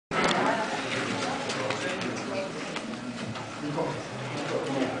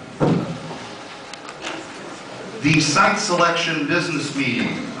The Site Selection Business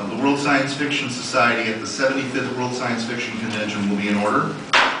Meeting of the World Science Fiction Society at the 75th World Science Fiction Convention will be in order.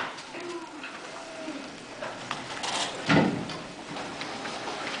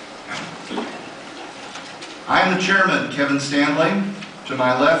 I am the chairman, Kevin Stanley. To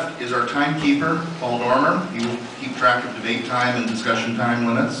my left is our timekeeper, Paul Dormer. He will keep track of debate time and discussion time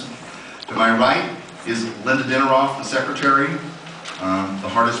limits. To my right is Linda Dinneroff, the secretary, the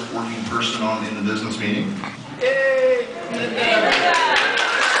hardest working person in the business meeting. Yay!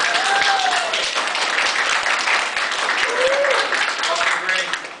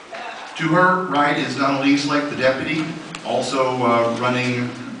 To her right is Donald Eastlake, the deputy, also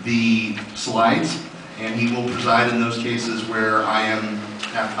running the slides, and he will preside in those cases where I am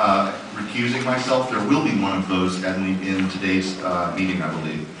recusing myself. There will be one of those in today's meeting, I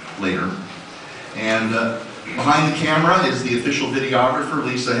believe, later. And behind the camera is the official videographer,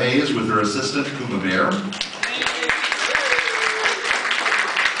 Lisa Hayes, with her assistant, Kuma Bear.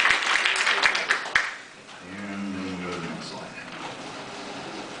 And then we'll go to the next slide.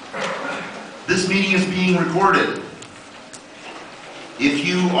 This meeting is being recorded. If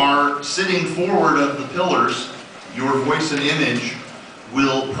you are sitting forward of the pillars, your voice and image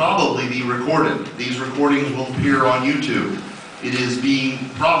will probably be recorded. These recordings will appear on YouTube. It is being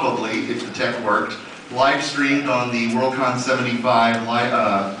probably, if the tech worked, live streamed on the Worldcon 75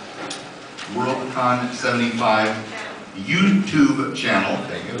 YouTube channel.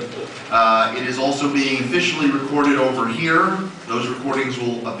 Thank you. It is also being officially recorded over here. Those recordings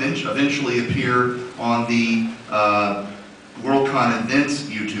will eventually appear on the Worldcon Events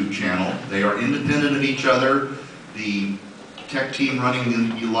YouTube channel. They are independent of each other. The tech team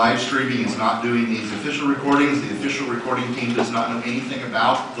running the live streaming is not doing these official recordings. The official recording team does not know anything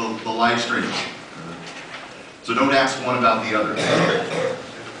about the live streaming. So don't ask one about the other.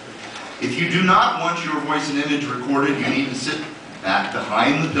 If you do not want your voice and image recorded, you need to sit back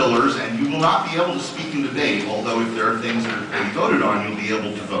behind the pillars, and you will not be able to speak in debate, although if there are things that are being voted on, you'll be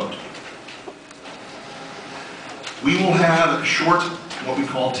able to vote. We will have short, what we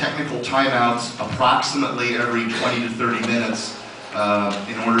call technical timeouts, approximately every 20 to 30 minutes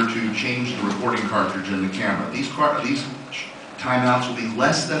in order to change the recording cartridge in the camera. These timeouts will be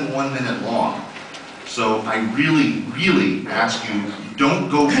less than 1 minute long. So I really, really ask you, don't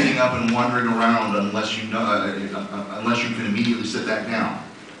go getting up and wandering around unless you can immediately sit back down.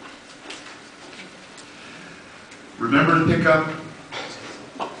 Remember to pick up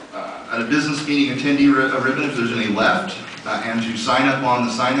at a business meeting attendee ribbon if there's any left, and to sign up on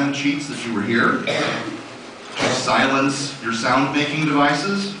the sign-in sheets that you were here, to silence your sound-making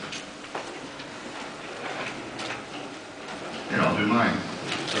devices. Here, I'll do mine,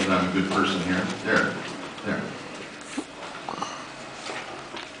 so that I'm a good person here. There.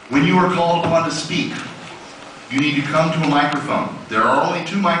 When you are called upon to speak, you need to come to a microphone. There are only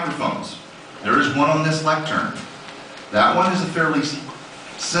 2 microphones. There is one on this lectern. That one is a fairly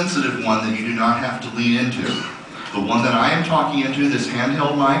sensitive one that you do not have to lean into. The one that I am talking into, this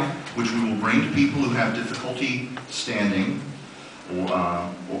handheld mic, which we will bring to people who have difficulty standing,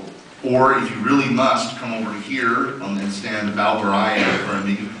 or if you really must, come over to here and stand about where I am in front of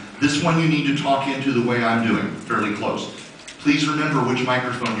me. This one you need to talk into the way I'm doing, fairly close. Please remember which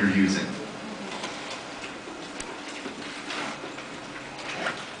microphone you're using.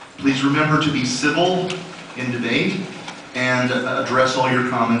 Please remember to be civil in debate and address all your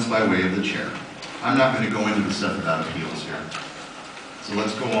comments by way of the chair. I'm not going to go into the stuff about appeals here. So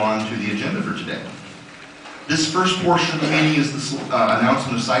let's go on to the agenda for today. This first portion of the meeting is the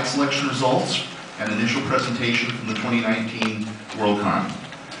announcement of site selection results and initial presentation from the 2019 Worldcon.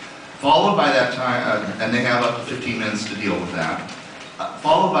 Followed by that time, and they have up to 15 minutes to deal with that.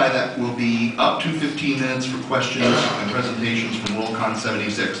 Followed by that will be up to 15 minutes for questions and presentations from Worldcon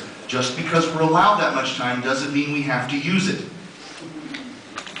 76. Just because we're allowed that much time doesn't mean we have to use it.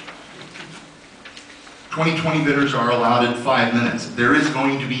 2020 bidders are allotted 5 minutes. There is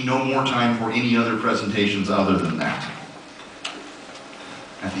going to be no more time for any other presentations other than that.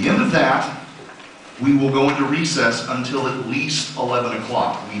 At the end of that, we will go into recess until at least 11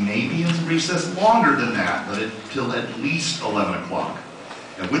 o'clock. We may be in recess longer than that, but until at least 11 o'clock.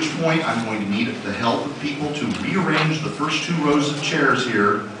 At which point I'm going to need the help of people to rearrange the first 2 rows of chairs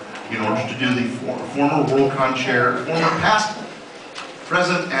here in order to do the former Worldcon chair, former past,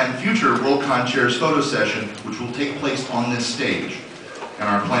 present, and future Worldcon Chairs Photo session, which will take place on this stage. And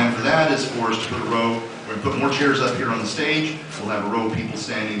our plan for that is for us to put a row, we're going to put more chairs up here on the stage. We'll have a row of people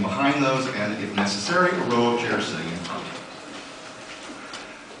standing behind those, and if necessary, a row of chairs sitting in front.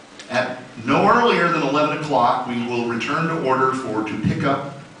 At no earlier than 11 o'clock, we will return to order to pick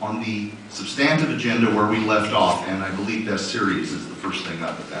up on the substantive agenda where we left off, and I believe that series is the first thing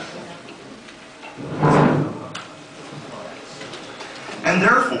up at that point. And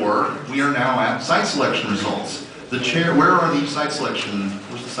therefore, we are now at site selection results. The chair, where are the site selection,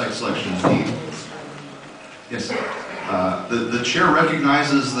 where's the site selection team? Yes, the chair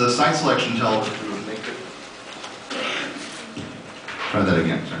recognizes the site selection Try that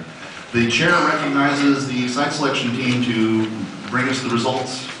again, sorry. The chair recognizes the site selection team to bring us the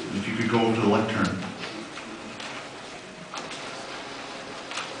results. If you could go over to the lectern.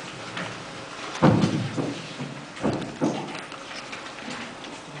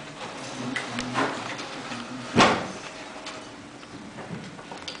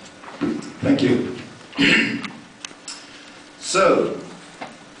 Thank you. So,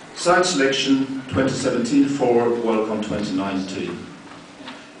 site selection 2017 for Worldcon 2019.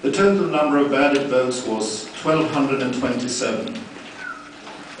 The total number of valid votes was 1,227.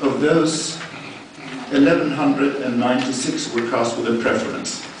 Of those, 1,196 were cast with a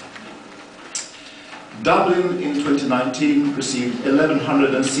preference. Dublin in 2019 received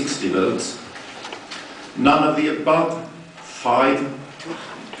 1,160 votes. None of the above, 5.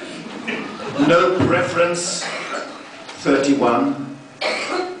 No preference, 31.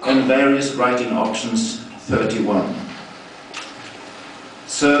 And various writing options, 31.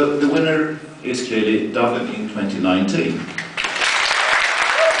 So the winner is clearly Dublin in 2019.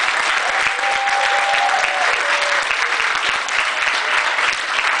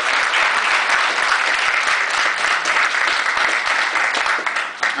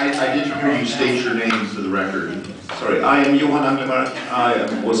 I didn't hear you state your names for the record. Sorry, I am Johan Anglemar. I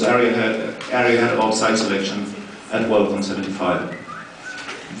was area head of site selection at Worldcon 75.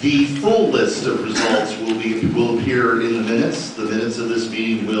 The full list of results will appear in the minutes. The minutes of this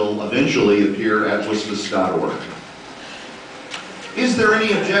meeting will eventually appear at WSFS.org. Is there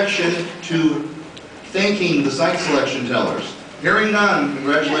any objection to thanking the site selection tellers? Hearing none,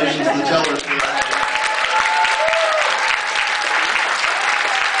 congratulations to the tellers.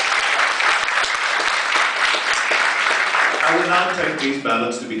 I will now take these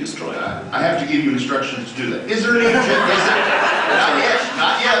ballots to be destroyed. I have to give you instructions to do that. Is there any objection? Not yet.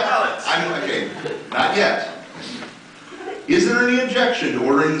 Not yet. Okay. Not yet. Is there any objection to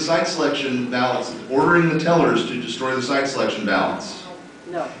ordering the site selection ballots, ordering the tellers to destroy the site selection ballots?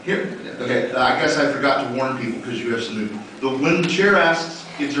 No. Here. Okay. I guess I forgot to warn people because you have some. When the chair asks,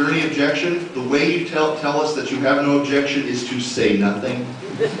 "Is there any objection?" the way you tell us that you have no objection is to say nothing.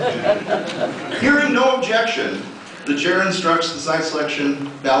 Hearing no objection, the chair instructs the site selection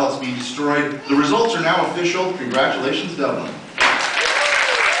ballots be destroyed. The results are now official. Congratulations, Dublin.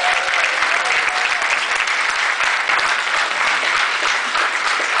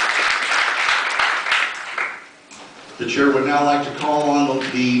 The chair would now like to call on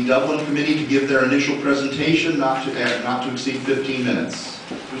the Dublin committee to give their initial presentation, not to exceed 15 minutes.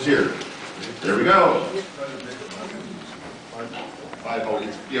 Who's here? There we go.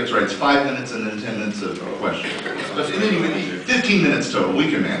 Yeah, that's right. It's 5 minutes and then 10 minutes of questions. But anyway, 15 minutes total.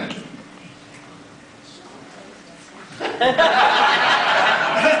 We can manage it.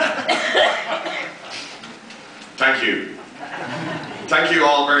 Thank you. Thank you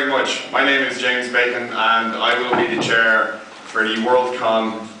all very much. My name is James Bacon and I will be the chair for the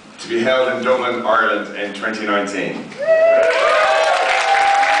Worldcon to be held in Dublin, Ireland in 2019.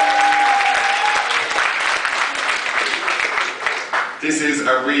 This is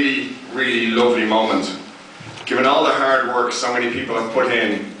a really, really lovely moment. Given all the hard work so many people have put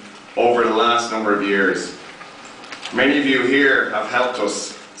in over the last number of years. Many of you here have helped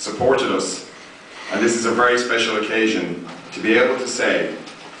us, supported us, and this is a very special occasion to be able to say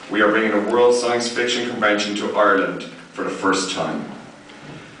we are bringing a World Science Fiction Convention to Ireland for the first time.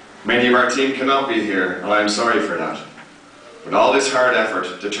 Many of our team cannot be here, and I am sorry for that. But all this hard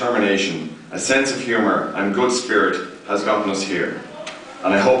effort, determination, a sense of humour and good spirit has gotten us here.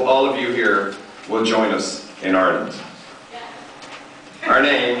 And I hope all of you here will join us in Ireland. Our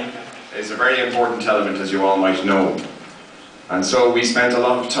name is a very important element, as you all might know. And so we spent a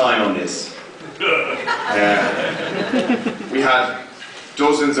lot of time on this. We had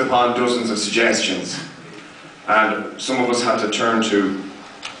dozens upon dozens of suggestions, and some of us had to turn to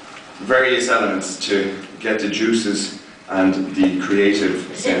various elements to get the juices and the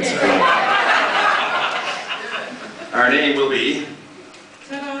creative sense flowing. Our name will be...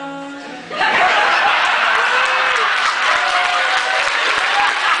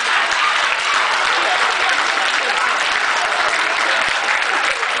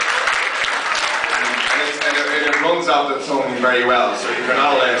 Out the tongue very well, so you can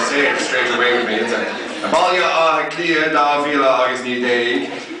all say it straight away with me. It's a Balia a clia da vila agus ní déig,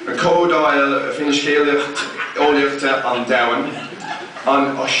 a códáil finiscéalacht óliachta an Down,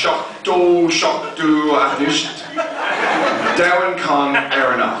 an a seachtó seachtú a nuist, Worldcon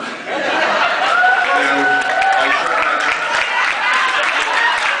Aeronach.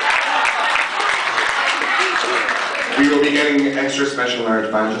 We will be getting extra special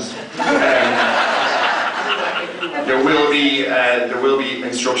large badges. There will be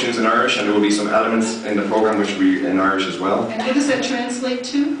instructions in Irish, and there will be some elements in the program which will be in Irish as well. And what does that translate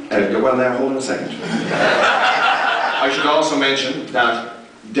to? Well, now hold on a second. I should also mention that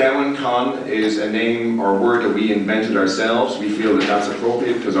Worldcon is a name or word that we invented ourselves. We feel that that's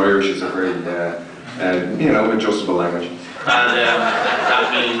appropriate because Irish is a very, adjustable language. And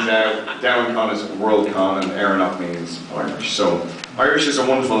that means Worldcon is Worldcon and Aeronach means Irish. So Irish is a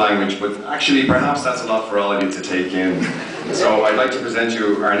wonderful language, but actually perhaps that's a lot for all of you to take in. So I'd like to present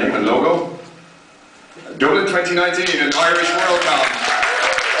you our name and logo. Dublin 2019, an Irish Worldcon.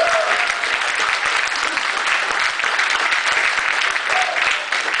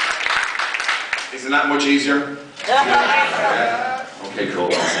 Isn't that much easier? Yeah. Okay,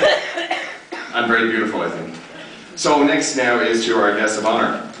 cool. And very beautiful, I think. So next now is to our guest of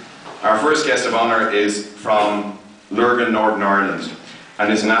honour. Our first guest of honour is from Lurgan, Northern Ireland,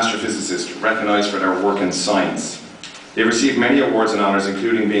 and is an astrophysicist recognised for their work in science. They received many awards and honours,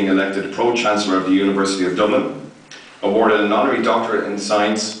 including being elected Pro-Chancellor of the University of Dublin, awarded an honorary doctorate in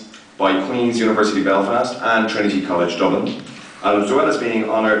science by Queen's University Belfast and Trinity College Dublin, as well as being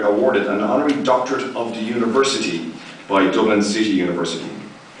awarded an honorary doctorate of the university by Dublin City University.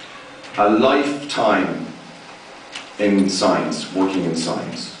 A lifetime in science, working in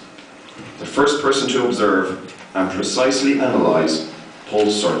science. The first person to observe and precisely analyse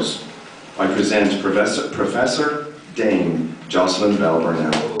pulsars. I present Professor Dame Jocelyn Bell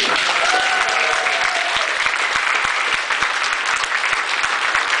Burnell.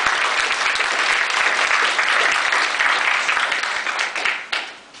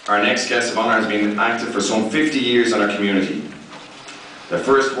 Our next guest of honour has been active for some 50 years in our community. The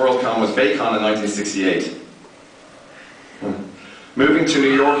first Worldcon was Baycon in 1968. Moving to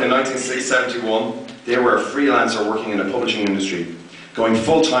New York in 1971, they were a freelancer working in the publishing industry, going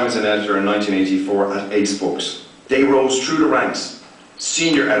full-time as an editor in 1984 at Ace Books. They rose through the ranks,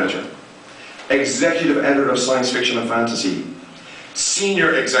 senior editor, executive editor of science fiction and fantasy,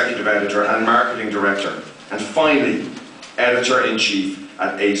 senior executive editor and marketing director, and finally, editor-in-chief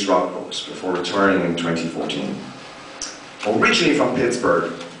at Ace Rock Books before retiring in 2014. Originally from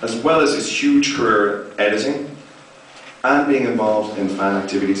Pittsburgh, as well as his huge career editing and being involved in fan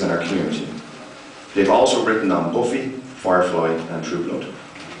activities in our community. They've also written on Buffy, Firefly and True Blood.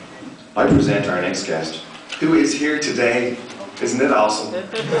 I present our next guest, who is here today. Isn't it awesome?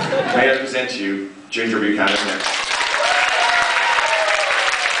 May I present to you, Ginger Buchanan next.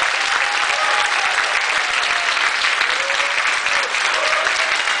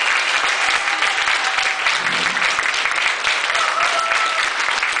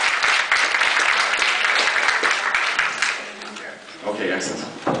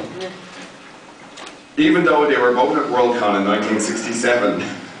 Even though they were both at Worldcon in 1967,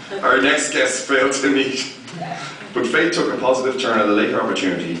 our next guests failed to meet. But fate took a positive turn at a later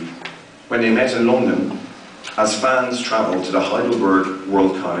opportunity when they met in London as fans travelled to the Heidelberg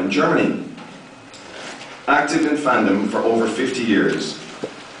Worldcon in Germany. Active in fandom for over 50 years,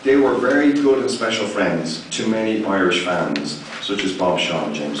 they were very good and special friends to many Irish fans, such as Bob Shaw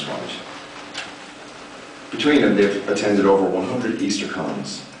and James White. Between them, they've attended over 100 Easter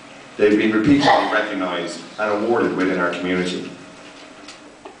cons. They've been repeatedly recognised and awarded within our community.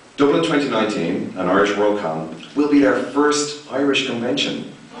 Dublin 2019, an Irish Worldcon, will be their first Irish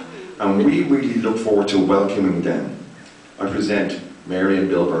convention, and we really look forward to welcoming them. I present Mary and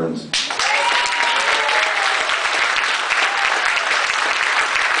Bill Burns.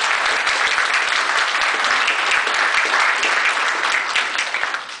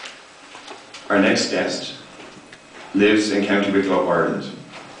 Our next guest lives in County Wicklow, Ireland.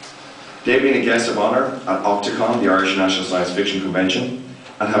 They've been a guest of honour at Octocon, the Irish National Science Fiction Convention,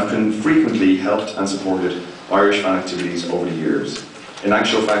 and have frequently helped and supported Irish fan activities over the years. In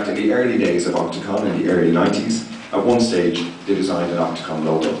actual fact, in the early days of Octocon, in the early 90s, at one stage, they designed an Octocon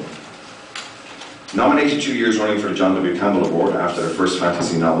logo. Nominated 2 years running for the John W. Campbell Award after their first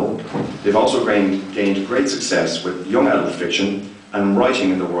fantasy novel, they've also gained great success with young adult fiction and writing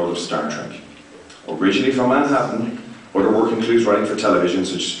in the world of Star Trek. Originally from Manhattan, other work includes writing for television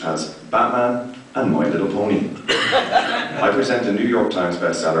such as Batman and My Little Pony. I present the New York Times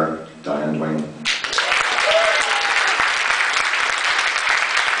bestseller, Diane Duane.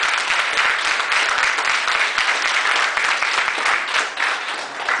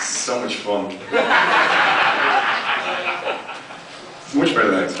 so much fun. It's much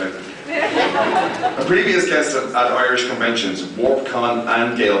better than I expected. A previous guest at Irish conventions, Worldcon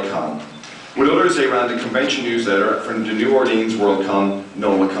and Gaelcon. With others, they ran the convention newsletter from the New Orleans Worldcon,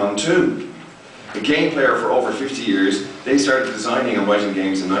 NOLACon 2. A game player for over 50 years, they started designing and writing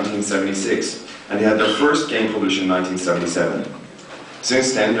games in 1976, and they had their first game published in 1977.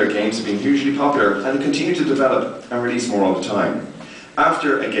 Since then, their games have been hugely popular and continue to develop and release more all the time.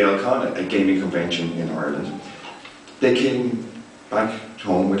 After a Gaelcon, a gaming convention in Ireland, they came back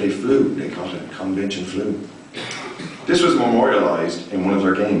home with a flu. They got a convention flu. This was memorialised in one of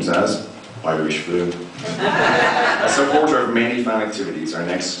their games as Irish Flu. A supporter of many fan activities, our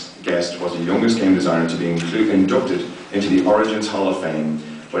next guest was the youngest game designer to be inducted into the Origins Hall of Fame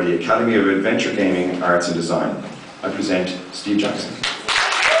by the Academy of Adventure Gaming, Arts and Design. I present Steve Jackson.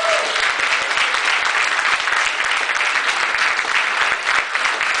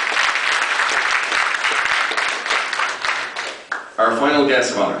 Our final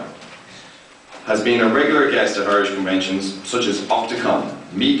guest of honour has been a regular guest at Irish conventions such as Octocon,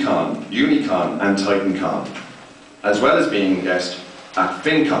 Mecon, Unicon and TitanCon, as well as being a guest at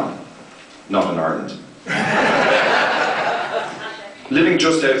FinCon, not in Ireland. Living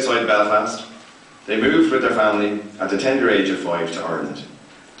just outside Belfast, they moved with their family at the tender age of 5 to Ireland.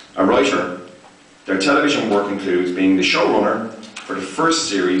 A writer, their television work includes being the showrunner for the first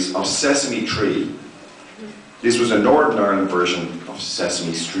series of Sesame Tree. This was a Northern Ireland version of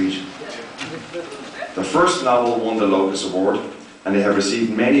Sesame Street. The first novel won the Locus Award, and they have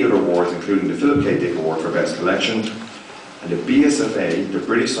received many other awards, including the Philip K. Dick Award for Best Collection, and the BSFA, the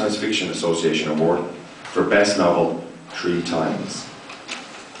British Science Fiction Association Award, for Best Novel 3 times.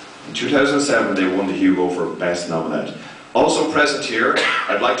 In 2007, they won the Hugo for Best Novelette. Also present here,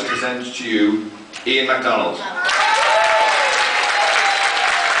 I'd like to present to you Ian MacDonald.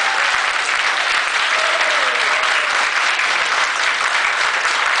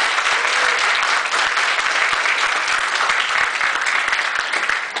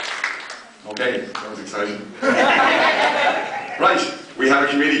 Okay, that was exciting. Right, we have a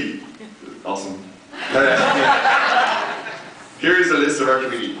committee. Awesome. Here is a list of our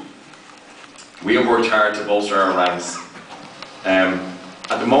committee. We have worked hard to bolster our ranks.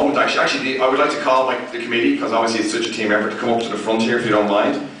 At the moment, actually, I would like to call the committee, because obviously it's such a team effort, to come up to the front here if you don't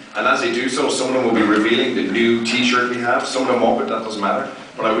mind. And as they do so, some of them will be revealing the new t-shirt we have. Some of them won't, but that doesn't matter.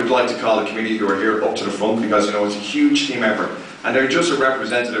 But I would like to call the committee who are here up to the front, because you know it's a huge team effort. And they're just a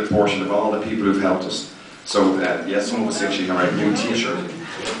representative portion of all the people who've helped us. So, yes, some of us actually have a new t-shirt.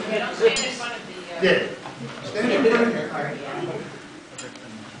 Yeah.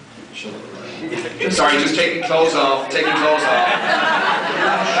 Sorry, just taking clothes off, taking clothes off.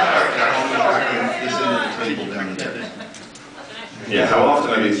 Yeah, how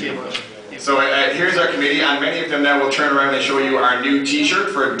often are these? So here's our committee, and many of them now will turn around and show you our new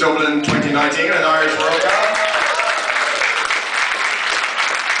t-shirt for Dublin 2019 and Irish Worldcon.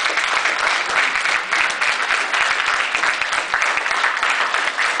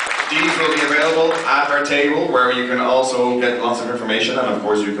 These will be available at our table, where you can also get lots of information, and of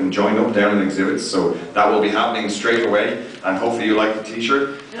course you can join up down in exhibits, so that will be happening straight away, and hopefully you like the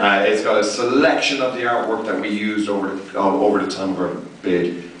t-shirt. It's got a selection of the artwork that we used over the time of our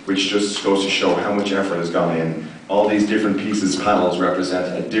bid, which just goes to show how much effort has gone in. All these different pieces, panels,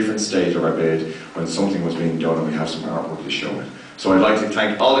 represent a different stage of our bid when something was being done and we have some artwork to show it. So I'd like to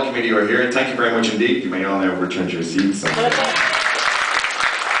thank all the committee who are here. Thank you very much indeed. You may all now return to your seats.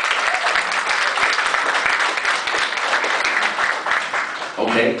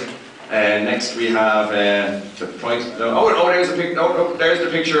 Okay, next we have the price. There's the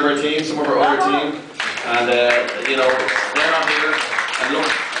picture of our team, some of our other team, and you know they're not here. And look,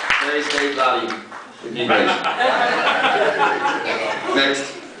 there's Dave Valley with me guys. Next,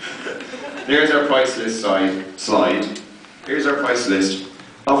 here's our price list slide. Here's our price list.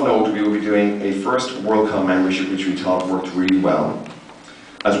 Of note, we will be doing a first Worldcon membership, which we thought worked really well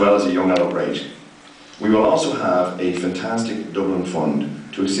as a young adult rate. We will also have a fantastic Dublin fund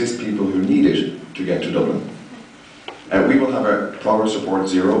to assist people who need it to get to Dublin. We will have our Progress Support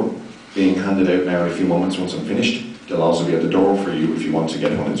Zero being handed out now in a few moments once I'm finished. They'll also be at the door for you if you want to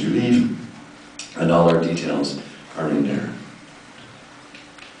get one as you leave. And all our details are in there.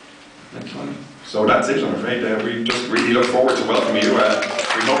 Next one. So that's it, I'm afraid. We just really look forward to welcoming you. We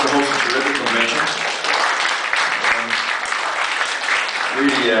hope to host a terrific convention.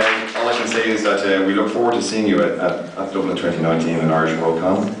 Really, all I can say is that we look forward to seeing you at Dublin 2019 and Irish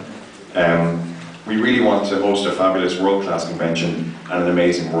Worldcon. We really want to host a fabulous world-class convention and an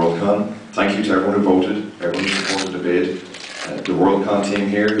amazing Worldcon. Thank you to everyone who voted, everyone who supported the bid. the Worldcon team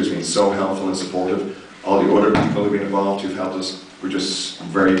here who's been so helpful and supportive, all the other people who've been involved who've helped us. We're just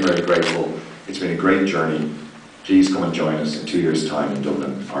very, very grateful. It's been a great journey. Please come and join us in 2 years' time in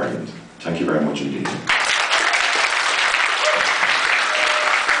Dublin, Ireland. Thank you very much indeed.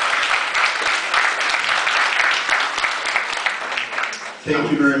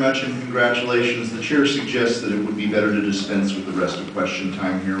 Thank you very much and congratulations. The chair suggests that it would be better to dispense with the rest of question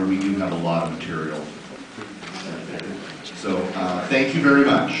time here. We do have a lot of material. So thank you very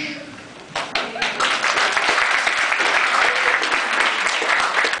much.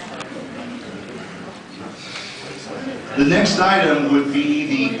 The next item would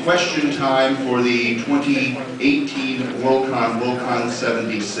be the question time for the 2018 Worldcon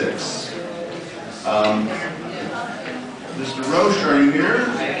 76. Mr. Roche, are you here?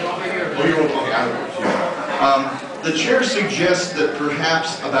 Oh, you're okay. The chair suggests that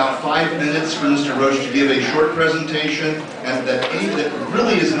perhaps about 5 minutes for Mr. Roche to give a short presentation, and that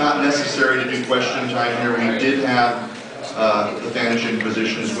really is not necessary to do question time here. We did have the Spanish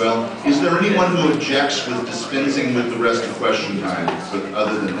Inquisition as well. Is there anyone who objects with dispensing with the rest of question time, but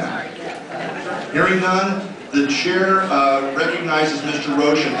other than that? Hearing none, the chair recognizes Mr.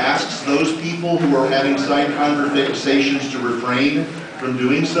 Roche and asks those people who are having side conversations to refrain from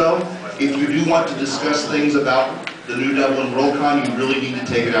doing so. If you do want to discuss things about the New Dublin Worldcon, you really need to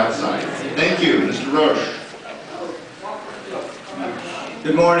take it outside. Thank you, Mr. Roche.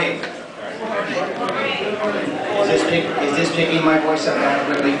 Good morning. Is this picking my voice up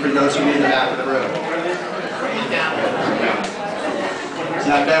adequately for those who are in the back of the room? Is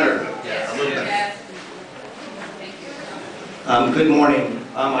that better? Yes, a little bit. Good morning.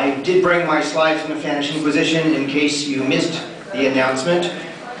 I did bring my slides from the Spanish Inquisition in case you missed the announcement.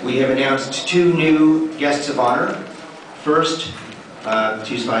 We have announced 2 new guests of honor. First,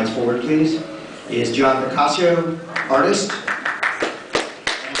 2 slides forward please, is John Picasso, artist.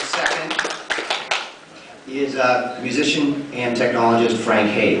 And second is musician and technologist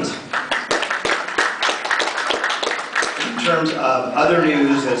Frank Hayes. In terms of other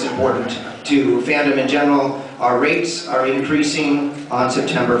news that's important to fandom in general, our rates are increasing on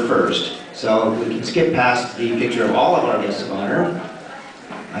September 1st. So we can skip past the picture of all of our guests of honor.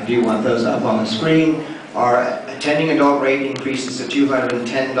 I do want those up on the screen. Our attending adult rate increases to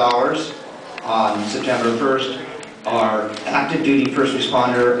 $210 on September 1st. Our active duty first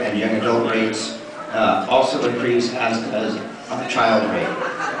responder and young adult rates also increase, as does our child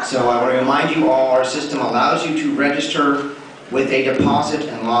rate. So I want to remind you all, our system allows you to register with a deposit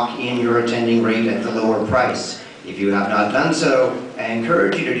and lock in your attending rate at the lower price. If you have not done so, I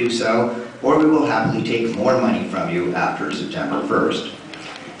encourage you to do so, or we will happily take more money from you after September 1st.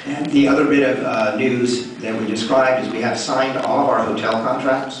 And the other bit of news that we described is we have signed all of our hotel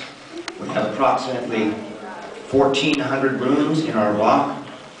contracts. We have approximately 1,400 rooms in our block.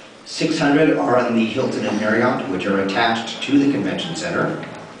 600 are in the Hilton and Marriott, which are attached to the convention center.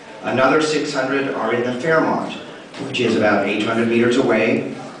 Another 600 are in the Fairmont, which is about 800 meters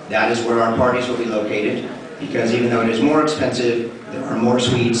away. That is where our parties will be located, because even though it is more expensive, there are more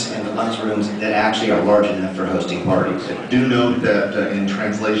suites and deluxe rooms that actually are large enough for hosting parties. Do note that in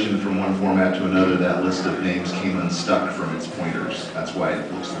translation from one format to another, that list of names came unstuck from its pointers. That's why it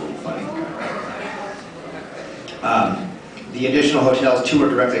looks a little funny. The additional hotels, 2 are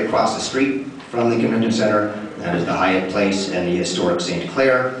directly across the street from the convention center. That is the Hyatt Place and the historic St.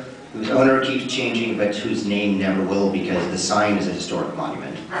 Clair, whose owner keeps changing, but whose name never will, because the sign is a historic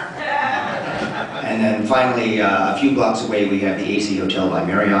monument. And then finally, a few blocks away, we have the AC Hotel by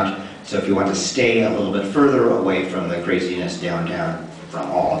Marriott. So if you want to stay a little bit further away from the craziness downtown,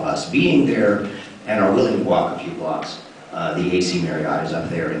 from all of us being there, and are willing to walk a few blocks, the AC Marriott is up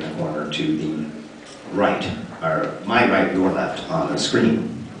there in the corner to the right, or my right, your left on the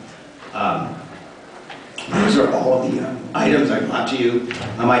screen. Those are all of the items I brought to you.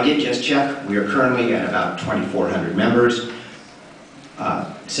 I did just check. We are currently at about 2,400 members.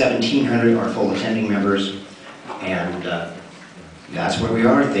 1,700 are full attending members, and that's where we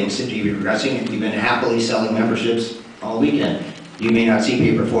are. Things seem to be progressing, and we've been happily selling memberships all weekend. You may not see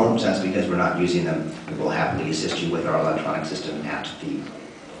paper forms. That's because we're not using them. We will happily assist you with our electronic system at the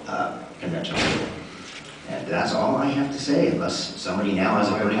convention table. And that's all I have to say, unless somebody now has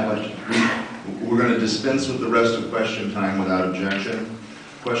a burning question. We're going to dispense with the rest of question time without objection.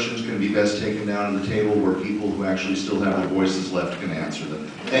 Questions can be best taken down on the table where people who actually still have their voices left can answer them.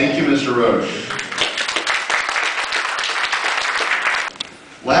 Thank you, Mr. Roche.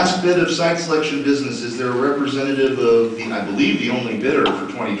 Last bit of site selection business. Is there a representative of the, I believe the only bidder for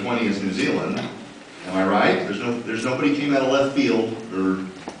 2020 is New Zealand. Am I right? There's nobody came out of left field, or...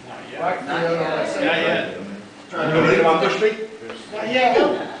 Not yet. Nobody? gonna want to push me?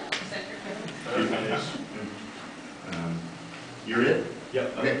 Yeah. You're it?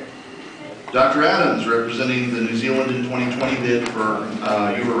 Yep. Okay. Dr. Adams, representing the New Zealand in 2020 bid for,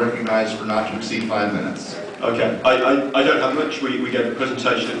 you were recognized for not to exceed 5 minutes. Okay, I don't have much. We gave a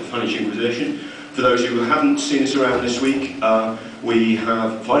presentation at the Finnish Inquisition. For those who haven't seen us around this week, we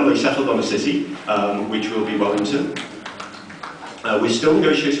have finally settled on a city, which will be Wellington. We're still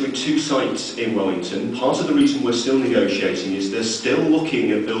negotiating with 2 sites in Wellington. Part of the reason we're still negotiating is they're still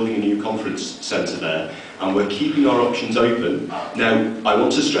looking at building a new conference centre there, and we're keeping our options open. Now, I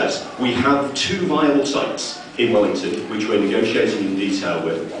want to stress, we have 2 viable sites in Wellington, which we're negotiating in detail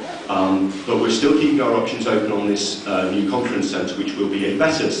with, but we're still keeping our options open on this new conference centre, which will be a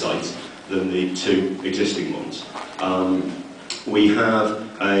better site than the 2 existing ones. We have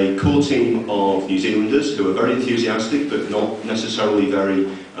a core team of New Zealanders who are very enthusiastic but not necessarily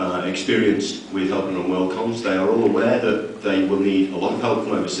very experienced with helping on Worldcons. They are all aware that they will need a lot of help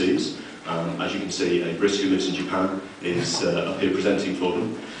from overseas. As you can see, a Brit who lives in Japan is up here presenting for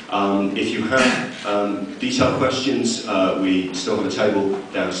them. If you have detailed questions, we still have a table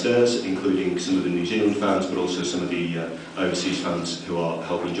downstairs, including some of the New Zealand fans, but also some of the overseas fans who are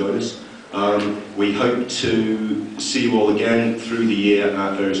helping join us. We hope to see you all again through the year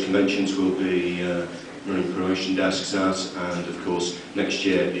at various conventions. We'll be running promotion desks as, and of course next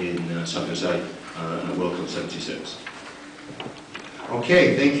year in San Jose at Worldcon 76.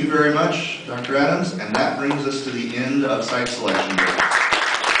 Okay, thank you very much, Dr. Adams, and that brings us to the end of site selection.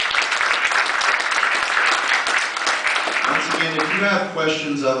 Once again, if you have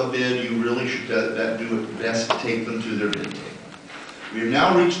questions of a bid, you really should do it best to take them to their bid table. We have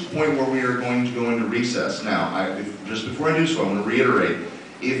now reached the point where we are going to go into recess. Now, just before I do so, I want to reiterate,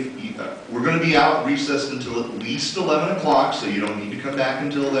 we're going to be out recessed until at least 11 o'clock, so you don't need to come back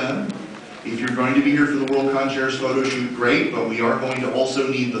until then. If you're going to be here for the Worldcon Chairs Photo shoot, great, but we are going to also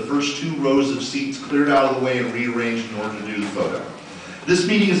need the first 2 rows of seats cleared out of the way and rearranged in order to do the photo. This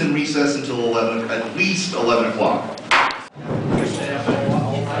meeting is in recess until at least 11 o'clock.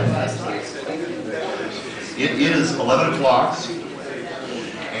 It is 11 o'clock.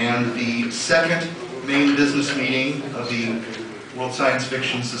 And the second main business meeting of the World Science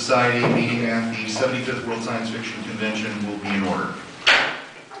Fiction Society meeting at the 75th World Science Fiction Convention will be in order.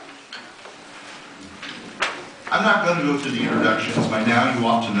 I'm not going to go through the introductions. By now you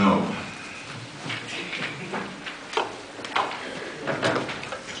ought to know.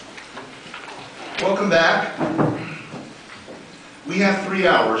 Welcome back. We have 3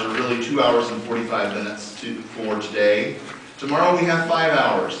 hours, or really 2 hours and 45 minutes for today. Tomorrow we have 5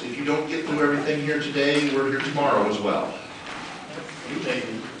 hours. If you don't get through everything here today, we're here tomorrow as well. We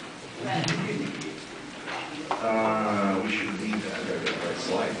should leave that. I gotta get the right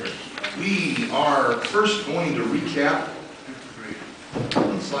slide here. We are first going to recap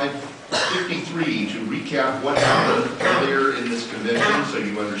on slide 53 to recap what happened earlier in this convention, so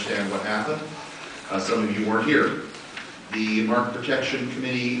you understand what happened. Some of you weren't here. The Market Protection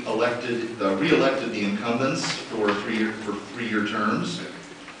Committee re-elected the incumbents for 3-year terms.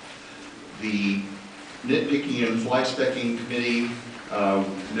 The Nitpicking and Fly-Specking Committee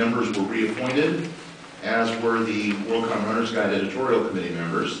members were reappointed, as were the Worldcon Runner's Guide Editorial Committee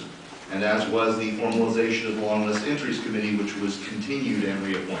members, and as was the Formalization of the Long List Entries Committee, which was continued and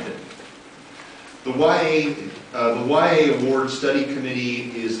reappointed. The YA Award Study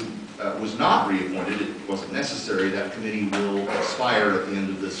Committee was not reappointed. It wasn't necessary. That committee will expire at the end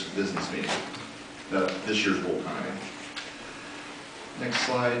of this business meeting, this year's Worldcon. Next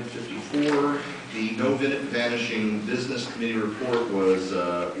slide, 54. The No Vanishing Business Committee report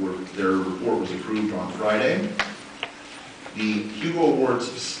their report was approved on Friday. The Hugo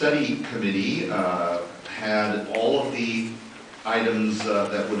Awards Study Committee had all of the items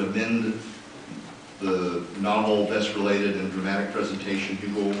that would amend the novel, best related, and dramatic presentation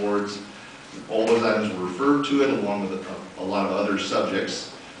Hugo Awards. All those items were referred to it, along with a lot of other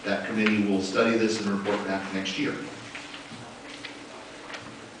subjects. That committee will study this and report back next year.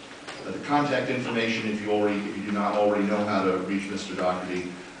 The contact information, if you do not already know how to reach Mr.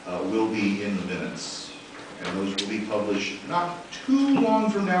 Doherty, will be in the minutes. And those will be published not too long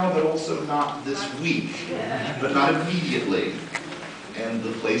from now, but also not this week, but not immediately. And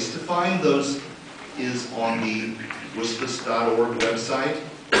the place to find those is on the WSFS.org website.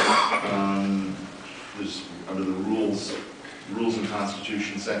 There's under the rules and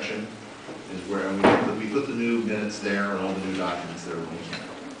Constitution section is where we put the new minutes there and all the new documents there.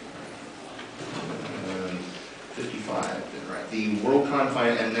 55, right. The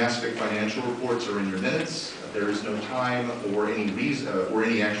Worldcon and NASFIC financial reports are in your minutes. There is no time or any reason or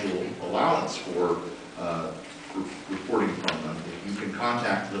any actual allowance for reporting from them. If you can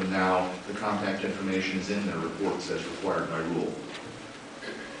contact them now, the contact information is in their reports as required by rule.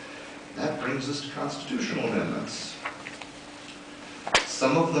 That brings us to constitutional amendments.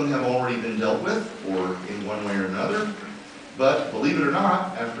 Some of them have already been dealt with, or in one way or another, but believe it or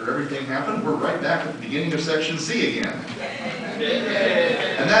not, after everything happened, we're right back at the beginning of Section C again.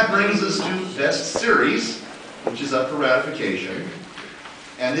 And that brings us to Best Series, which is up for ratification,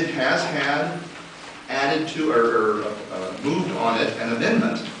 and it has had added to, or moved on it, an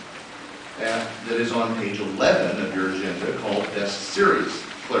amendment that is on page 11 of your agenda called Best Series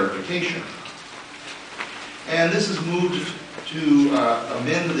Clarification. And this is moved to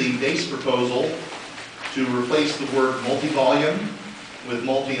amend the base proposal to replace the word multi-volume with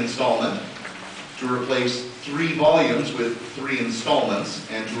multi-installment, to replace 3 volumes with 3 installments,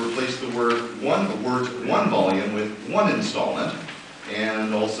 and to replace the words one volume with 1 installment,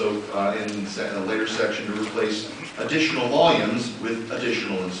 and also in a later section to replace additional volumes with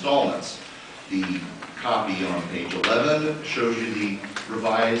additional installments. The copy on page 11 shows you the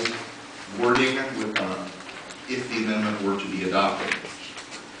revised wording with, if the amendment were to be adopted.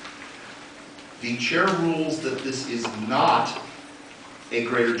 The chair rules that this is not a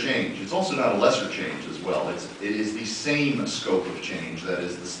greater change. It's also not a lesser change as well. It is the same scope of change. That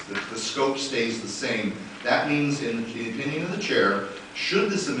is, the scope stays the same. That means, in the opinion of the chair,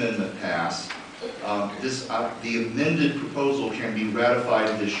 should this amendment pass, the amended proposal can be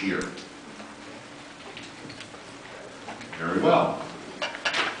ratified this year. Very well.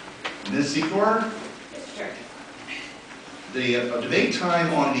 Ms. Secor? The debate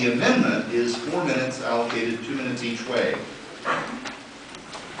time on the amendment is 4 minutes, allocated 2 minutes each way.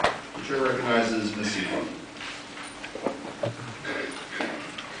 The chair recognizes Ms. Secor.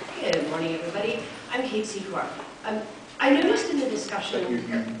 Good morning, everybody. I'm Kate Secor. I noticed in the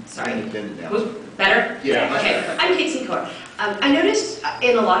discussion, sorry, was better? Yeah. Okay, I'm Kate Secor. I noticed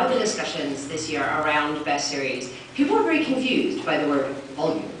in a lot of the discussions this year around Best Series, people are very confused by the word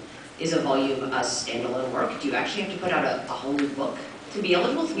volume. Is a volume a standalone work? Do you actually have to put out a whole new book to be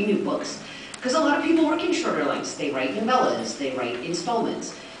eligible? 3 new books? Because a lot of people work in shorter lengths. They write novellas, they write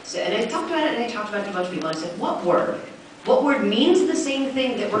installments. So, and I talked about it, and I talked about it to a bunch of people, and I said, what word? What word means the same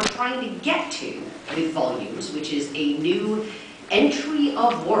thing that we're trying to get to with volumes, which is a new entry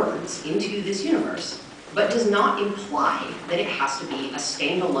of words into this universe, but does not imply that it has to be a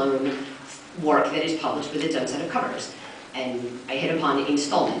standalone work that is published with its own set of covers. And I hit upon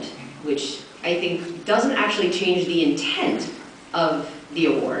installment, which I think doesn't actually change the intent of the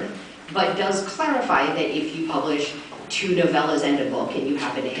award, but does clarify that if you publish 2 novellas and a book and you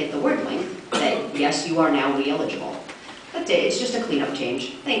happen to hit the word length, that yes, you are now re-eligible. That's it, it's just a cleanup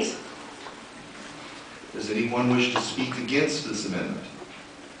change. Thanks. Does anyone wish to speak against this amendment?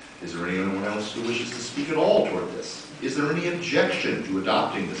 Is there anyone else who wishes to speak at all toward this? Is there any objection to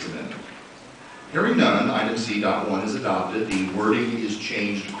adopting this amendment? Hearing none, item C.1 is adopted. The wording is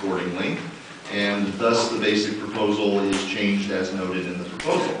changed accordingly, and thus the basic proposal is changed as noted in the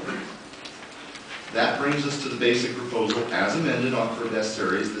proposal. That brings us to the basic proposal as amended for Best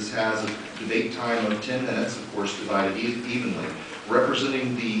Series. This has a debate time of 10 minutes, of course, divided evenly.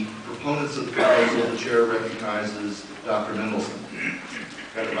 Representing the proponents of the proposal, the chair recognizes Dr. Mendelson.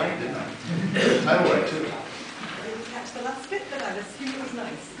 Got it right, didn't I? Title right, too. Catch the last bit, but I assume it was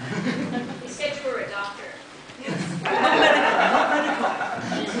nice. You said you were a doctor. Yes.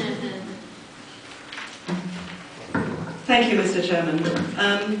 Thank you, Mr. Chairman.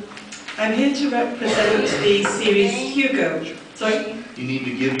 I'm here to represent the series Hugo. Sorry? You need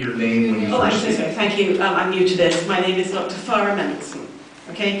to give your name when you Oh, I'm first so sorry. Thank you. I'm new to this. My name is Dr. Farah Mendelson.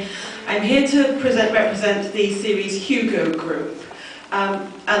 Okay? I'm here to represent the series Hugo group.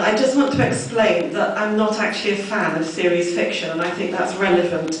 And I just want to explain that I'm not actually a fan of series fiction, and I think that's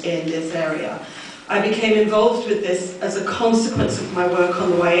relevant in this area. I became involved with this as a consequence of my work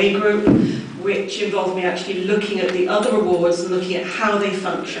on the YA group, which involved me actually looking at the other awards and looking at how they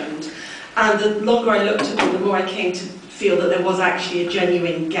functioned. And the longer I looked at them, the more I came to feel that there was actually a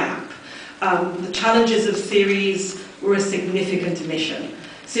genuine gap. The challenges of series were a significant omission.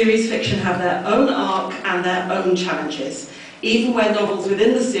 Series fiction have their own arc and their own challenges. Even where novels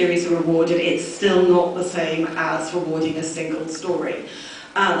within the series are awarded, it's still not the same as rewarding a single story.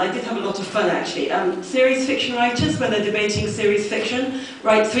 I did have a lot of fun, actually. Series fiction writers, when they're debating series fiction,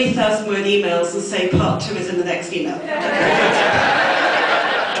 write 3,000-word emails and say part 2 is in the next email.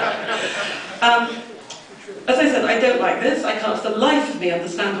 As I said, I don't like this. I can't for the life of me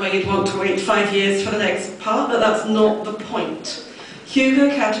understand why you'd want to wait 5 years for the next part, but that's not the point. Hugo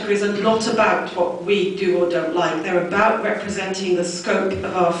categories are not about what we do or don't like. They're about representing the scope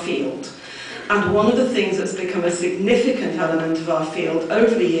of our field. And one of the things that's become a significant element of our field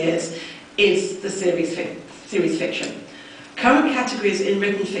over the years is the series fiction. Current categories in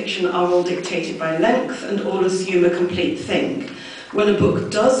written fiction are all dictated by length and all assume a complete thing. When a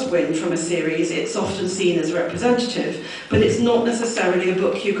book does win from a series, it's often seen as representative, but it's not necessarily a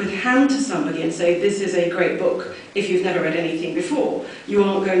book you could hand to somebody and say, this is a great book if you've never read anything before. You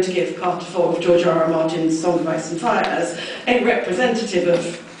aren't going to give Part 4 of George R.R. Martin's Song of Ice and Fire as a representative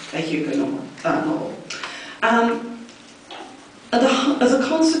of a Hugo novel. And as a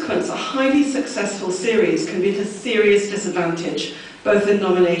consequence, a highly successful series can be at a serious disadvantage, both in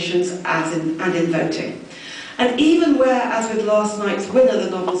nominations and in voting. And even where, as with last night's winner, the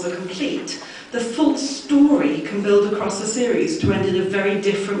novels are complete, the full story can build across a series to end in a very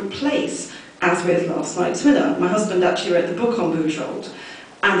different place, as with last night's winner. My husband actually read the book on Bouchold,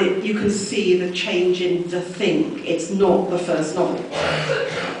 and you can see the change in the thing. It's not the first novel.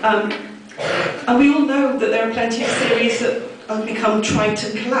 And we all know that there are plenty of series that have become trite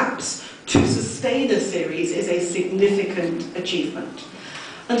and collapse. To sustain a series is a significant achievement.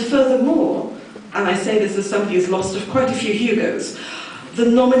 And furthermore, and I say this as somebody who's lost quite a few Hugos, the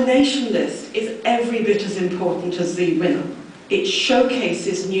nomination list is every bit as important as the winner. It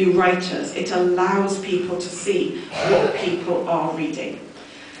showcases new writers. It allows people to see what people are reading.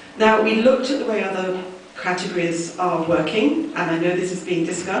 Now, we looked at the way other categories are working, and I know this is being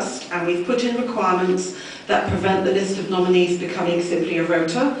discussed, and we've put in requirements that prevent the list of nominees becoming simply a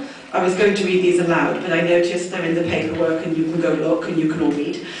rota. I was going to read these aloud, but I noticed they're in the paperwork and you can go look and you can all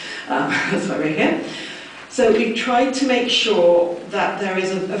read. That's why we're here. So we've tried to make sure that there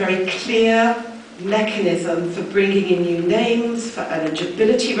is a very clear mechanism for bringing in new names, for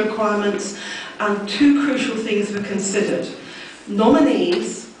eligibility requirements, and two crucial things were considered.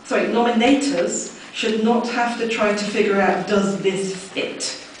 Nominators should not have to try to figure out, does this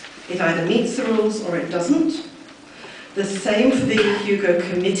fit? It either meets the rules or it doesn't. The same for the Hugo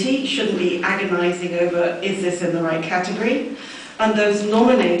committee, shouldn't be agonising over, is this in the right category? And those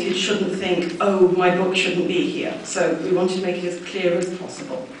nominated shouldn't think, oh, my book shouldn't be here. So we wanted to make it as clear as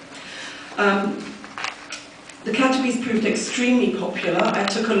possible. The categories proved extremely popular. I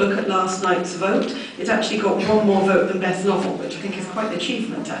took a look at last night's vote. It actually got one more vote than Best Novel, which I think is quite an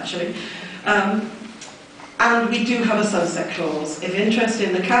achievement, actually. And we do have a sunset clause. If interest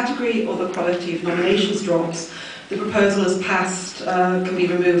in the category or the quality of nominations drops, the proposal as passed can be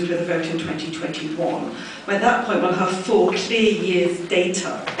removed with a vote in 2021. By that point, we'll have 4 clear years'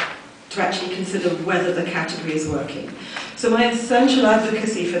 data to actually consider whether the category is working. So my essential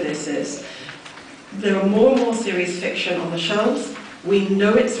advocacy for this is, there are more and more series fiction on the shelves. We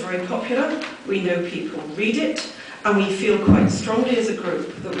know it's very popular. We know people read it. And we feel quite strongly as a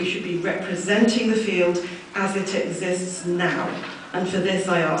group that we should be representing the field as it exists now. And for this,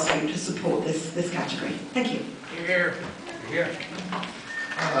 I ask you to support this category. Thank you. Here. Here.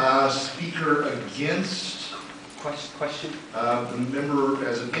 Speaker against? Question? The member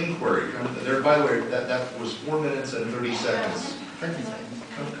as an inquiry. There, by the way, that was 4 minutes and 30 seconds.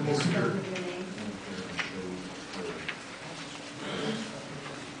 Come over here.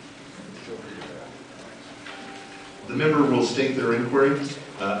 The member will state their inquiry.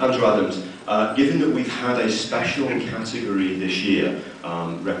 Andrew Adams, given that we've had a special category this year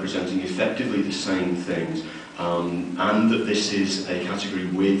representing effectively the same things, and that this is a category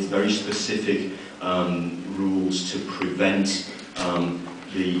with very specific rules to prevent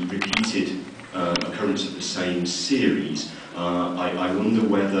the repeated occurrence of the same series, I wonder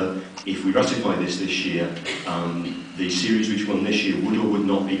whether, if we ratify this year, the series which won this year would or would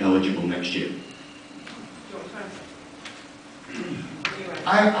not be eligible next year.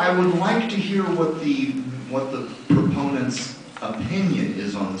 I would like to hear what the proponent's opinion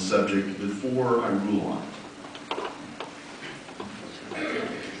is on the subject before I rule on it.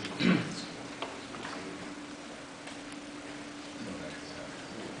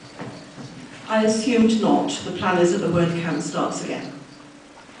 I assumed not. The plan is that the word count starts again.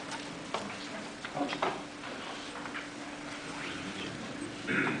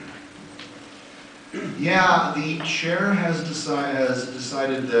 Yeah, the chair has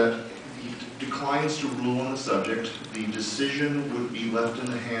decided that he declines to rule on the subject. The decision would be left in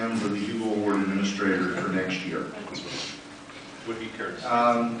the hands of the Hugo Award administrator for next year. Would he care?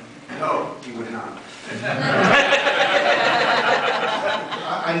 No, he would not.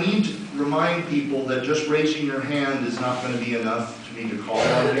 I need to remind people that just raising your hand is not going to be enough to me to call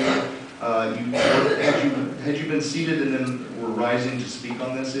on you. Had you been seated and then were rising to speak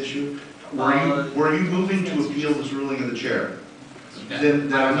on this issue? Were you moving to appeal this ruling of the chair?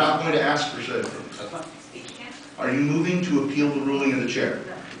 Then I'm not going to ask for it. Are you moving to appeal the ruling of the chair?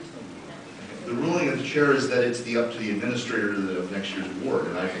 The ruling of the chair is that it's up to the administrator of next year's award,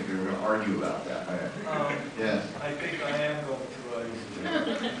 and I think we were going to argue about that. Yes. I think I am going to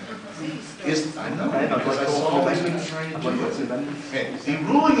raise I know, because I saw what you were trying to do. Okay, the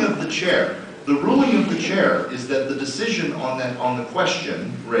ruling of the chair is that the decision on the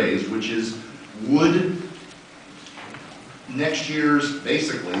question raised, which is, would next year's,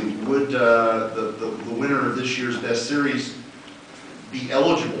 basically, would the winner of this year's best series be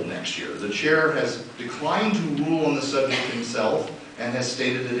eligible next year? The chair has declined to rule on the subject himself and has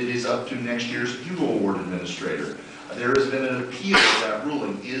stated that it is up to next year's Hugo Award administrator. There has been an appeal to that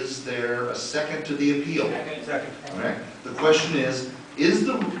ruling. Is there a second to the appeal? Second. All right. The question is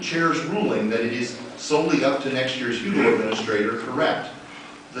the chair's ruling that it is solely up to next year's Hugo administrator correct?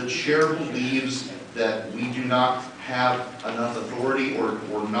 The chair believes that we do not have enough authority or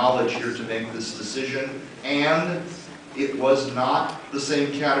knowledge here to make this decision, and it was not the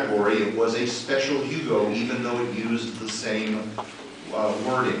same category. It was a special Hugo, even though it used the same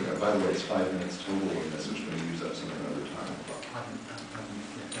wording. By the way, it's 5 minutes total in this, which we're going to use up some other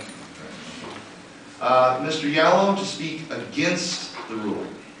time. Mr. Yallow to speak against the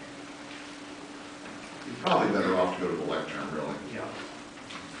ruling. You're probably better off to go to the lectern, really. Yeah.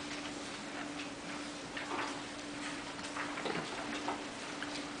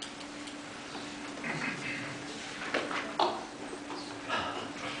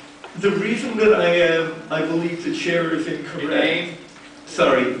 The reason that I believe the chair is incorrect.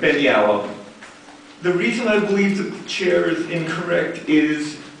 Sorry, Ben Yallow. The reason I believe that the chair is incorrect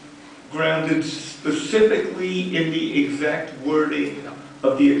is grounded specifically in the exact wording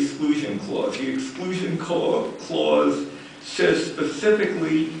of the exclusion clause. The exclusion clause says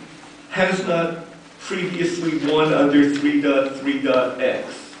specifically, has not previously won under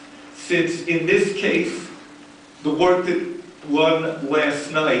 3.3.x. Since in this case, the work that won last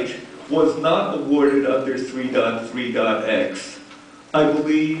night was not awarded under 3.3.x, I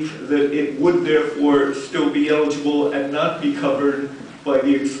believe that it would therefore still be eligible and not be covered by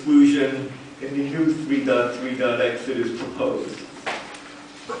the exclusion in the new 3.3.x that is proposed.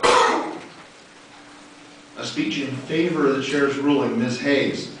 A speech in favor of the chair's ruling, Ms.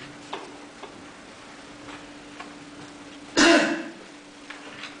 Hayes.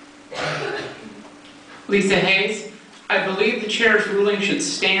 Lisa Hayes, I believe the chair's ruling should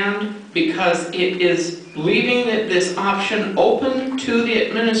stand because it is leaving this option open to the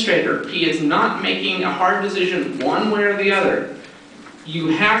administrator. He is not making a hard decision one way or the other. You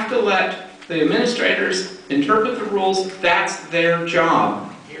have to let the administrators interpret the rules. That's their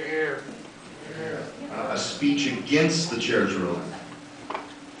job. Here. A speech against the chair's ruling.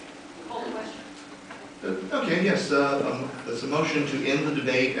 Okay, yes, that's a motion to end the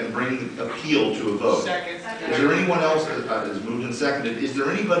debate and bring the appeal to a vote. Second. Is there anyone else that has moved and seconded? Is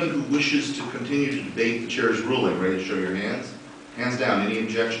there anybody who wishes to continue to debate the chair's ruling? Ready to show your hands? Hands down. Any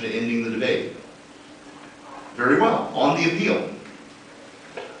objection to ending the debate? Very well. On the appeal.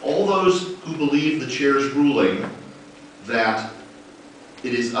 All those who believe the chair's ruling that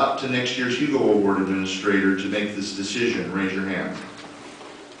it is up to next year's Hugo Award administrator to make this decision, raise your hands.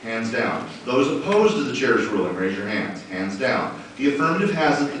 Hands down. Those opposed to the chair's ruling, raise your hands. Hands down. The affirmative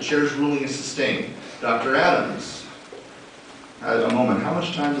has it. The chair's ruling is sustained. Dr. Adams. A moment. How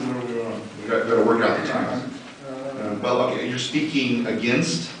much time do we on? We've got to work out the time. Well, okay. You're speaking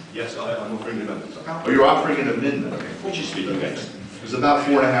against? Yes, I'm offering an amendment. Oh, you're offering an amendment. Okay. Which is speaking against. There's about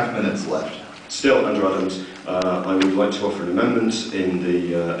 4.5 minutes left. Still, under Adams, I would like to offer an amendment in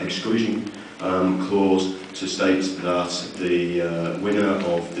the exclusion clause to state that the winner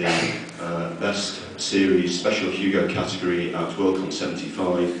of the Best Series Special Hugo category at Worldcon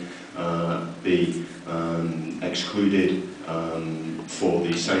 75 be excluded for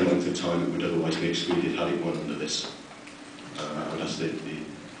the same length of time it would otherwise be excluded had it won under this. I would ask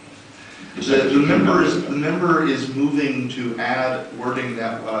the member is moving to add wording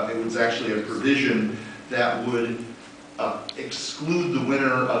that it was actually a provision that would exclude the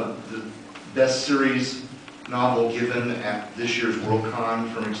winner of the Best Series novel given at this year's Worldcon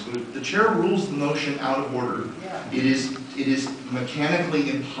from exclude. The chair rules the motion out of order. It is mechanically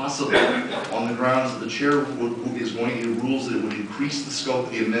impossible on the grounds that the chair is going to rules that it would increase the scope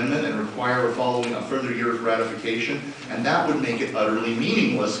of the amendment and require a further year of ratification, and that would make it utterly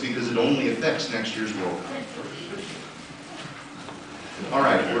meaningless because it only affects next year's Worldcon. All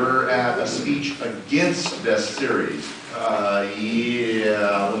right, we're at a speech against Best Series.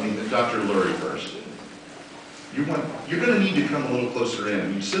 Dr. Lurie first. You're going to need to come a little closer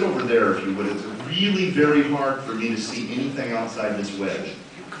in. You sit over there if you would. It's really very hard for me to see anything outside this wedge.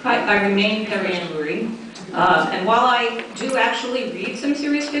 Hi, I remain Carrie Ann Lurie. And while I do actually read some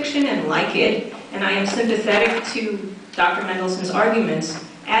serious fiction and like it, and I am sympathetic to Dr. Mendelssohn's arguments,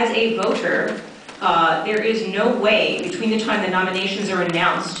 as a voter, there is no way between the time the nominations are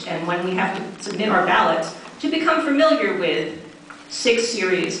announced and when we have to submit our ballots to become familiar with 6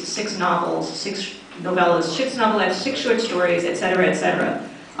 series, 6 novels, 6 novellas, 6 novelettes, 6 short stories, etc., etc.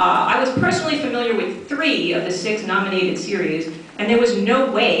 I was personally familiar with 3 of the 6 nominated series, and there was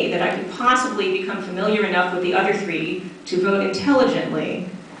no way that I could possibly become familiar enough with the other 3 to vote intelligently.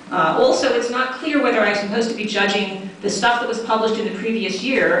 Also, it's not clear whether I'm supposed to be judging the stuff that was published in the previous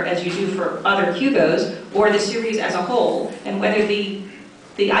year, as you do for other Hugos, or the series as a whole, and whether the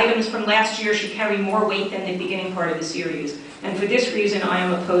items from last year should carry more weight than the beginning part of the series. And for this reason, I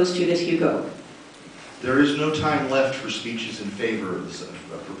am opposed to this Hugo. There is no time left for speeches in favor of this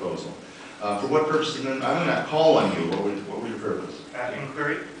proposal. For what purpose? I'm going to call on you. What was your purpose?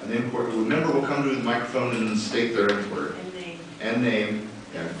 Inquiry. An inquiry. The member will come to the microphone and state their inquiry. And name. And name.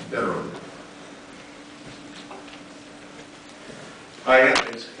 Yeah, better over there. Hi,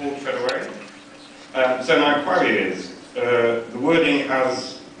 it's Paul Federer. So my query is, the wording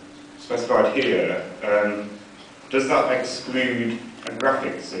as specified here, does that exclude a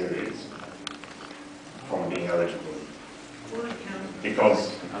graphic series from being eligible?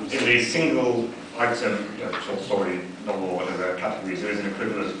 Because in the single item, short story, novel, or whatever categories, there is an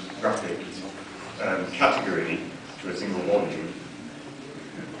equivalent graphic category to a single volume.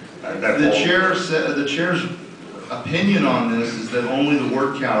 The chair's opinion on this is that only the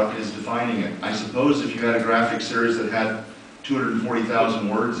word count is defining it. I suppose if you had a graphic series that had 240,000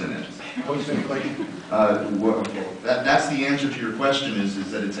 words in it. That's the answer to your question, is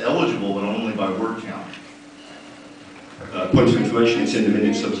that it's eligible, but only by word count. Point of information, it's in the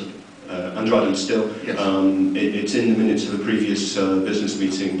minutes of, Andrade still, yes. It's in the minutes of the previous business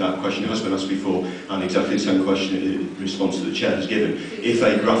meeting. That question has been asked before, and exactly the same question in response to the chair has given. If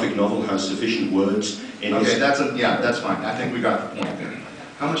a graphic novel has sufficient words in okay, that's fine. I think we got the point then.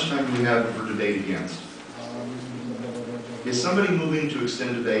 How much time do we have for debate against? Is somebody moving to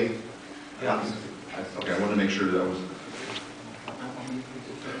extend debate? Yes. Okay, I want to make sure that was...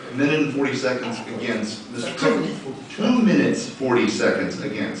 A minute and 40 seconds against. Mr. Cronin, 2 minutes, 40 seconds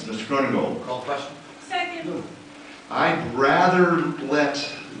against. Mr. Kronengold. Call question. Second. I'd rather let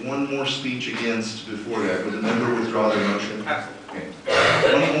one more speech against before that. Would the member withdraw their motion? Absolutely. Okay.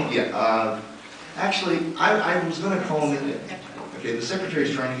 One more, yeah. Actually, I was going to call him in. Okay, the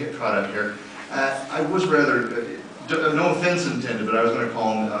secretary's trying to get caught up here. I was rather, no offense intended, but I was going to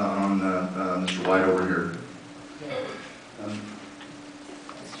call him on Mr. White over here.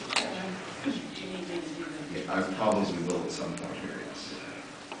 Yeah, I probably will at some point here, yes.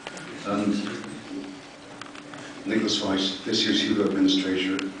 Nicholas White, this year's Hugo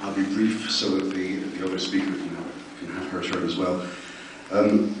Administrator. I'll be brief so that the other speaker can have her turn as well.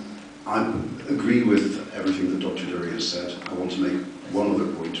 I agree with everything that Dr. Dury has said. I want to make one other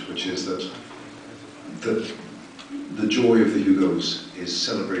point, which is that the joy of the Hugos is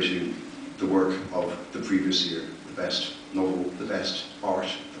celebrating the work of the previous year, the best novel, the best art,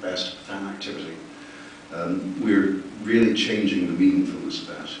 the best fan activity. We're really changing the meaningfulness of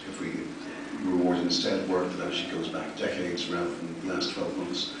that if we reward instead work that actually goes back decades rather than the last 12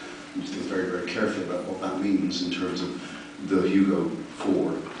 months. We need to think very, very carefully about what that means in terms of the Hugo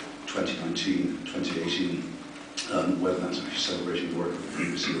for 2019, 2018, whether that's actually celebrating the work of the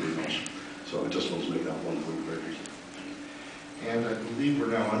previous year or not. So I just want to make that one point very briefly. And I believe we're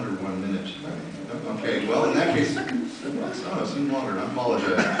now under 1 minute. Okay, well, in that case, it seemed longer. I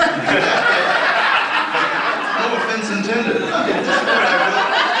apologize. No offense intended.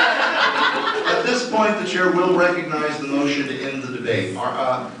 At this point, the chair will recognize the motion to end the debate.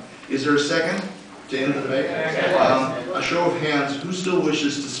 Is there a second to end the debate? A show of hands. Who still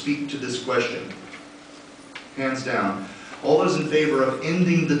wishes to speak to this question? Hands down. All those in favor of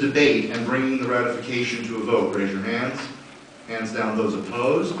ending the debate and bringing the ratification to a vote, raise your hands. Hands down. Those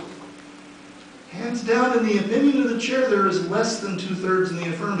opposed? Hands down. In the opinion of the chair, there is less than 2/3 in the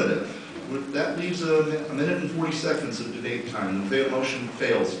affirmative. That leaves a minute and 40 seconds of debate time. The motion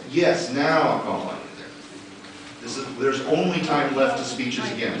fails. Yes, now I'll call on you. There's only time left to speeches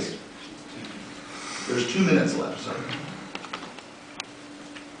against. There's 2 minutes left, sorry.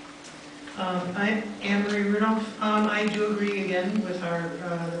 I'm Anne-Marie Rudolph. I do agree again with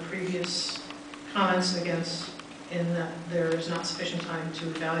the previous comments against, in that there is not sufficient time to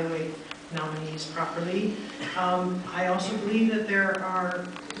evaluate nominees properly. I also believe that there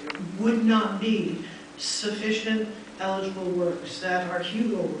would not be sufficient eligible works that are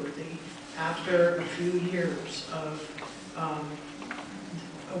Hugo worthy after a few years of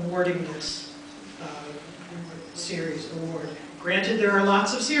awarding this Series award. Granted, there are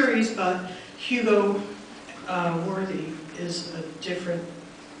lots of series, but Hugo worthy is a different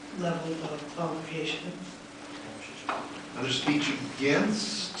level of qualification. Another speech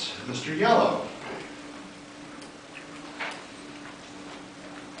against Mr. Yellow.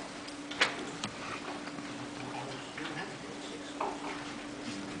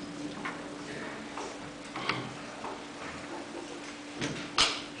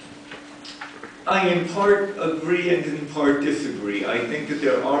 I in part agree and in part disagree. I think that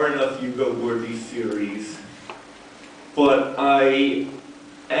there are enough Hugo-worthy series, but I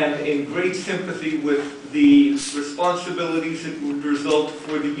am in great sympathy with the responsibilities that would result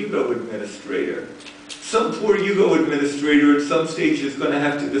for the Hugo administrator. Some poor Hugo administrator at some stage is going to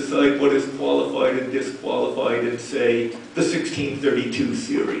have to decide what is qualified and disqualified in, say, the 1632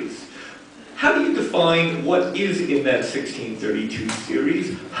 series. How do you define what is in that 1632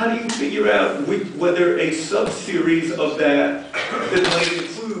 series? How do you figure out whether a sub-series of that might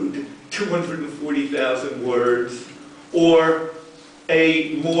include 240,000 words, or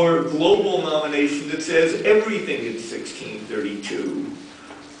a more global nomination that says everything in 1632?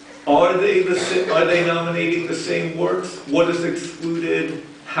 Are they nominating the same works? What is excluded?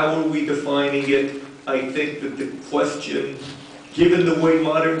 How are we defining it? I think that the question, given the way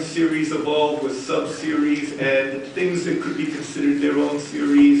modern series evolve with sub-series and things that could be considered their own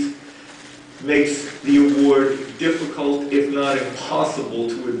series, makes the award difficult, if not impossible,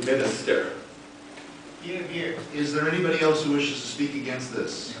 to administer. Is there anybody else who wishes to speak against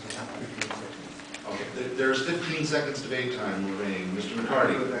this? Okay, there's 15 seconds debate time remaining. Mr.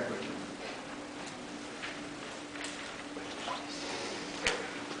 McCarty.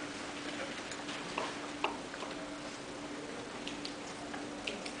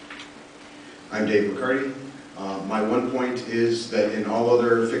 I'm Dave McCarty. My one point is that in all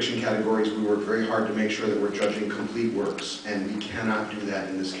other fiction categories, we work very hard to make sure that we're judging complete works, and we cannot do that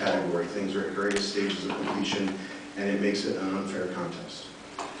in this category. Things are at various stages of completion, and it makes it an unfair contest.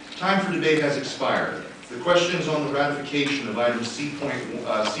 Time for debate has expired. The question is on the ratification of item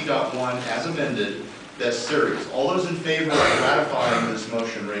C.1 as amended, best series. All those in favor of ratifying this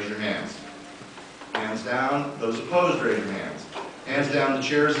motion, raise your hands. Hands down. Those opposed, raise your hands. Hands down. The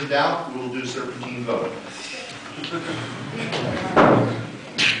chair is in doubt. We will do serpentine vote.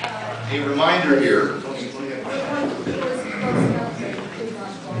 A reminder here.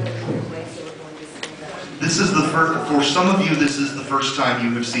 This is the first, for some of you, this is the first time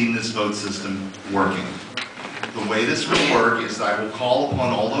you have seen this vote system working. The way this will work is I will call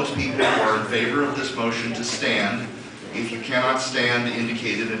upon all those people who are in favor of this motion to stand. If you cannot stand,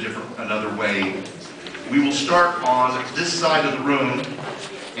 indicate it another way. We will start on this side of the room,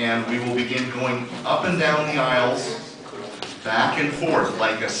 and we will begin going up and down the aisles, back and forth,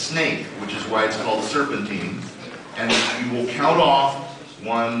 like a snake, which is why it's called serpentine. And you will count off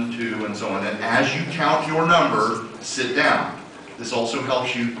 1, 2, and so on. And as you count your number, sit down. This also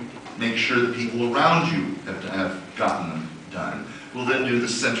helps you make sure the people around you have gotten them done. We'll then do the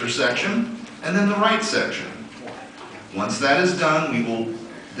center section, and then the right section. Once that is done, we will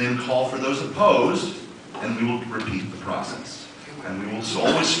then call for those opposed, and we will repeat the process. And we will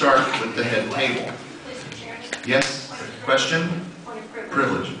always start with the head table. Yes? Question?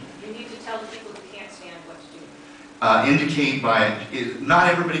 Privilege. You need to tell the people who can't stand what to do. Indicate by, not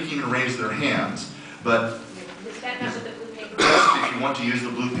everybody can even raise their hands, but Is that not what the blue paper if you want to use the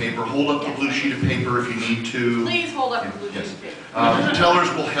blue paper, hold up the blue sheet of paper if you need to. Please hold up the blue sheet Yes. of paper. Tellers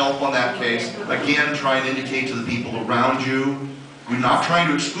will help on that case. Again, try and indicate to the people around you. We're not trying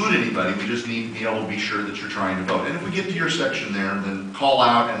to exclude anybody, we just need to be able to be sure that you're trying to vote. And if we get to your section there, then call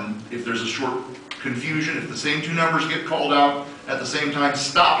out, and if there's a short confusion, if the same two numbers get called out at the same time,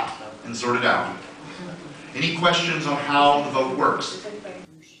 stop and sort it out. Any questions on how the vote works?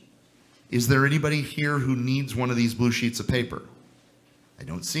 Is there anybody here who needs one of these blue sheets of paper? I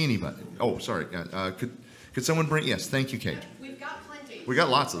don't see anybody. Oh, sorry. Could someone bring? Yes, thank you, Kate. We've got plenty. We got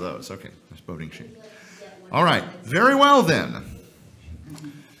lots of those. Okay, there's voting sheet. All right, very well then.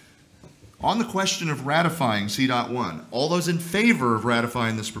 On the question of ratifying C.1, all those in favor of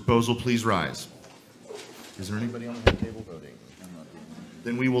ratifying this proposal, please rise. Is there anybody on the table voting?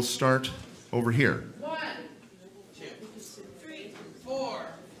 Then we will start over here. 1, 2, 3, 4,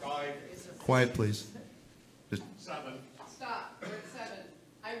 5. Quiet, please. 7. Stop. We're at 7.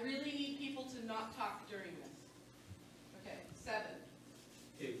 I really need people to not talk during this. Okay, 7.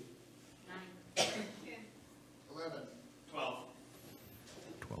 8. 9. 11. 12.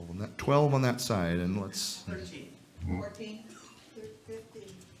 12 on that side, and let's... 13. 14. 15.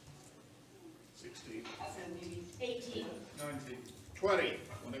 16. 18. 19. 20.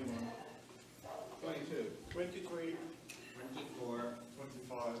 21. 22. 23, 24,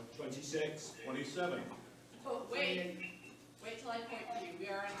 25, 26, 27. Oh, wait till I point to you. We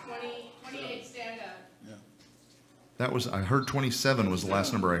are on 28, stand up. Yeah. That was, I heard 27 was the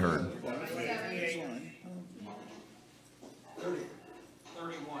last number I heard. 30.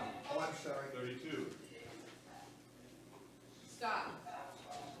 31. Oh, I'm sorry. 32. Stop.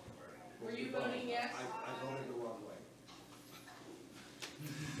 Were you voting yes? I voted the wrong way.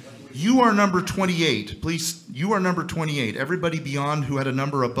 You are number 28. Please, you are number 28. Everybody beyond who had a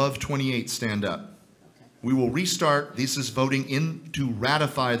number above 28, stand up. We will restart. This is voting in to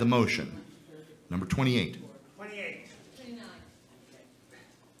ratify the motion. Number 28. 28. 29.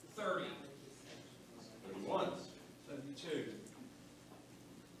 30. 31. 72.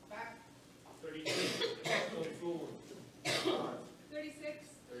 Back. 32. 34. 36.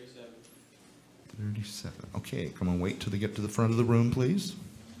 37. 37. Okay, come on, wait till they get to the front of the room, please.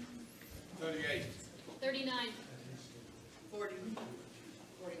 38. 39. 40.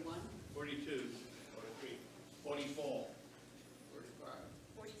 41. 42. 43. 44. 45.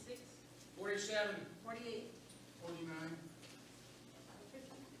 46. 47. 48. 49.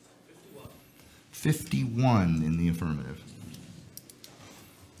 51. 51 in the affirmative.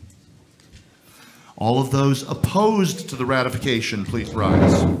 All of those opposed to the ratification, please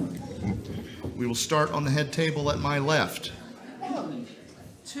rise. We will start on the head table at my left.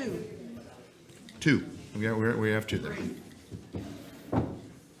 2. 2. We have 2 there. 4.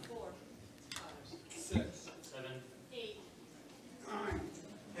 6. 7. 8. 9.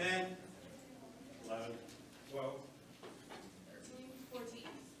 10. 11. 12. 13. 14.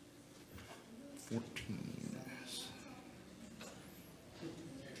 14.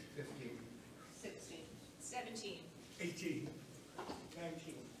 15. 16. 17. 18.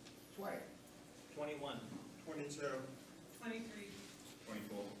 19. 20. 21. 22. 23.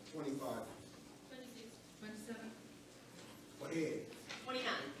 24. 25. 26. 27. 28. 29.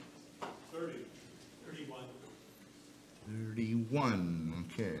 30. 31. 31.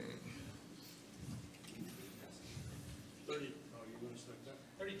 Okay. 30. Oh, you want to start that?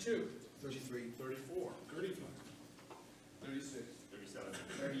 32. 33. 34. 35. 36. 37.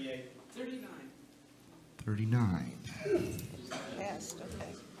 38. 39. 39. Passed,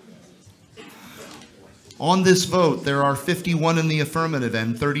 okay. On this vote, there are 51 in the affirmative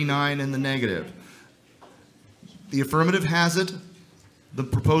and 39 in the negative. The affirmative has it. The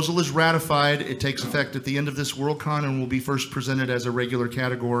proposal is ratified. It takes effect at the end of this Worldcon and will be first presented as a regular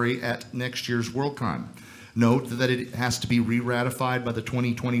category at next year's Worldcon. Note that it has to be re-ratified by the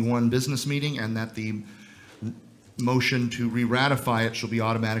 2021 business meeting and that the motion to re-ratify it shall be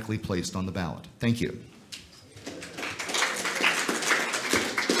automatically placed on the ballot. Thank you.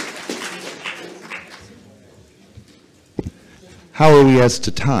 How are we as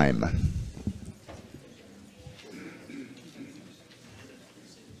to time?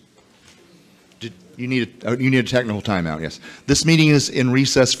 You need a technical timeout, yes. This meeting is in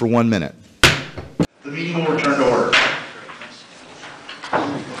recess for 1 minute. The meeting will return to order.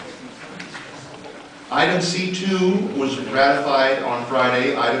 Item C2 was ratified on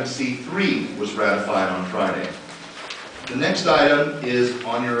Friday. Item C3 was ratified on Friday. The next item is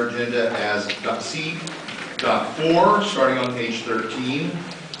on your agenda as C.4, starting on page 13.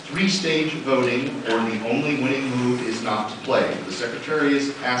 3-stage voting, or the only winning move is not to play. The secretary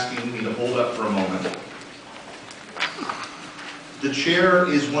is asking me to hold up for a moment. The chair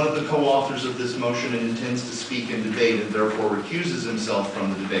is one of the co-authors of this motion and intends to speak in debate and therefore recuses himself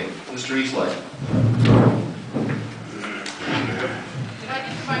from the debate. Mr. Eastlake. Did I get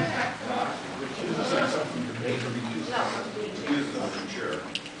the mic back? Chair.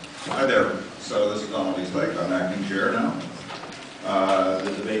 Hi there. So this is Donald Eastlake. I'm acting chair now.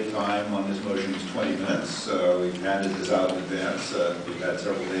 The debate time on this motion is 20 minutes. We've handed this out in advance. We've had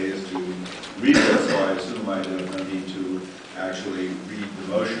several days to read it, so I assume I don't need to actually read the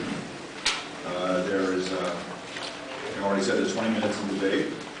motion. There is, I already said there's 20 minutes in debate.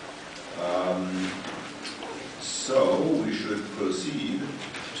 So we should proceed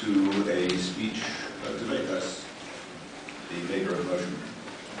to a speech debate. That's the maker of the motion.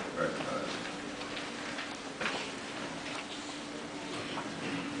 Right.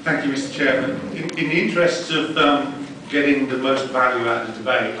 Thank you, Mr. Chairman. In the interests of getting the most value out of the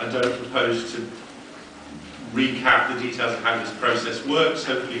debate, I don't propose to recap the details of how this process works.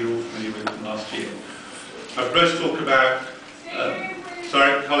 Hopefully you're all familiar with it from last year. I propose to talk about,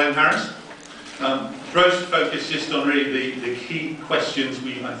 sorry, Colin Harris. Propose to focus just on really the key questions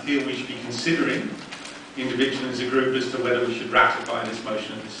I feel we should be considering individually as a group as to whether we should ratify this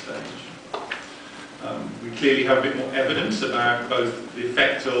motion at this stage. We clearly have a bit more evidence about both the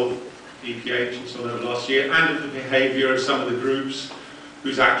effect of EPH and so on over last year, and of the behaviour of some of the groups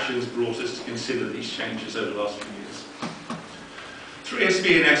whose actions brought us to consider these changes over the last few years.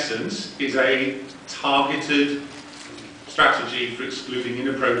 3SB in essence is a targeted strategy for excluding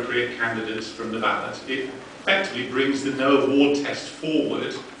inappropriate candidates from the ballot. It effectively brings the no award test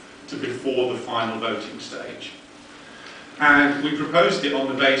forward to before the final voting stage. And we proposed it on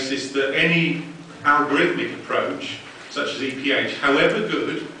the basis that any algorithmic approach, such as EPH, however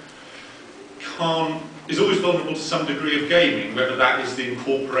good, is always vulnerable to some degree of gaming, whether that is the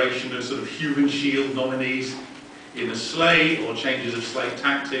incorporation of sort of human shield nominees in a slate or changes of slate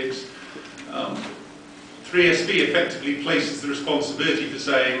tactics. 3SB effectively places the responsibility for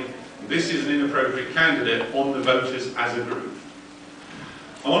saying this is an inappropriate candidate on the voters as a group.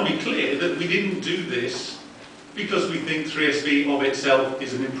 I want to be clear that we didn't do this because we think 3SB of itself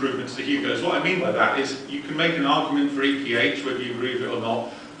is an improvement to the Hugos. What I mean by that is you can make an argument for EPH, whether you agree with it or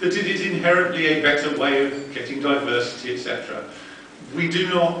not, that it is inherently a better way of getting diversity, etc. We do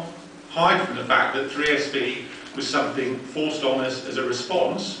not hide from the fact that 3SB was something forced on us as a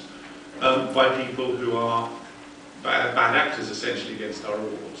response by people who are bad actors, essentially, against our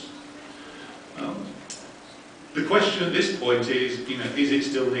awards. The question at this point is, is it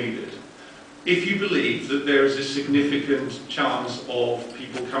still needed? If you believe that there is a significant chance of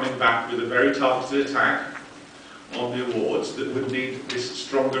people coming back with a very targeted attack on the awards that would need this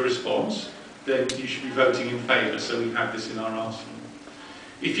stronger response, then you should be voting in favour, so we have this in our arsenal.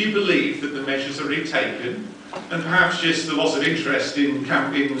 If you believe that the measures are already taken, and perhaps just the loss of interest in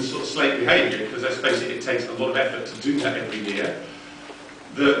the sort of slate behaviour, because let's face it, it takes a lot of effort to do that every year,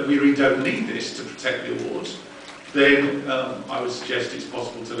 that we really don't need this to protect the awards, then I would suggest it's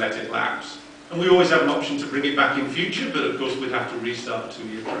possible to let it lapse. And we always have an option to bring it back in future, but of course we'd have to restart the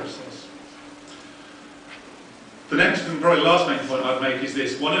 2-year process. The next and probably last main point I'd make is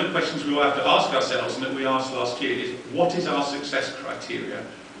this. One of the questions we will have to ask ourselves, and that we asked last year, is what is our success criteria?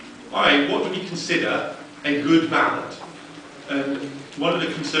 What do we consider a good ballot? And one of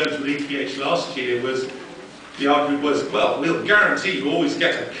the concerns with EPH last year was, the argument was, well, we'll guarantee you always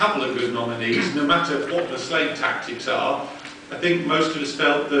get a couple of good nominees, no matter what the slate tactics are. I think most of us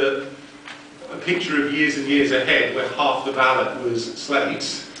felt that a picture of years and years ahead, where half the ballot was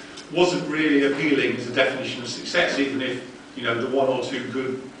slates, wasn't really appealing as a definition of success, even if, the one or two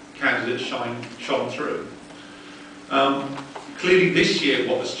good candidates shone through. Clearly this year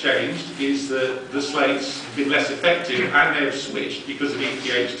what has changed is that the slates have been less effective, and they have switched because of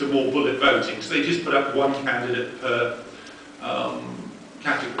EPH to more bullet voting. So they just put up one candidate per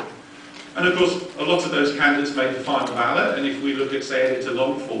category. And of course a lot of those candidates made the final ballot, and if we look at, say, editor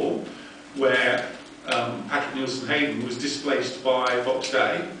long form, where Patrick Nielsen-Hayden was displaced by Vox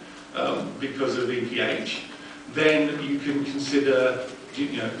Day because of EPH, then you can consider,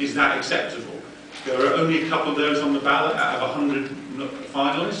 is that acceptable? There are only a couple of those on the ballot out of 100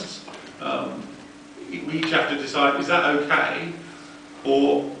 finalists. We each have to decide, is that okay?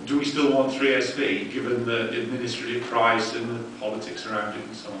 Or do we still want 3SB, given the administrative price and the politics around it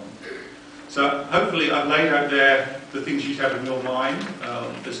and so on? So hopefully I've laid out there the things you have in your mind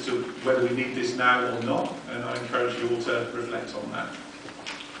as to whether we need this now or not, and I encourage you all to reflect on that.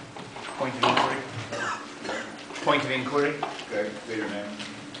 Point of inquiry. Point of inquiry. Okay, say your name.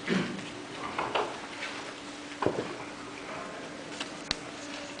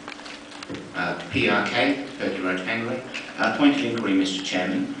 PRK, Perky Road, Anglia. Point of inquiry, Mr.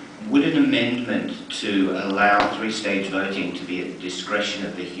 Chairman. Would an amendment to allow three-stage voting to be at the discretion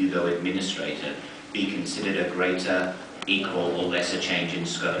of the Hugo administrator be considered a greater, equal or lesser change in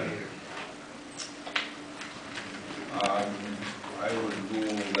scope? I would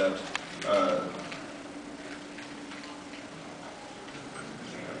rule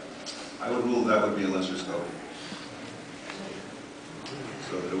that that would be a lesser scope.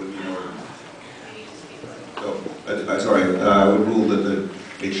 So that it would be more. I would rule that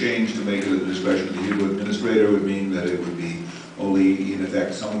a change to make it at the discretion of the Hugo administrator would mean that it would be only in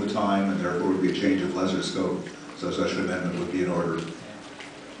effect some of the time, and therefore would be a change of lesser scope. So such an amendment would be in order.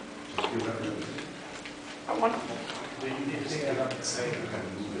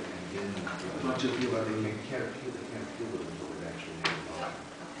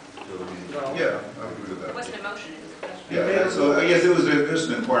 Yeah, I would agree with that. It wasn't a motion, it was a question. Yeah, so I guess it was just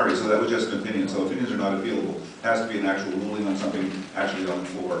an inquiry, so that was just an opinion. So opinions are not appealable. It has to be an actual ruling on something actually on the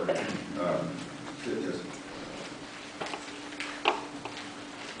floor. Yes.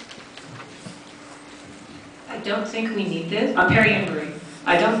 I don't think we need this. Perry Embry.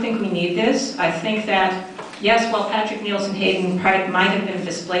 I don't think we need this. I think that, yes, while Patrick Nielsen-Hayden might have been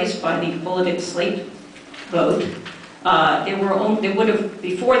displaced by the bulleted slate vote, there would have,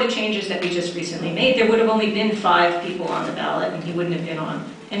 before the changes that we just recently made, there would have only been 5 people on the ballot, and he wouldn't have been on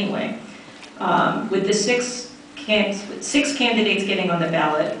anyway. With the six candidates getting on the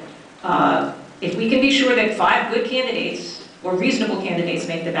ballot, if we can be sure that 5 good candidates or reasonable candidates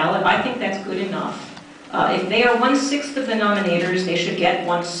make the ballot, I think that's good enough. If they are 1/6 of the nominators, they should get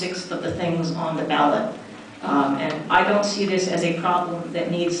 1/6 of the things on the ballot. And I don't see this as a problem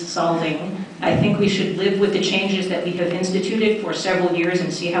that needs solving. I think we should live with the changes that we have instituted for several years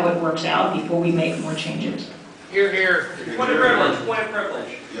and see how it works out before we make more changes. Here, here. Point of privilege, point of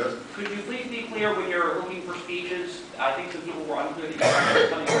privilege. Yes. Could you please be clear when you're looking for speeches? I think some people were unclear that you were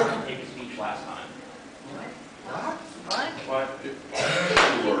coming forward to take a speech last time. What?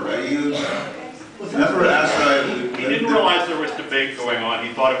 You never asked. He didn't realize there was debate going on.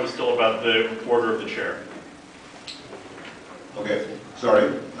 He thought it was still about the order of the chair. Okay,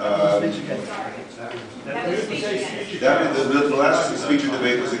 sorry. The last speech or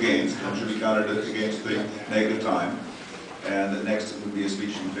debate was against, and should be counted against the negative time. And the next would be a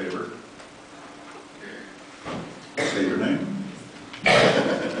speech in favor. Say your name.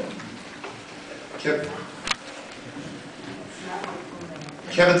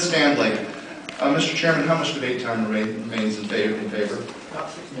 Kevin Stanley. Mr. Chairman, how much debate time remains in favor?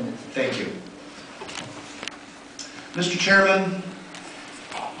 About 6 minutes. Thank you. Mr. Chairman,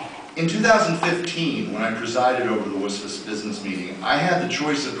 in 2015, when I presided over the WSFS business meeting, I had the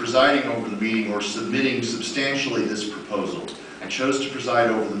choice of presiding over the meeting or submitting substantially this proposal. I chose to preside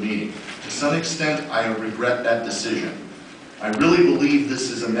over the meeting. To some extent, I regret that decision. I really believe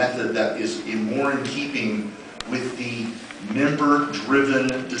this is a method that is more in keeping with the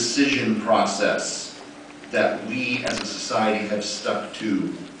member-driven decision process that we as a society have stuck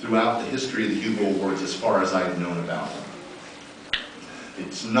to throughout the history of the Hugo Awards as far as I've known about them.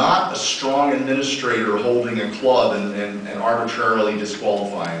 It's not a strong administrator holding a club and arbitrarily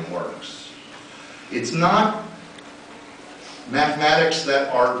disqualifying works. It's not mathematics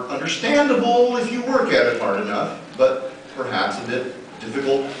that are understandable if you work at it hard enough, but perhaps a bit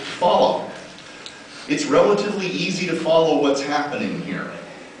difficult to follow. It's relatively easy to follow what's happening here.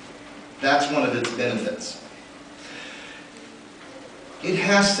 That's one of its benefits. It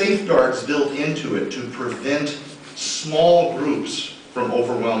has safeguards built into it to prevent small groups from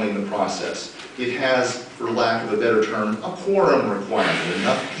overwhelming the process. It has, for lack of a better term, a quorum requirement.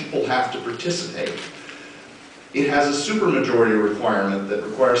 Enough people have to participate. It has a supermajority requirement that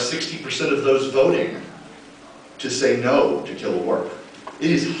requires 60% of those voting to say no to kill a work. It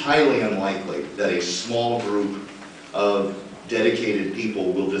is highly unlikely that a small group of dedicated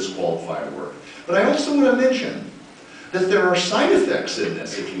people will disqualify a work. But I also want to mention that there are side effects in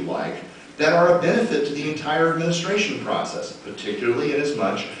this, if you like, that are a benefit to the entire administration process, particularly in as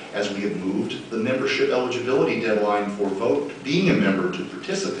much as we have moved the membership eligibility deadline for being a member to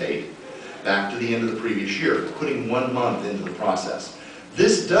participate back to the end of the previous year, putting 1 month into the process.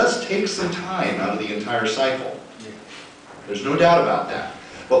 This does take some time out of the entire cycle. There's no doubt about that.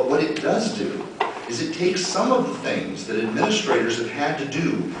 But what it does do is it takes some of the things that administrators have had to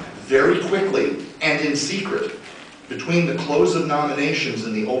do very quickly and in secret between the close of nominations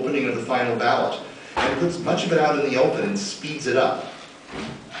and the opening of the final ballot, and puts much of it out in the open and speeds it up.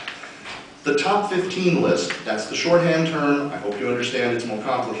 The top 15 list, that's the shorthand term. I hope you understand it's more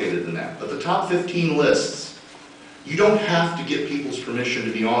complicated than that. But the top 15 lists, you don't have to get people's permission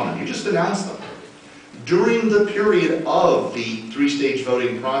to be on them. You just announce them. During the period of the 3-stage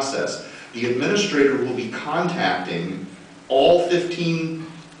voting process, the administrator will be contacting all 15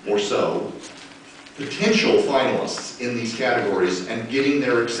 or so potential finalists in these categories and getting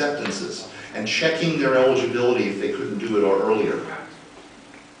their acceptances and checking their eligibility if they couldn't do it earlier.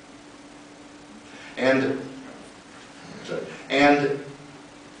 And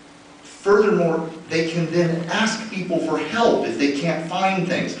furthermore, they can then ask people for help if they can't find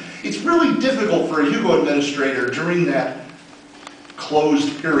things. It's really difficult for a Hugo administrator during that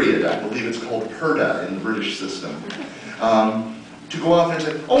closed period, I believe it's called PERDA in the British system, to go out there and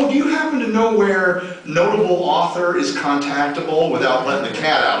say, oh, do you happen to know where notable author is contactable without letting the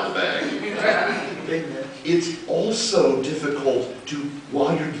cat out of the bag? It's also difficult to,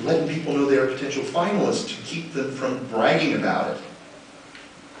 while you're letting people know they're potential finalists, to keep them from bragging about it.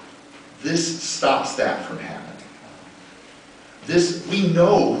 This stops that from happening. We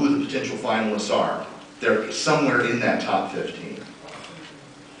know who the potential finalists are. They're somewhere in that top 15.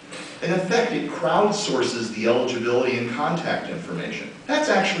 In effect, it crowdsources the eligibility and contact information. That's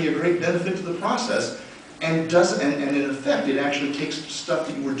actually a great benefit to the process, and doesn't, and in effect, it actually takes stuff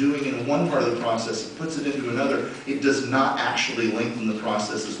that you were doing in one part of the process and puts it into another. It does not actually lengthen the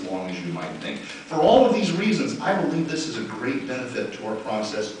process as long as you might think. For all of these reasons, I believe this is a great benefit to our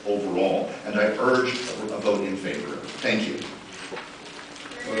process overall, and I urge a vote in favor of it. Thank you.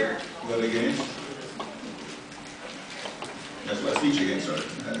 Vote against? That's what speech against, sorry.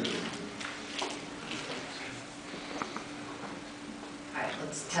 All right,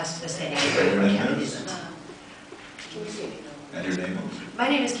 let's test this thing out. And your name? My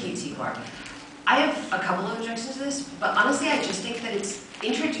name is Kate Secor. I have a couple of objections to this, but honestly, I just think that it's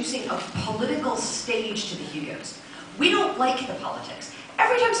introducing a political stage to the Hugos. We don't like the politics.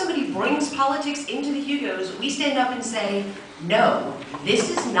 Every time somebody brings politics into the Hugos, we stand up and say, no, this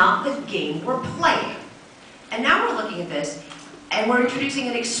is not the game we're playing. And now we're looking at this, and we're introducing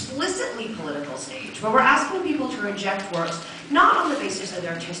an explicitly political stage, where we're asking people to reject works, not on the basis of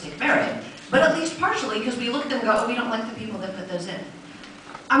their artistic merit, but at least partially, because we look at them and go, oh, we don't like the people that put those in.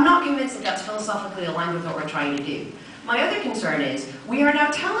 I'm not convinced that that's philosophically aligned with what we're trying to do. My other concern is, we are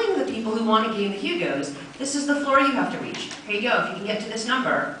now telling the people who want to game the Hugos, this is the floor you have to reach. Here you go, if you can get to this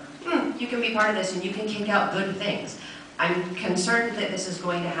number, you can be part of this and you can kick out good things. I'm concerned that this is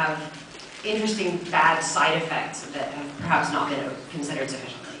going to have interesting bad side effects that have perhaps not been considered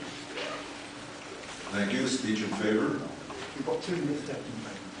sufficiently. Thank you. Speech in favor?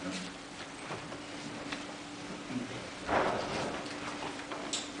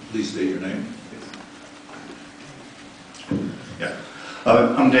 Please state your name. Yeah.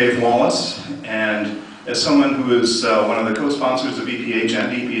 I'm Dave Wallace, and as someone who is one of the co-sponsors of EPH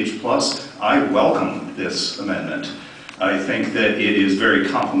and EPH Plus, I welcome this amendment. I think that it is very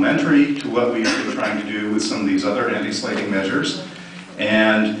complementary to what we've been trying to do with some of these other anti-slating measures,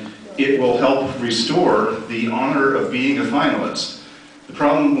 and it will help restore the honor of being a finalist. The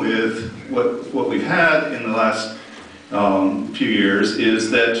problem with what we've had in the last few years is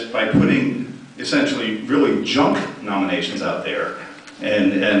that by putting essentially really junk nominations out there,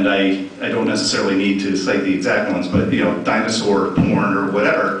 and I don't necessarily need to cite the exact ones, but you know, dinosaur porn or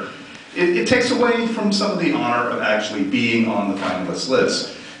whatever, it takes away from some of the honor of actually being on the finalist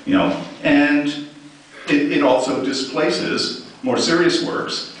list, you know, and it also displaces more serious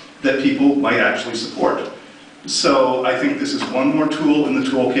works that people might actually support. So I think this is one more tool in the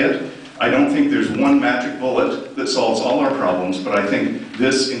toolkit. I don't think there's one magic bullet that solves all our problems, but I think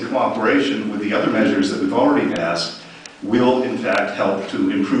this, in cooperation with the other measures that we've already passed, will in fact help to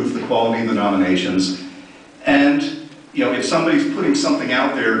improve the quality of the nominations. And you know, if somebody's putting something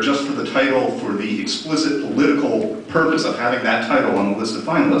out there just for the title, for the explicit political purpose of having that title on the list of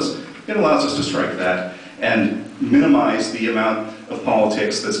finalists, it allows us to strike that and minimize the amount of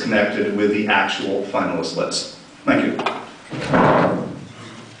politics that's connected with the actual finalist list. Thank you.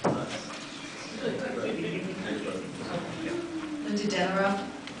 Linda Denneroff.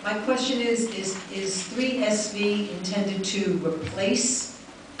 My question is 3SV intended to replace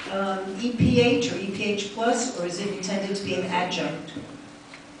EPH or EPH Plus, or is it intended to be an adjunct?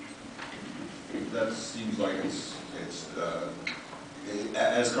 That seems like it's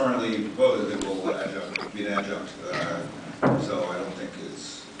as currently proposed, it will be an adjunct. So I don't think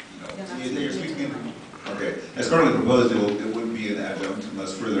it's, you know, you're speaking. Okay, as currently proposed, it would be an adjunct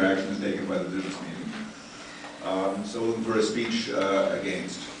unless further action is taken by the business meeting. So looking for a speech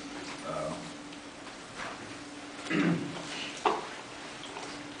against.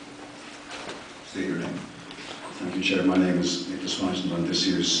 State your name. Thank you, Chair. My name is Nicholas Washington. I'm this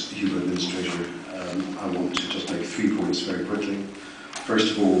year's Hugo Administrator. I want to just make 3 points very quickly.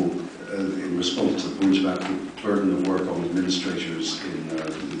 First of all, in response to the point about the burden of work on administrators in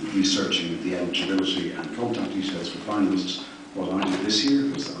researching the eligibility and contact details for finalists, what I did this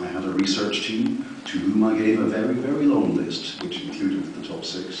year was that I had a research team to whom I gave a very, very long list, which included the top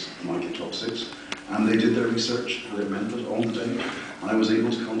 6, the likely top 6, and they did their research and it meant that on the day I was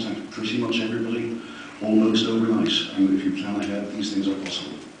able to contact pretty much everybody almost overnight. And if you plan ahead, these things are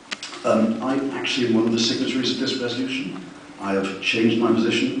possible. I actually am one of the signatories of this resolution. I have changed my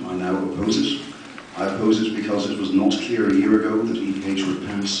position. I now oppose it. I oppose it because it was not clear a year ago that EPH would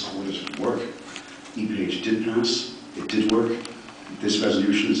pass or that it would work. EPH did pass. It did work. This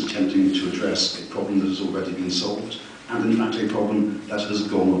resolution is attempting to address a problem that has already been solved, and in fact a problem that has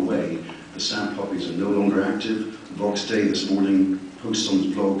gone away. The sand puppies are no longer active. Vox Day this morning posts on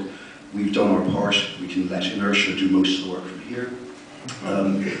his blog, we've done our part, we can let inertia do most of the work from here.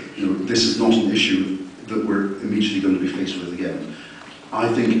 You know, this is not an issue that we're immediately going to be faced with again. I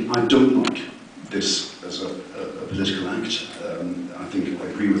don't like this as a political act. I think I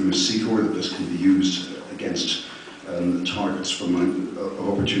agree with Ms. Secor that this can be used against targets of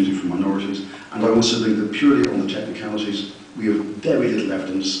opportunity for minorities. And I also think that purely on the technicalities, we have very little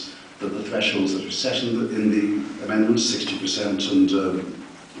evidence that the thresholds that are set in the amendments, 60% and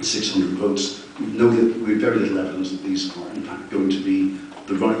 600 votes, we have very little evidence that these are in fact going to be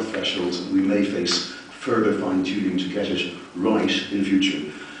the right thresholds, and we may face further fine-tuning to get it right in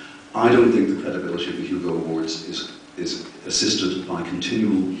future. I don't think the credibility of the Hugo Awards is assisted by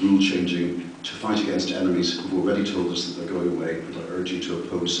continual rule changing to fight against enemies who have already told us that they're going away, and I urge you to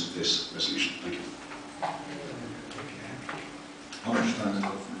oppose this resolution. Thank you. How much time is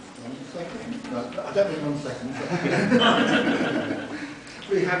left? 1 second? No, I don't mean 1 second.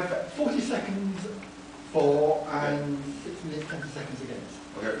 We have 40 seconds for and 6 minutes, 20 seconds against.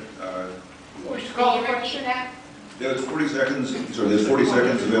 Okay. Wish to call the question now? Yeah, there's 40 seconds. Sorry, there's 40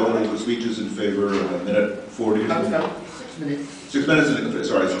 seconds available for speeches in favor of a minute 40. No, 6 minutes. 6 minutes.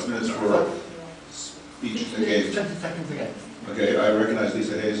 Sorry, 6 minutes for speech against. 20 seconds against. Okay, I recognize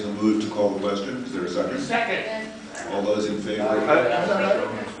Lisa Hayes and move to call the question. Is there a second? Second. All those in favor?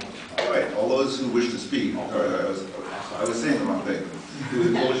 All right, all those who wish to speak. All right, I was saying the wrong thing.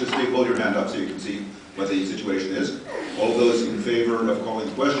 Who wish to speak, hold your hand up so you can see what the situation is. All those in favor of calling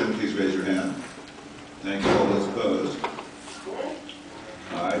the question, please raise your hand. Thank you. All those opposed?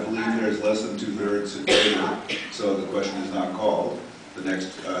 I believe there's less than 2/3 in favor, so the question is not called. The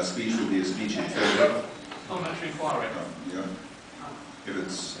next speech will be a speech in favor. Parliamentary inquiry. Yeah. If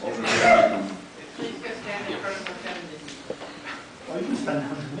it's ultra, Please go stand in front of the candidates. Well, you can spend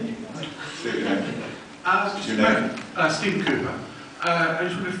 100 minutes. state your name. Your name? Stephen Cooper. I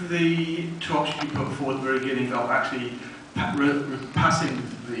just wonder if the two options you put forward at the very beginning of actually passing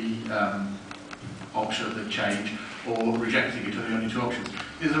the option, the change, or rejecting it are the only two options.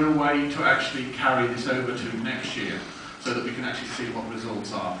 Is there a way to actually carry this over to next year so that we can actually see what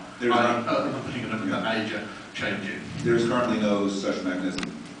results are? Other than putting a major change in. There is currently no such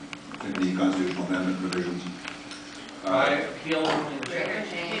mechanism in the constitutional amendment provisions. Appeal.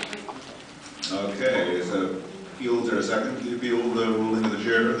 Okay, is there a second to the appeal the ruling of the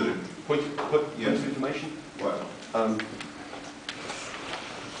chair? Point yes. of information. What?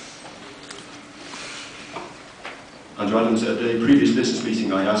 Andrew Adams, at the previous business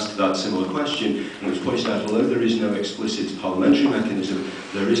meeting I asked that similar question, and it was pointed out although there is no explicit parliamentary mechanism,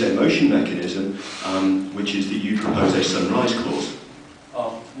 there is a motion mechanism, which is that you propose a sunrise clause.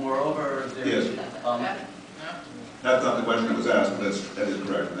 Moreover, there is... Yes. That's not the question that was asked, but that is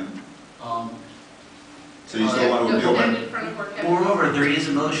correct, I think. So you still want to appeal that? Moreover, there is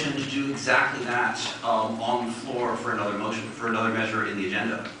a motion to do exactly that on the floor for another motion, for another measure in the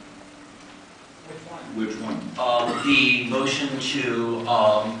agenda. Which one? The motion to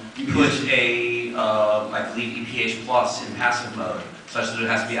put a, I believe, EPH plus in passive mode, such that it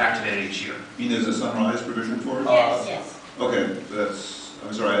has to be activated each year. You mean there's a sunrise provision for it? Yes. Okay, that's,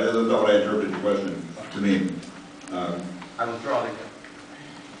 I'm sorry, that's not what I interpreted your question to mean. I withdraw the...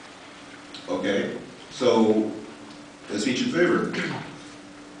 Okay, so a speech in favor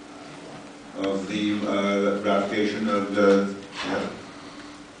of the ratification of the...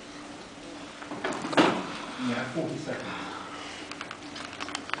 Yeah, 40 seconds.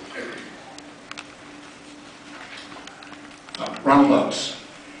 Ron Lopes.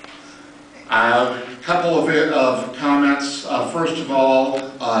 A couple of comments. First of all,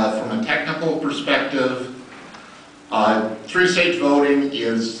 from a technical perspective, three-stage voting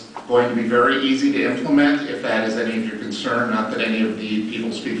is going to be very easy to implement if that is any of your concern. Not that any of the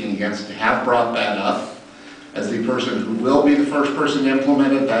people speaking against have brought that up. As the person who will be the first person to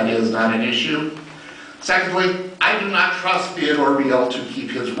implement it, that is not an issue. Secondly, I do not trust Theodore Beale to keep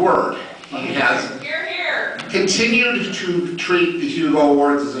his word. He has continued to treat the Hugo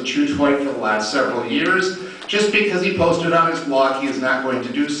Awards as a chew toy for the last several years. Just because he posted on his blog, he is not going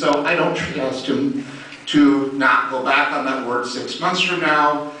to do so. I don't trust him to not go back on that word 6 months from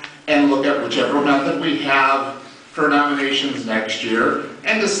now and look at whichever method we have for nominations next year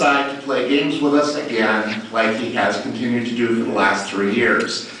and decide to play games with us again like he has continued to do for the last 3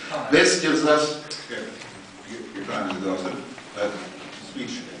 years. This gives us... Okay, your time is exhausted.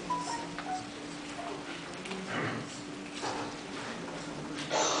 Speech.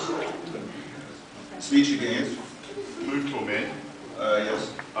 Speech against? Move to amend.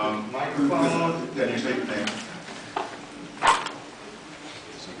 Yes. Microphone. Can you state your name?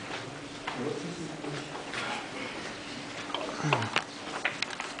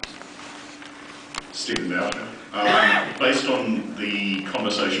 Stephen Boucher. Based on the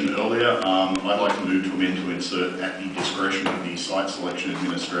conversation earlier, I'd like to move to amend to insert at the discretion of the site selection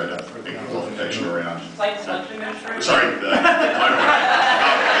administrator a qualification around... Site selection administrator? Sorry, the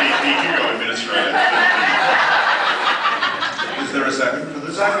Hugo administrator. Is Is there a second for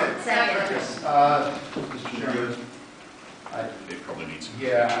this? Second. Mr. Chairman. It probably needs.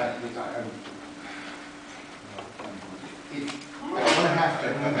 Yeah, I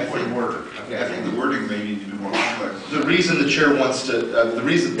think the wording may need to be more complex. The reason the chair wants to, the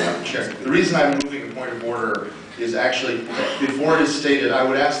reason I'm moving a point of order is actually, before it is stated, I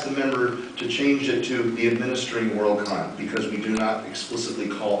would ask the member to change it to the administering Worldcon, because we do not explicitly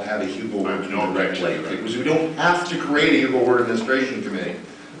have a Hugo Word directly. Because we don't have to create a Hugo Word administration committee.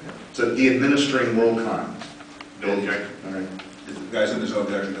 So the administering Worldcon. No objection. All right. Guys, there's no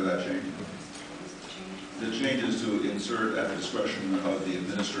objection to that change. The change is to insert at the discretion of the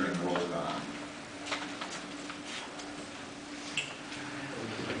administering Worldcon.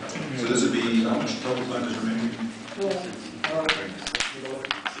 So this would be, how much total time is remaining?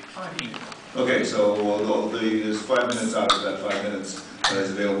 Okay, so there's 5 minutes out of that 5 minutes that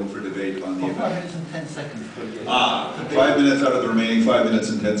is available for debate on the amendment. 5 minutes and 10 seconds. 5 minutes out of the remaining 5 minutes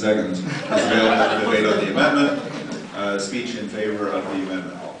and 10 seconds is available for debate on the amendment. Speech in favor of the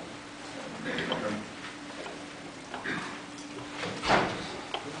amendment.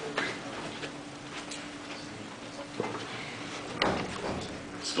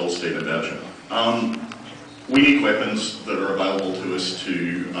 Still stated that. We need weapons that are available to us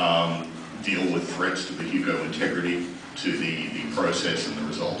to deal with threats to the Hugo integrity, to the process and the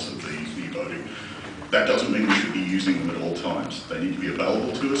results of the voting. That doesn't mean we should be using them at all times. They need to be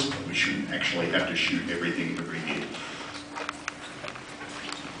available to us, but we shouldn't actually have to shoot everything every year.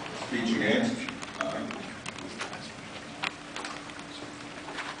 Speech against?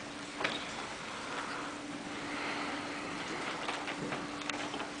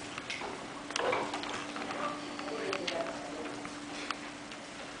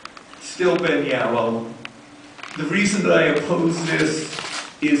 Still Ben Yallow. The reason that I oppose this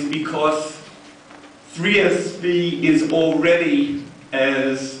is because 3SV is already,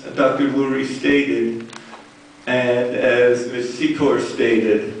 as Dr. Lurie stated, and as Ms. Secor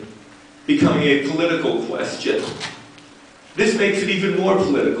stated, becoming a political question. This makes it even more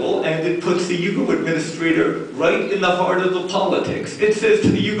political, and it puts the Hugo administrator right in the heart of the politics. It says to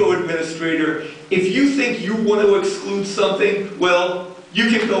the Hugo administrator, if you think you want to exclude something, well, you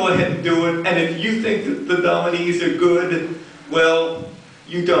can go ahead and do it, and if you think that the nominees are good, well,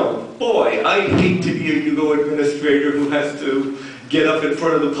 you don't. Boy, I hate to be a Hugo administrator who has to get up in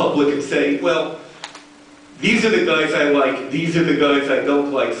front of the public and say, well, these are the guys I like, these are the guys I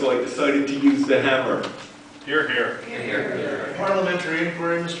don't like, so I decided to use the hammer. Here, here. Here. Parliamentary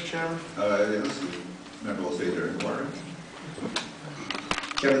inquiry, Mr. Chairman? Yes, the member will state their inquiry.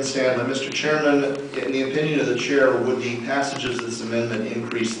 Kevin Stanley, Mr. Chairman, in the opinion of the chair, would the passages of this amendment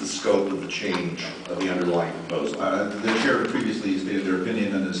increase the scope of the change of the underlying proposal? The chair previously stated their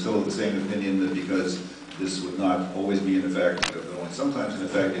opinion, and is still the same opinion, that because this would not always be in effect, but only sometimes in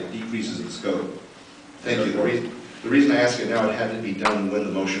effect, it decreases the scope. Thank you. The reason I ask it now, it had to be done when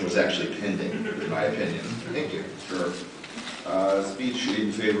the motion was actually pending, in my opinion. Thank you. Sure. Speech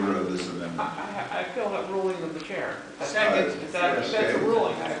in favor of this amendment. I feel that ruling of the chair. That's a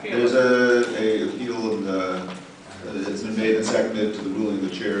ruling. I feel There's a appeal, and it's been made and seconded to the ruling of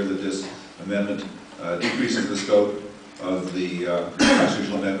the chair that this amendment decreases the scope of the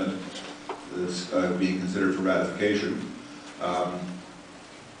constitutional amendment that's being considered for ratification.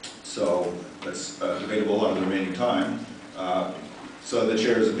 So that's debatable on the remaining time. So the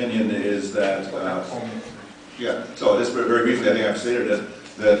chair's opinion is that, yeah, so just very briefly, I think I've stated it,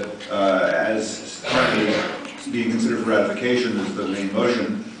 that as currently being considered for ratification is the main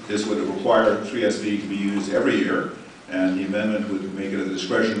motion, this would require 3SV to be used every year, and the amendment would make it at the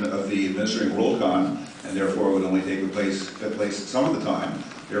discretion of the administering Worldcon, and therefore would only take place some of the time.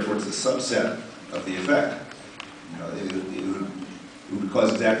 Therefore, it's a subset of the effect. You know, it would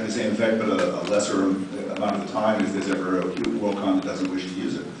cause exactly the same effect, but a lesser amount of the time if there's ever a Worldcon that doesn't wish to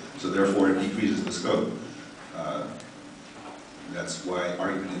use it. So therefore, it decreases the scope. That's why I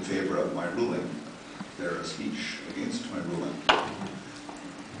argued in favor of my ruling. Is there a speech against my ruling?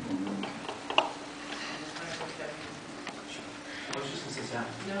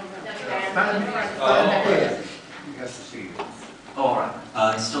 All right.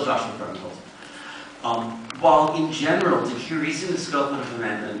 Still Joshua Fernandez. While in general decreasing the scope of an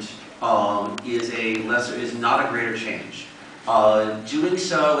amendment is not a greater change, doing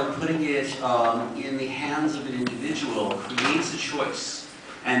so and putting it in the hands of an individual creates a choice,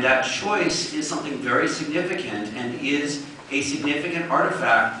 and that choice is something very significant and is a significant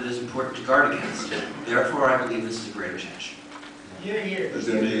artifact that is important to guard against. Therefore, I believe this is a greater change. Is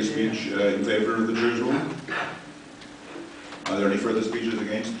there any speech in favor of the chair's ruling? Are there any further speeches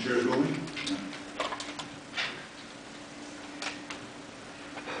against the chair's ruling?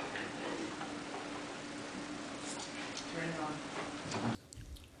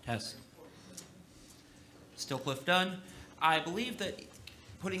 Yes. Still Cliff Dunn. I believe that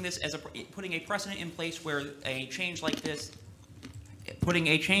putting a precedent in place where a change like this,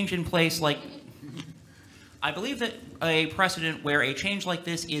 I believe that a precedent where a change like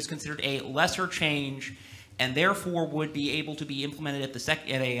this is considered a lesser change and therefore would be able to be implemented at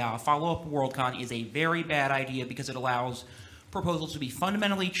a follow-up Worldcon is a very bad idea, because it allows proposals to be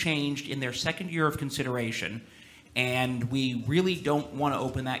fundamentally changed in their second year of consideration. And we really don't want to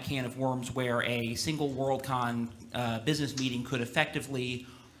open that can of worms where a single Worldcon business meeting could effectively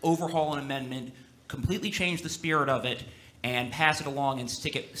overhaul an amendment, completely change the spirit of it, and pass it along and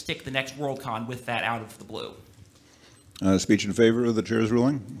stick the next Worldcon with that out of the blue. Speech in favor of the chair's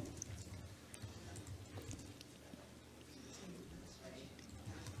ruling?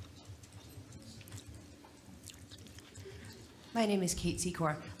 My name is Kate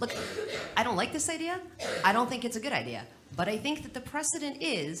Secor. Look, I don't like this idea. I don't think it's a good idea. But I think that the precedent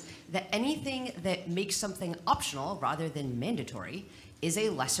is that anything that makes something optional rather than mandatory is a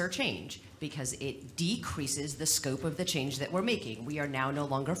lesser change, because it decreases the scope of the change that we're making. We are now no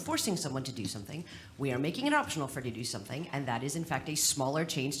longer forcing someone to do something. We are making it optional for to do something, and that is in fact a smaller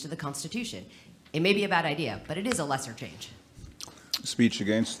change to the Constitution. It may be a bad idea, but it is a lesser change. Speech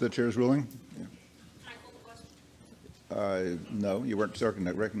against the chair's ruling? No, you weren't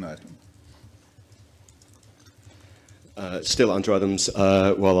recognized. Still under Adams,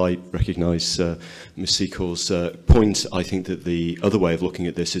 while I recognise Ms. Secor's point, I think that the other way of looking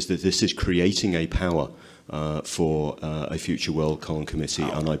at this is that this is creating a power for a future Worldcon committee,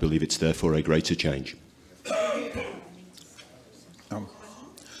 and I believe it's therefore a greater change.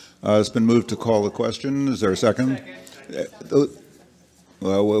 It's been moved to call the question. Is there a second?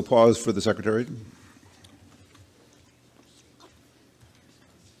 Well, we'll pause for the secretary.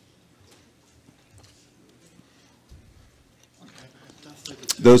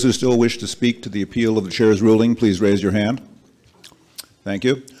 Those who still wish to speak to the appeal of the chair's ruling, please raise your hand. Thank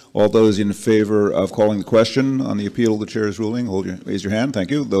you. All those in favor of calling the question on the appeal of the chair's ruling, raise your hand.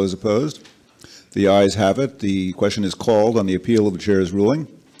 Thank you. Those opposed? The ayes have it. The question is called on the appeal of the chair's ruling.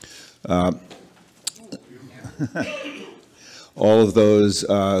 All of those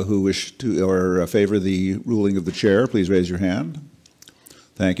who wish to or favor the ruling of the chair, please raise your hand.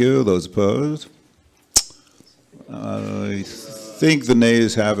 Thank you. Those opposed? I think the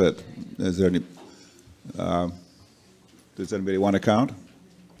nays have it. Is there any? Does anybody want to count?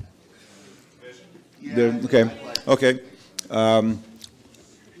 There, okay. Okay. Oh,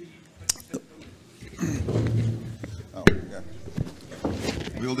 yeah.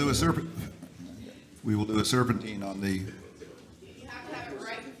 We will do a serpentine on the. You have to have it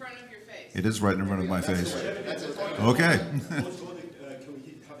right in front of your face. It is right in front of my face. Okay. Can we have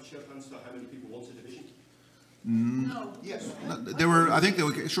a show of hands about how many people want a division? No. Yes. There were, I think they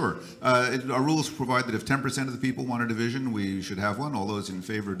were, sure. Our rules provide that if 10% of the people want a division, we should have one. All those in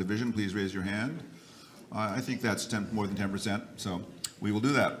favor of division, please raise your hand. I think that's more than 10%, so we will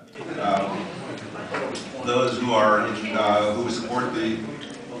do that. Those who are, who support the...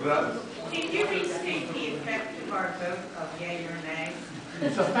 Can you restate the effect of our vote of yea or nay?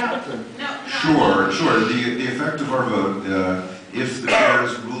 It's a factor. Sure. The effect of our vote, if the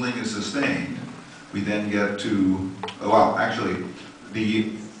chair's ruling is sustained, we then get to, well, actually,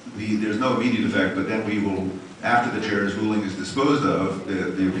 there's no immediate effect, but then we will, after the chair's ruling is disposed of,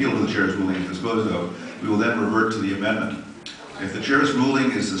 the appeal to the chair's ruling is disposed of, we will then revert to the amendment. If the chair's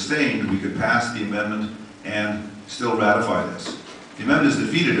ruling is sustained, we could pass the amendment and still ratify this. If the amendment is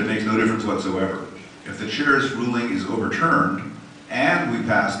defeated, it makes no difference whatsoever. If the chair's ruling is overturned and we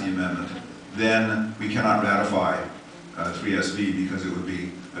pass the amendment, then we cannot ratify 3SV because it would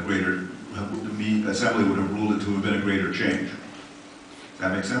be a greater, the Assembly would have ruled it to have been a greater change. Does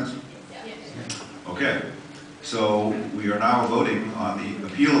that make sense? Yes. Okay. So we are now voting on the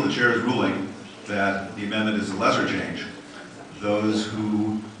appeal of the chair's ruling that the amendment is a lesser change. Those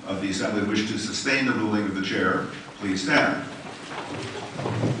who of the Assembly wish to sustain the ruling of the chair, please stand.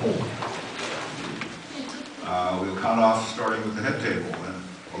 We'll count off starting with the head table. And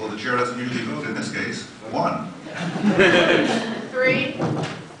although the chair doesn't usually vote in this case, 1. 3.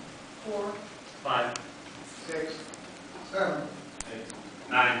 4. 5. 6. 7. 8.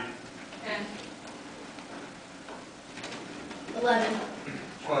 9. 10. 11.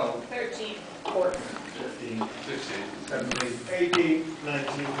 12. 13. 14. 15. 16. 17. 18.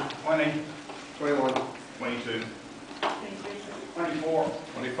 19. 20. 21. 22. 24.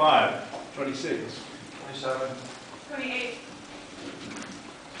 25. 26. 27. 28.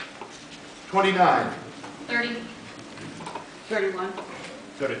 29. 30. 31.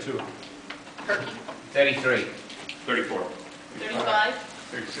 32. 33. 34. 35.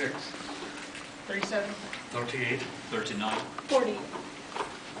 36. 37. 38. 39. 40.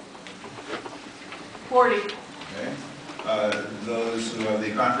 40. Okay. Those who have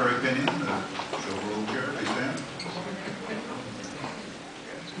the contrary opinion, show of rule chair, please stand.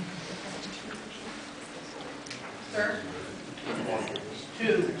 Sir?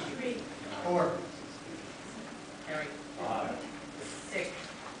 2, 3, 4. Harry. 5. 6.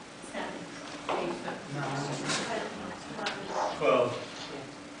 7. 8. 12.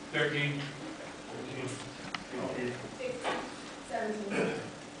 13. 14. 16. 17.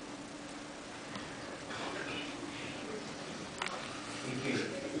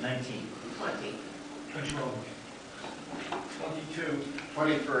 19. 20. 21. 22.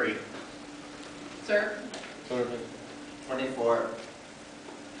 23. Sir? 24.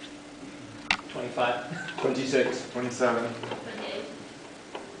 25. 26. 27. 28.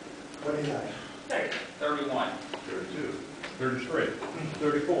 29. 30. 31. 32. 33.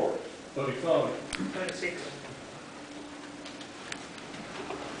 34. 35. 36.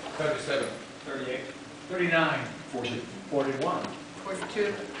 37. 38. 39. 40. 41.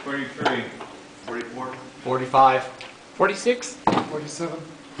 42. 43. 44. 45. 46. 47.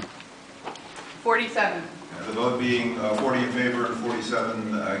 47. The vote being 40 in favor and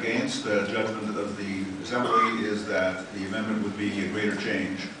 47 against, the judgment of the Assembly is that the amendment would be a greater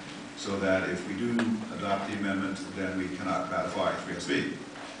change, so that if we do adopt the amendment, then we cannot ratify free speech.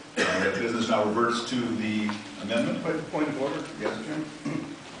 The business now reverts to the amendment. Point of order. Yes, Jim?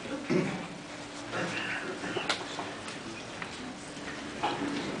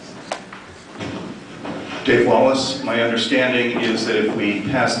 Dave Wallace, my understanding is that if we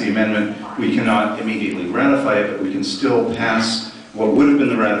pass the amendment, we cannot immediately ratify it, but we can still pass what would have been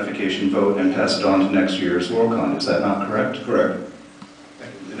the ratification vote and pass it on to next year's Worldcon. Is that not correct? Correct.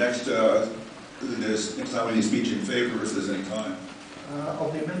 The next, there's next time any speech in favor, if there's any time.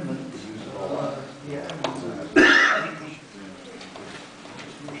 Of the amendment,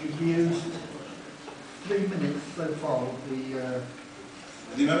 we've used 3 minutes so far of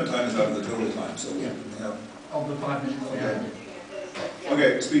The amendment time is out of the total time, so we have. of the 5 minutes. Okay.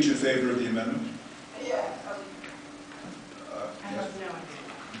 Okay, speech in favor of the amendment? Yeah. Yes.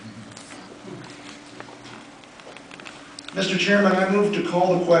 Mr. Chairman, I move to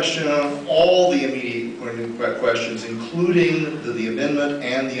call the question on all the immediate questions, including the amendment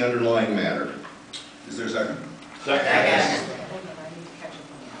and the underlying matter. Is there a second? Second.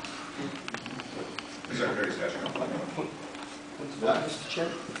 The Secretary's catching up. Mr. Chair?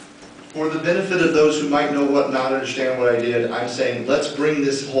 For the benefit of those who might not understand what I did, I'm saying let's bring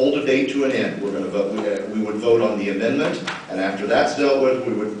this whole debate to an end. We're going to vote. We would vote on the amendment, and after that's dealt with,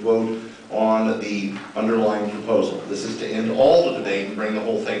 we would vote on the underlying proposal. This is to end all the debate and bring the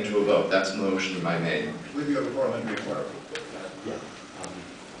whole thing to a vote. That's the motion I made. I believe you have a parliamentary clerk.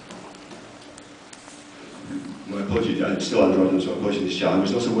 My apologies, I'm still under so apologies, Chair. I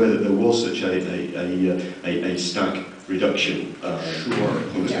was not aware that there was such a stack reduction. Sure.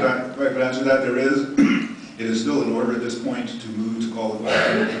 If I could answer that, there is. It is still in order at this point to move to call the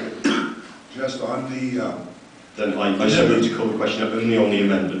question just on the... Then I shall move to call the question only on the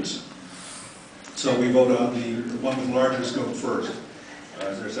amendments. So we vote on the one with larger scope first.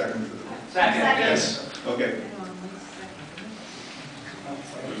 Is there a second for the... Second. Yes. Okay.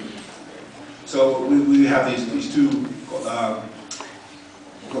 So we have these two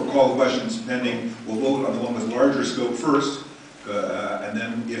call questions pending. We'll vote on the one with larger scope first, and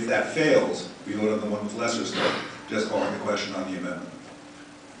then if that fails, we vote on the one with lesser scope, just calling the question on the amendment.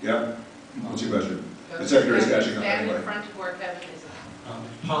 Yeah? What's your question? The Secretary's catching up Stand anyway. in front of where Kevin is.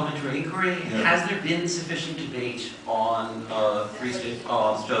 Parliamentary inquiry, Yeah. has there been sufficient debate on voting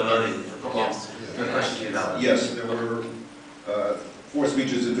for questions to be valid? Yes, there were 4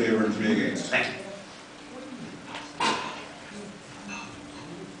 speeches in favor and 3 against. Thank you.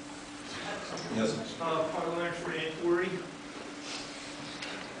 Yes. Parliamentary inquiry.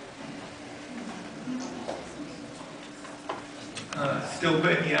 Still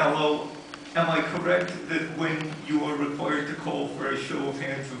Ben Yallow, am I correct that when you are required to call for a show of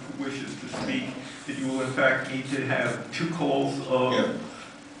hands of who wishes to speak, that you will in fact need to have 2 calls of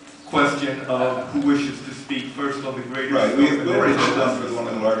question of who wishes to speak first on the greater Right, scope? we've already did one for the one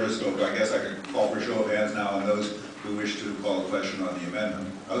on the larger scope. I guess I can call for a show of hands now on those who wish to call a question on the amendment.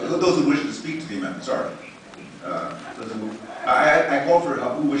 Those who wish to speak to the amendment, sorry. I call for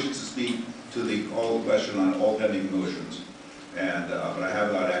who wishes to speak to the call the question on all pending motions. And, but I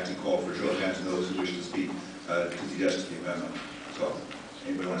have not actually called for a show of hands to those who wish to speak to suggest the amendment. So,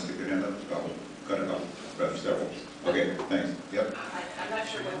 anybody want to stick their hand up? Got a couple, several. Okay, thanks. Yep. I'm not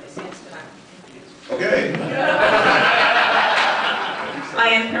sure what this is, but I'm confused. Okay. My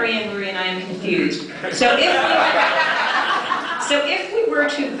am Perry Ann Lurie and I am confused. So if we were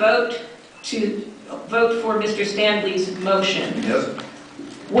to vote for Mr. Stanley's motion, Yes?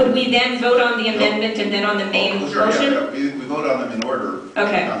 would we then vote on the amendment and then on the main Sure, motion? yeah. We vote on them in order.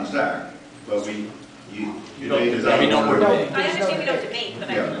 Okay. On stack, but you debate is I out of order. I understand we don't debate, but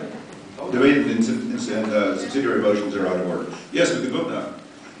Yeah. Debate and subsidiary motions are out of order. Yes, we can vote now.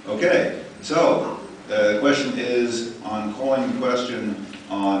 Okay, so the question is on calling the question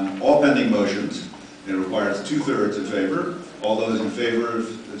on all pending motions. It requires 2/3 in favor. All those in favor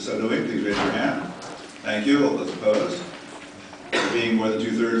of so doing, please raise your hand. Thank you. All those opposed? Being more than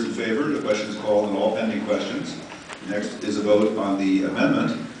 2/3 in favor, the question is called on all pending questions. Next is a vote on the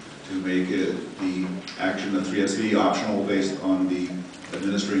amendment to make it the action of 3SV optional based on the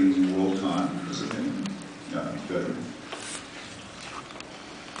administering Worldcon. This opinion? Yeah, good.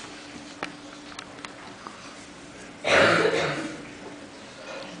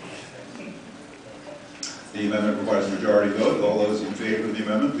 The amendment requires a majority vote. All those in favor of the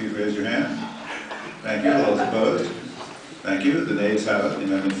amendment, please raise your hand. Thank you. All those opposed? Thank you. The nays have it. The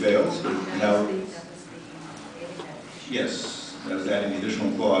amendment fails. Now, yes, that is adding the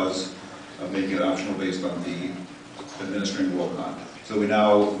additional clause of making it optional based on the administering Worldcon. So we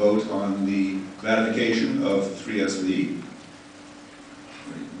now vote on the ratification of 3SV.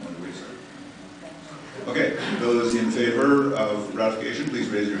 Okay, those in favor of ratification, please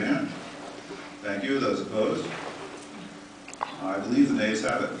raise your hand. Thank you. Those opposed? I believe the nays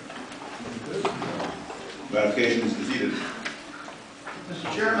have it. Ratification is defeated.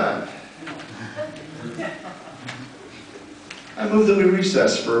 Mr. Chairman, I move that we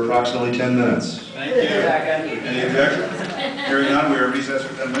recess for approximately 10 minutes. Thank you. Any objection? Hearing none, we are recessed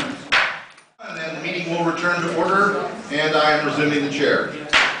for 10 minutes. And then the meeting will return to order, and I am resuming the chair.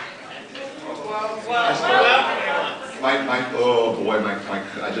 Oh boy,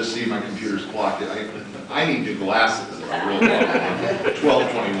 I just see my computer's clocked. I need new glasses. I really want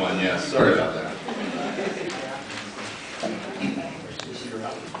 12:21, yes, sorry about that.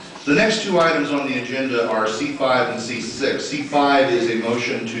 The next two items on the agenda are C5 and C6. C5 is a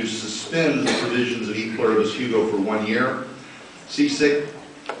motion to suspend the provisions of E pluribus Hugo for 1 year. C6,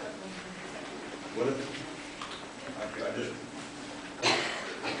 what if?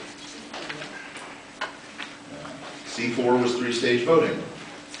 C4 was 3-stage voting.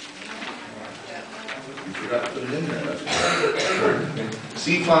 You forgot to put it in there.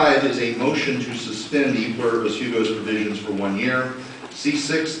 C5 is a motion to suspend E pluribus Hugo's provisions for 1 year.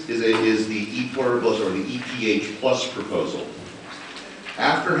 C6 is the E pluribus or the EPH plus proposal.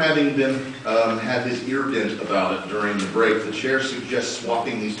 After having had his ear bent about it during the break, the chair suggests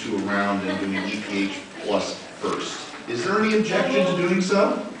swapping these two around and doing EPH plus first. Is there any objection to doing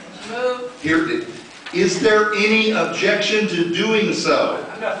so? Move. Here, is there any objection to doing so?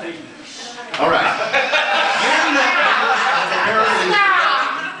 Nothing. All right.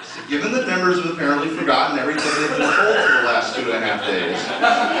 Given that members have apparently forgotten everything they've been told for the last 2.5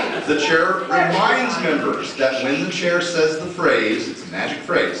 days, the chair reminds members that when the chair says the phrase, it's a magic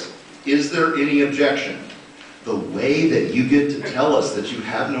phrase, is there any objection? The way that you get to tell us that you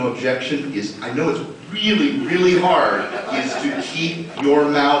have no objection is, I know it's really, really hard, is to keep your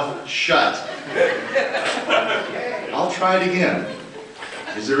mouth shut. I'll try it again.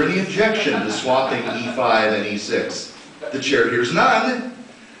 Is there any objection to swapping E5 and E6? The chair hears none,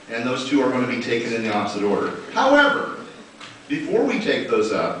 and those two are going to be taken in the opposite order. However, before we take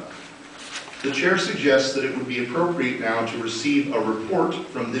those up, the chair suggests that it would be appropriate now to receive a report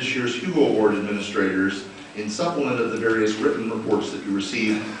from this year's Hugo Award administrators in supplement of the various written reports that you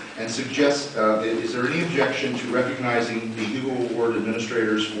received, and suggests, is there any objection to recognizing the Hugo Award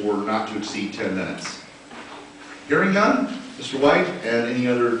administrators for not to exceed 10 minutes? Hearing none, Mr. White, and any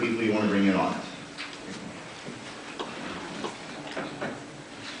other people you want to bring in on it.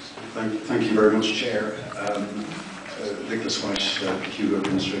 Thank you very much, Chair. Nicholas White, Hugo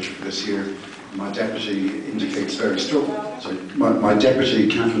Administrator for this year. My deputy indicates very strongly, my deputy,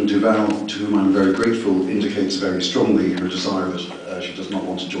 Catherine Duval, to whom I'm very grateful, indicates very strongly her desire that she does not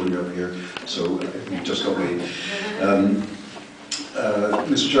want to join me up here, so you've just got me.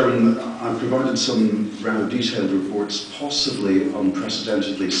 Mr. Chairman, I've provided some rather detailed reports, possibly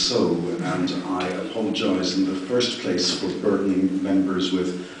unprecedentedly so, and I apologise in the first place for burdening members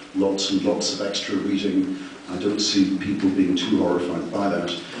with lots and lots of extra reading. I don't see people being too horrified by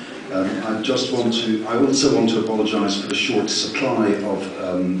that. I also want to apologise for the short supply of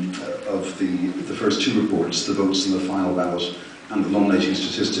the first two reports, the votes in the final ballot and the nominating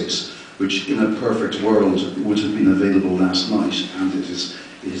statistics, which in a perfect world would have been available last night, and it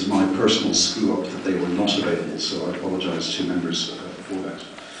is my personal screw-up that they were not available, so I apologise to members for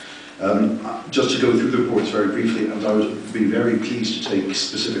that. Just to go through the reports very briefly, and I would be very pleased to take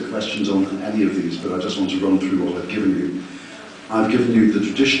specific questions on any of these, but I just want to run through what I've given you. I've given you the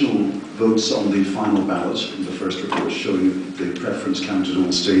traditional votes on the final ballot in the first report, showing the preference count at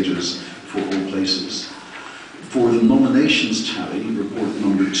all stages for all places. For the nominations tally, report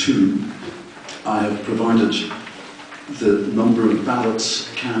number 2, I have provided the number of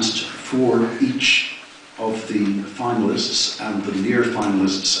ballots cast for each of the finalists and the near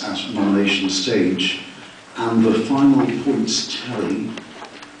finalists at nomination stage, and the final points tally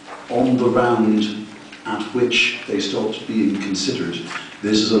on the round at which they stopped being considered.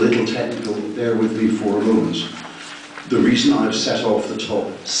 This is a little technical, bear with me for a moment. The reason I've set off the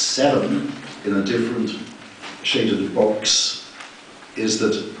top 7 in a different shaded box is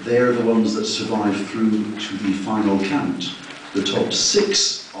that they're the ones that survive through to the final count. The top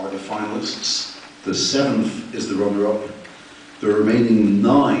 6 are the finalists. The 7th is the runner-up. The remaining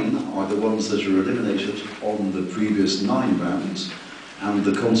 9 are the ones that are eliminated on the previous 9 rounds, and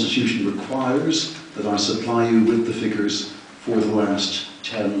the Constitution requires that I supply you with the figures for the last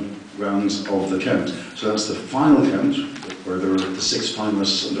 10 rounds of the count. So that's the final count, where there are the 6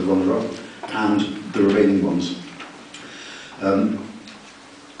 finalists and the runner-up, and the remaining ones.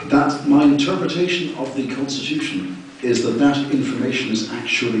 My interpretation of the Constitution is that that information is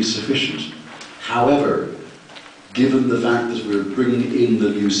actually sufficient. However, given the fact that we're bringing in the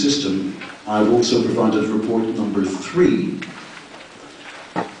new system, I've also provided report number 3,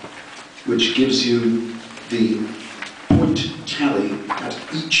 which gives you the point tally at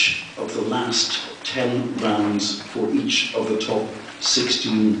each of the last 10 rounds for each of the top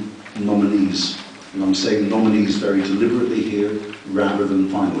 16 nominees. And I'm saying nominees very deliberately here, rather than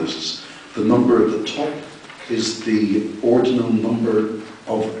finalists. The number at the top is the ordinal number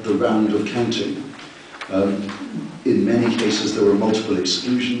of the round of counting. In many cases there were multiple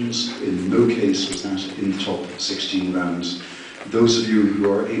exclusions, in no case was that in the top 16 rounds. Those of you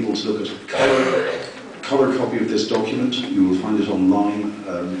who are able to look at a colour copy of this document, you will find it online.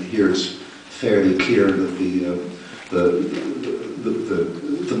 Here it's fairly clear that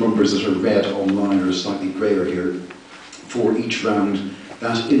the numbers that are red online are slightly greyer here. For each round,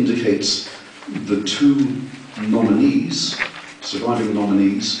 that indicates the 2 nominees, surviving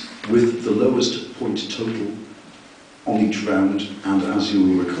nominees, with the lowest point total on each round, and as you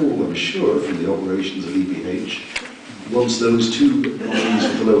will recall, I'm sure, from the operations of EPH, once those 2 nominees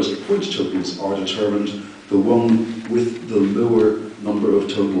with the lowest point totals are determined, the one with the lower number of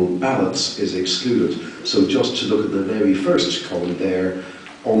total ballots is excluded. So just to look at the very first column there,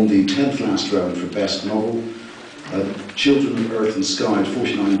 on the 10th last round for Best Novel, Children of Earth and Sky at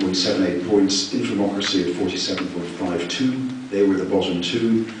 49.78 points, Infomocracy at 47.52, they were the bottom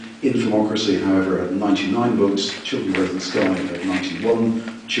 2. Infomocracy, however, had 99 votes, Children of Earth and Sky had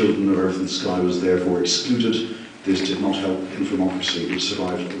 91, Children of Earth and Sky was therefore excluded. This did not help Infomocracy, which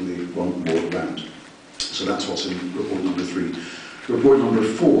survived only 1 more round. So that's what's in report number 3. Report number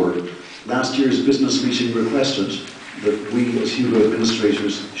 4, last year's business meeting requested that we as Hugo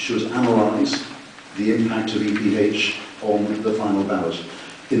administrators should analyse the impact of EPH on the final ballot.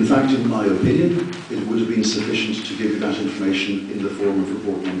 In fact, in my opinion, it would have been sufficient to give you that information in the form of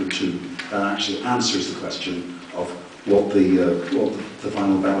report number 2. That actually answers the question of what the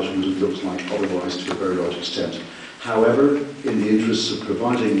final ballot would have looked like otherwise to a very large extent. However, in the interests of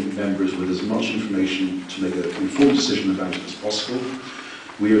providing members with as much information to make an informed decision about it as possible,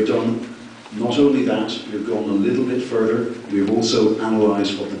 we have done not only that, we have gone a little bit further. We have also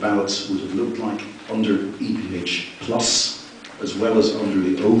analysed what the ballots would have looked like under EPH Plus, as well as under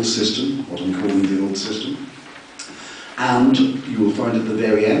the old system, what I'm calling the old system. And you will find at the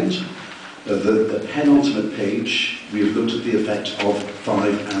very end, the penultimate page, we have looked at the effect of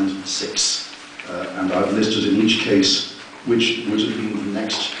 5 and 6. And I've listed in each case which would have been the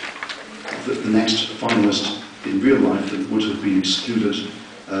next finalist in real life that would have been excluded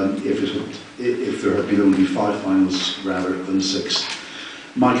if there had been only 5 finalists rather than 6.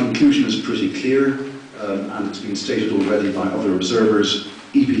 My conclusion is pretty clear, and it's been stated already by other observers.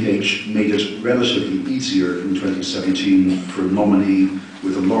 EPH made it relatively easier in 2017 for a nominee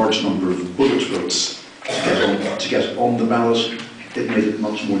with a large number of bullet votes to get on the ballot. It made it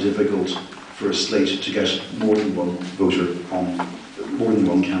much more difficult for a slate to get more than one voter on, more than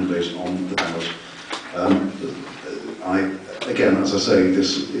one candidate on the ballot. Again, as I say,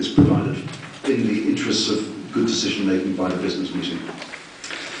 this is provided in the interests of good decision making by the business meeting.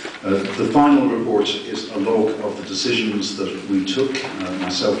 The final report is a log of the decisions that we took,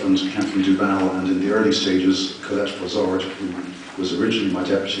 myself and Catherine Duval, and in the early stages, Colette Lazard, who was originally my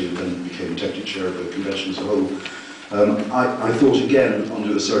deputy and then became deputy chair of the convention as a whole. I thought again,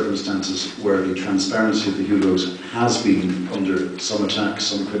 under the circumstances where the transparency of the Hugos has been under some attack,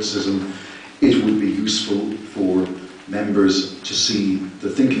 some criticism, it would be useful for members to see the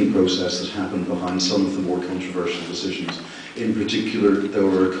thinking process that happened behind some of the more controversial decisions. In particular, there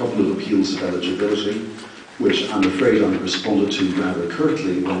were a couple of appeals of eligibility, which I'm afraid I responded to rather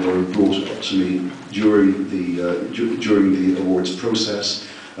curtly when they were brought up to me during the awards process.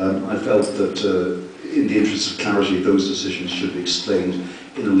 I felt that in the interest of clarity, those decisions should be explained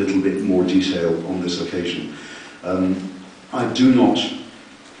in a little bit more detail on this occasion. I do not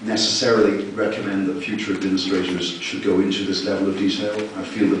necessarily recommend that future administrators should go into this level of detail. I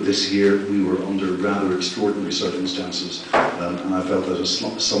feel that this year we were under rather extraordinary circumstances, and I felt that a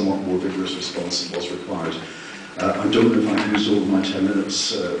somewhat more vigorous response was required. I don't know if I've used all of my 10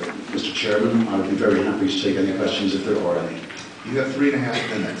 minutes, Mr. Chairman. I would be very happy to take any questions if there are any. You have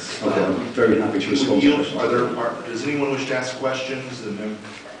 3.5 minutes. Okay, I'm very happy to respond to questions. Does anyone wish to ask questions?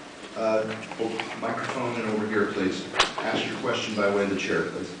 Microphone and over here, please. Ask your question by way of the chair,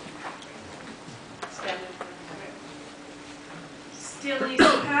 please. Still using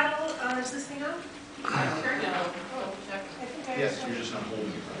the paddle, is this thing on? Yes, you're just not holding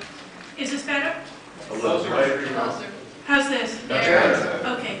it. Is this better? A little bit. How's this? Better.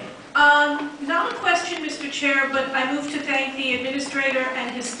 Okay. Not a question, Mr. Chair, but I move to thank the administrator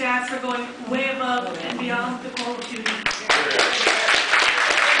and his staff for going way above and beyond the call of duty.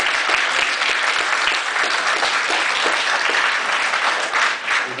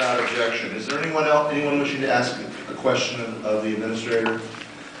 Without objection. Is there anyone wishing to ask a question of the administrator?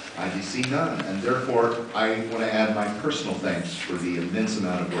 I see none, and therefore I want to add my personal thanks for the immense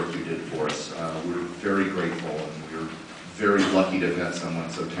amount of work you did for us. We're very grateful, and we're very lucky to have had someone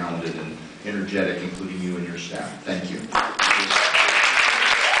so talented and energetic, including you and your staff. Thank you.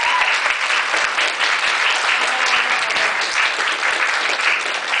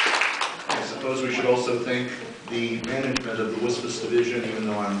 I suppose we should also thank the management of the WSFS division, even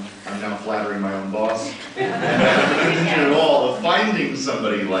though I'm now flattering my own boss, and at all of finding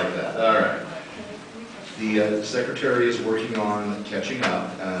somebody like that. All right. The secretary is working on catching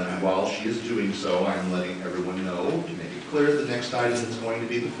up, and while she is doing so, I'm letting everyone know, to make it clear, the next item that's going to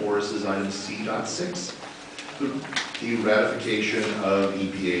be before us is item C.6, the ratification of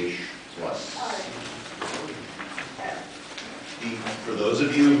EPH+. For those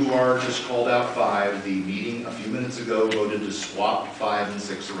of you who are just called out 5, the meeting a few minutes ago voted to swap 5 and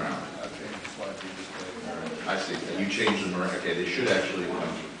 6 around. I see. And you changed them around. Okay, they should actually.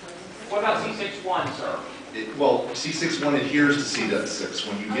 What about C6.1, sir? Well, C6.1 adheres to C.6.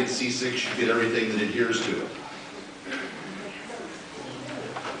 When you get C6, you get everything that adheres to it.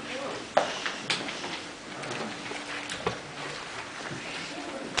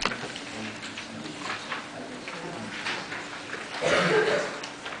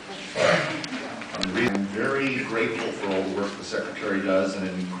 I'm very grateful for all the work the Secretary does, and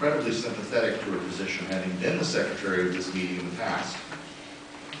I'm incredibly sympathetic to her position, having been the Secretary of this meeting in the past.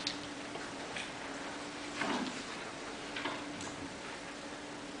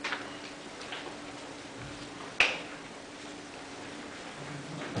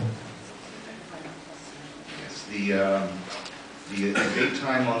 Yes, the debate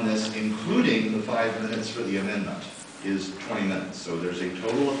time on this, including the 5 minutes for the amendment, is 20 minutes. So there's a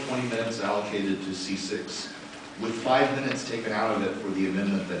total of 20 minutes allocated to C6, with 5 minutes taken out of it for the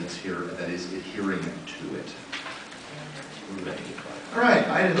amendment that is adhering to it. We're ready. All right,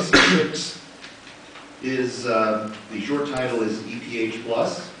 item C6 is, the short title is EPH+,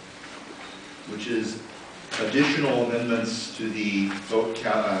 which is additional amendments to the vote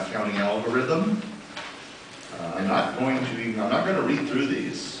counting algorithm. I'm not going to read through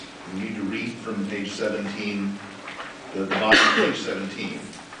these. You need to read from page 17, the bottom of page 17.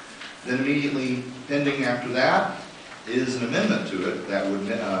 Then immediately pending after that is an amendment to it that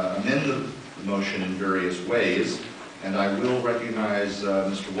would amend the motion in various ways. And I will recognize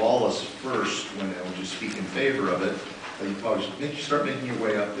Mr. Wallace first when I will just speak in favor of it. You probably should start making your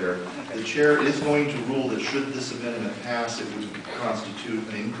way up there. The chair is going to rule that should this amendment pass, it would constitute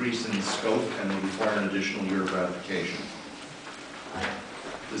an increase in scope and would require an additional year of ratification.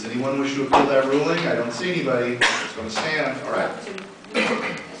 Does anyone wish to appeal that ruling? I don't see anybody. It's going to stand. All right.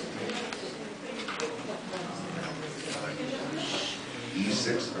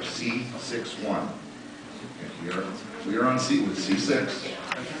 E6 or C6.1. Okay, we are on with C6.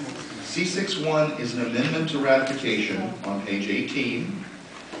 C6.1 is an amendment to ratification on page 18.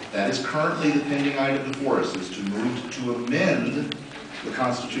 That is currently the pending item before us, is to move to amend the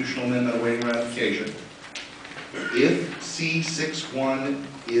constitutional amendment awaiting ratification. If C6.1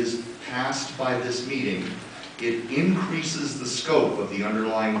 is passed by this meeting, it increases the scope of the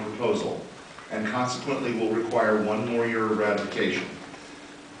underlying proposal and consequently will require 1 more year of ratification.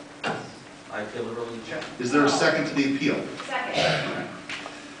 I feel the ruling check. Is there a second to the appeal? Second.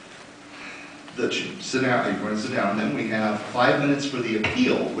 Sit down, you're going to sit down, then we have 5 minutes for the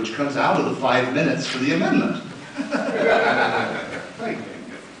appeal, which comes out of the 5 minutes for the amendment. Right.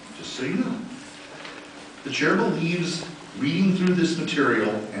 Just so you know. The chair believes reading through this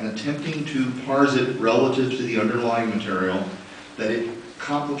material and attempting to parse it relative to the underlying material, that it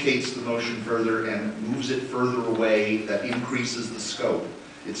complicates the motion further and moves it further away, that increases the scope.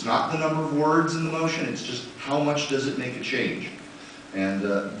 It's not the number of words in the motion, it's just how much does it make a change. And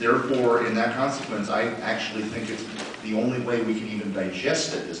therefore, in that consequence, I actually think it's the only way we can even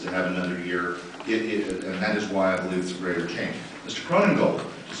digest it is to have another year, and that is why I believe it's a greater change. Mr. Cronengold,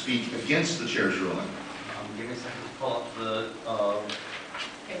 to speak against the chair's ruling. Give me a second to pull up the,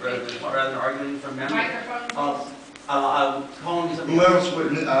 rather than arguing from memory. I'm calling these up. Who else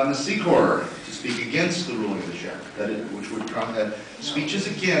would, Ms. Secor, to speak against the ruling of the chair, which would come, that speeches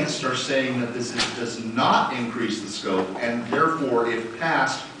against are saying that this does not increase the scope, and therefore, if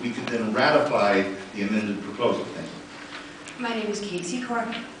passed, we could then ratify the amended proposal. Thank you. My name is Kate Secor.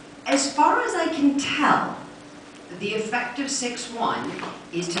 As far as I can tell, the effect of 6.1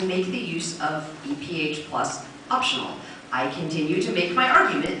 is to make the use of EPH plus optional. I continue to make my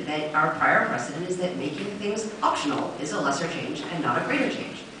argument that our prior precedent is that making things optional is a lesser change and not a greater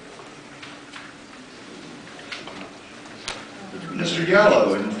change. Mr.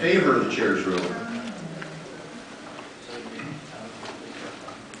 Gallo, in favor of the chair's ruling.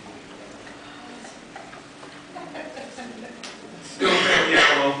 Still very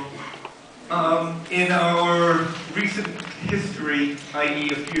yellow. In our recent history,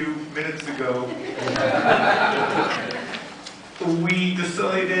 i.e. a few minutes ago, we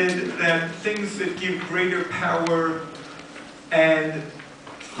decided that things that give greater power and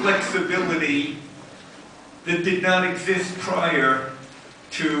flexibility that did not exist prior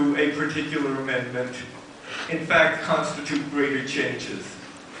to a particular amendment, in fact, constitute greater changes.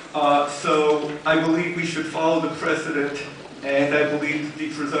 So I believe we should follow the precedent, and I believe the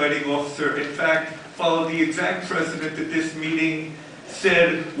presiding officer, in fact, followed the exact precedent that this meeting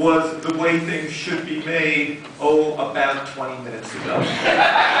said was the way things should be made, about 20 minutes ago.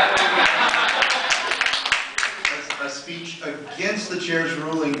 A speech against the chair's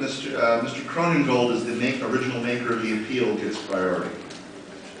ruling, Mr. Cronengold, as the original maker of the appeal, gets priority.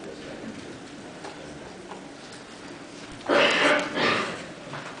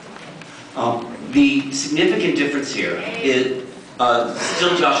 The significant difference here is,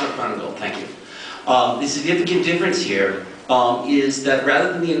 still Joshua Cronengold, thank you. The significant difference here is that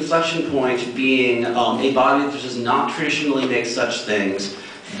rather than the inflection point being a body that does not traditionally make such things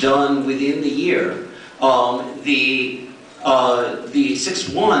done within the year, the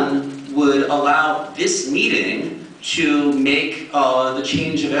 6.1 would allow this meeting to make the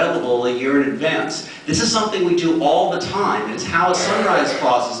change available a year in advance. This is something we do all the time. It's how a sunrise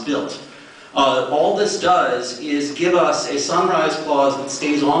clause is built. All this does is give us a sunrise clause that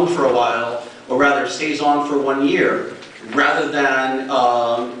stays on for a while, or rather stays on for 1 year, rather than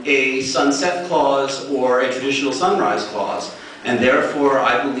a sunset clause or a traditional sunrise clause. And therefore,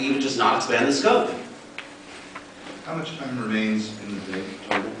 I believe it does not expand the scope. How much time remains in the day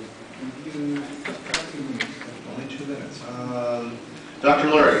total? Only 2 minutes. Dr.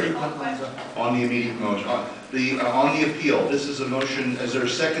 Lurie, on the immediate motion, on the appeal, this is a motion, is there a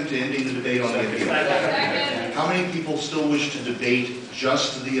second to ending the debate on the appeal? Second. How many people still wish to debate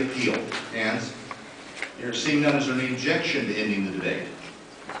just the appeal? Hands? You're seeing none, is there any objection to ending the debate?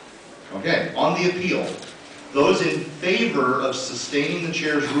 Okay, on the appeal, those in favor of sustaining the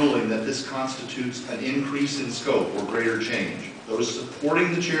chair's ruling that this constitutes an increase in scope or greater change, those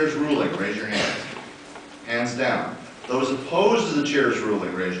supporting the chair's ruling, raise your hands. Hands down. Those opposed to the chair's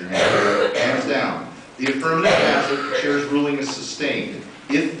ruling, raise your hand. Hands down. The affirmative has it, the chair's ruling is sustained.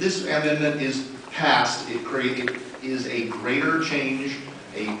 If this amendment is passed, it is a greater change,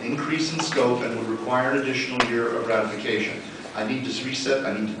 an increase in scope, and would require an additional year of ratification. I need to reset,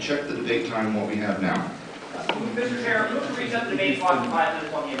 I need to check the debate time what we have now. Mr. Chair, move to reset the debate clock to 5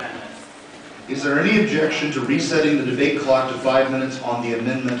 minutes on the amendment. Is there any objection to resetting the debate clock to 5 minutes on the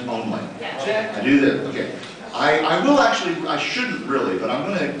amendment only? Yes. I do that, okay. I will actually, I shouldn't really, but I'm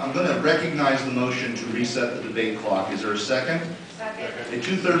gonna recognize the motion to reset the debate clock. Is there a second? Second. A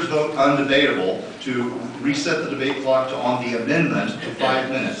 2/3 vote undebatable to reset the debate clock to on the amendment to 5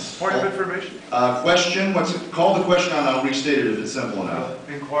 minutes. Point of information. Question, call the question and I'll restate it if it's simple enough.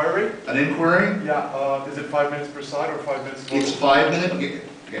 Inquiry? An inquiry? Yeah, is it 5 minutes per side or 5 minutes total? It's 5 minutes,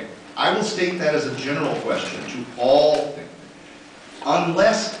 okay. I will state that as a general question to all,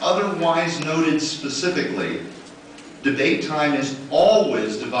 unless otherwise noted specifically, debate time is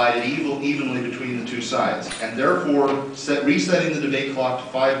always divided evenly between the two sides, and therefore resetting the debate clock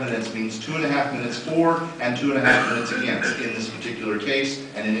to 5 minutes means 2.5 minutes for and 2.5 minutes against in this particular case,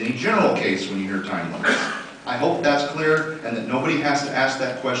 and in any general case when you hear time limits. I hope that's clear and that nobody has to ask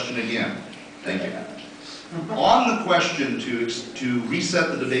that question again. Thank you. On the question to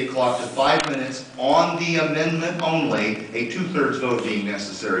reset the debate clock to 5 minutes on the amendment only, a 2/3 vote being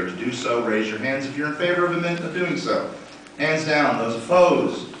necessary to do so, raise your hands if you're in favor of doing so. Hands down. Those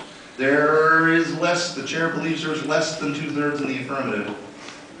opposed? There is less, the chair believes there's less than 2/3 in the affirmative.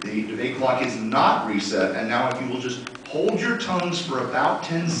 The debate clock is not reset, and now if you will just hold your tongues for about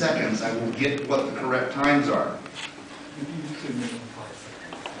 10 seconds, I will get what the correct times are.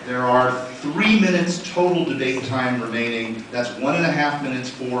 There are 3 minutes total debate time remaining. That's 1.5 minutes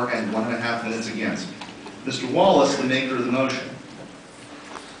for and 1.5 minutes against. Mr. Wallace, the maker of the motion.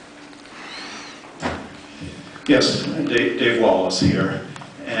 Yes, Dave Wallace here.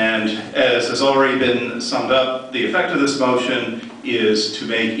 And as has already been summed up, the effect of this motion is to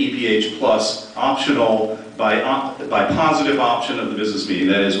make EPH Plus optional by positive option of the business meeting.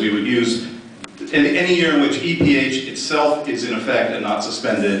 That is, we would use in any year in which EPH itself is in effect and not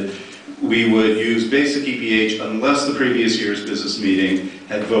suspended, we would use basic EPH unless the previous year's business meeting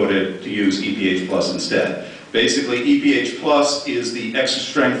had voted to use EPH Plus instead. Basically, EPH Plus is the extra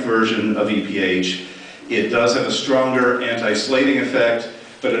strength version of EPH. It does have a stronger anti-slating effect,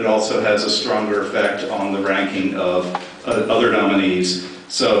 but it also has a stronger effect on the ranking of other nominees.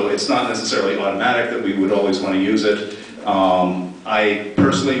 So it's not necessarily automatic that we would always want to use it. I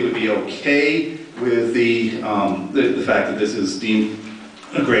personally would be okay with the fact that this is deemed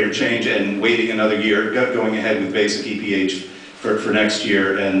a greater change and waiting another year, going ahead with basic EPH for next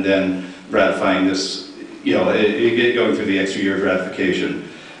year and then ratifying this, going through the extra year of ratification.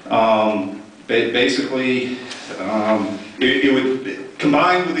 Basically, it would,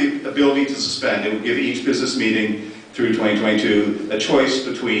 combined with the ability to suspend, it would give each business meeting through 2022 a choice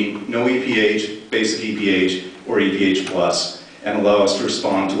between no EPH, basic EPH, or EPH Plus, and allow us to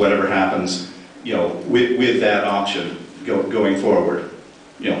respond to whatever happens, with that option going forward,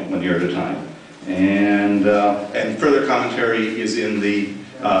 1 year at a time. And further commentary is in the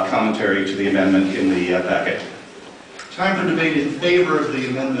commentary to the amendment in the packet. Time for debate in favor of the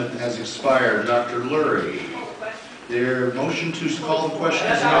amendment has expired. Dr. Lurie, their motion to call the question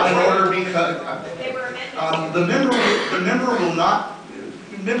is not in order because the member will not.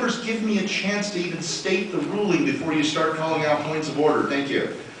 Members, give me a chance to even state the ruling before you start calling out points of order. Thank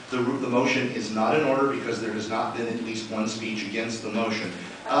you. The motion is not in order because there has not been at least one speech against the motion.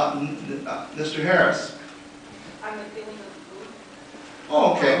 Mr. Harris. I'm appealing the ruling.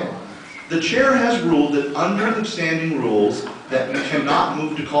 Oh, okay. The chair has ruled that under the standing rules that we cannot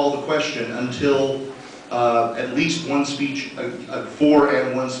move to call the question until at least one speech for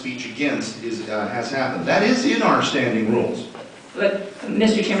and one speech against has happened. That is in our standing rules. But,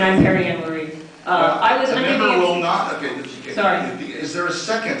 Mr. Chairman, I'm Perry Ann Lurie. I was the member will not. Okay. Sorry. Is there a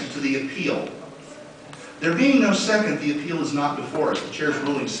second to the appeal? There being no second, the appeal is not before us. The chair's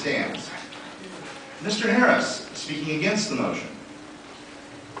ruling stands. Mr. Harris, speaking against the motion.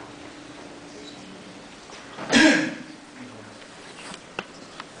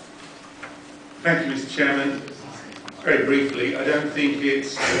 Thank you, Mr. Chairman. Very briefly, I don't think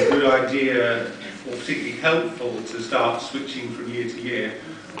it's a good idea or particularly helpful to start switching from year to year.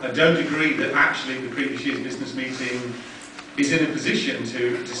 I don't agree that actually the previous year's business meeting is in a position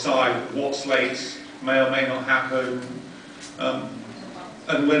to decide what slates may or may not happen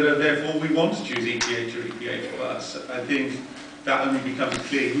and whether therefore we want to choose EPH or EPH Plus. I think that only becomes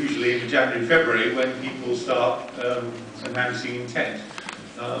clear usually in January, February when people start announcing intent.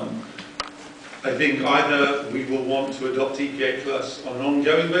 I think either we will want to adopt EPH Plus on an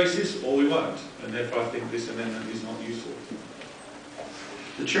ongoing basis or we won't, and therefore I think this amendment is not useful.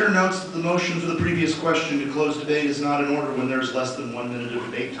 The chair notes that the motion for the previous question to close debate is not in order when there is less than 1 minute of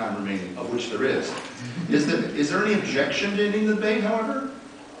debate time remaining, of which there is. Is there any objection to ending the debate, however?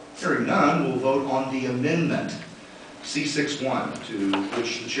 Hearing none, we'll vote on the amendment, C61, to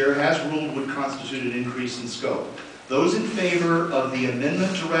which the chair has ruled would constitute an increase in scope. Those in favor of the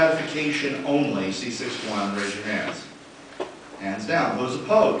amendment to ratification only, C61, raise your hands. Hands down. Those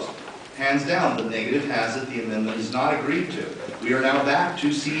opposed? Hands down. The negative has it. The amendment is not agreed to. We are now back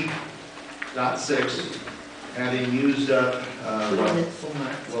to C.6, having used up.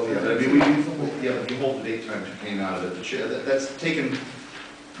 Well, yeah, but I mean, the whole debate time came out of it. The chair, that's taken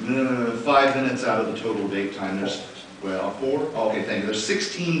 5 minutes out of the total debate time. There's Well, 4? Okay, thank you. There's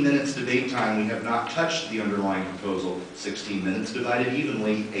 16 minutes debate time. We have not touched the underlying proposal. 16 minutes divided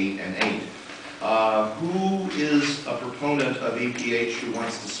evenly, 8 and 8. Who is a proponent of EPH who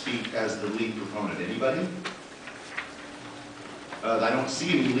wants to speak as the lead proponent? Anybody? I don't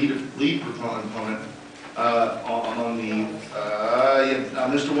see any lead proponent among the,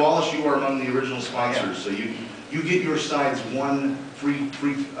 Mr. Wallace, you are among the original sponsors, so you get your side's one free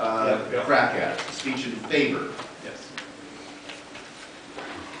crack at it. Speech in favor. Yes.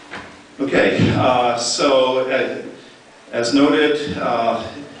 Okay, so as noted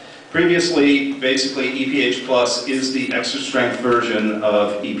previously, basically EPH Plus is the extra strength version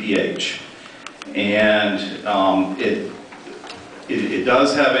of EPH, and it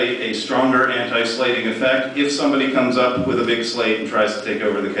does have a stronger anti-slating effect. If somebody comes up with a big slate and tries to take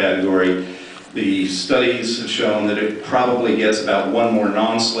over the category, the studies have shown that it probably gets about one more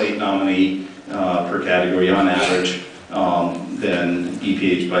non-slate nominee per category on average than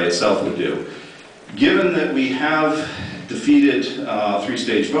EPH by itself would do. Given that we have defeated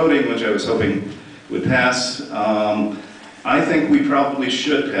three-stage voting, which I was hoping would pass, I think we probably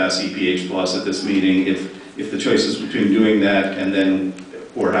should pass EPH Plus at this meeting if the choice is between doing that and then,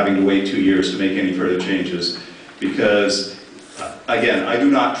 or having to wait 2 years to make any further changes. Because, again, I do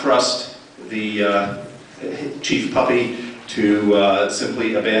not trust the Chief Puppy to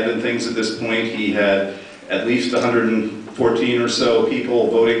simply abandon things at this point. He had at least 114 or so people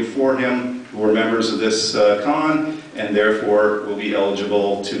voting for him who were members of this con, and therefore will be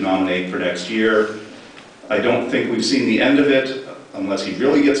eligible to nominate for next year. I don't think we've seen the end of it, unless he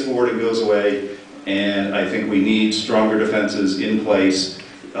really gets bored and goes away. And I think we need stronger defenses in place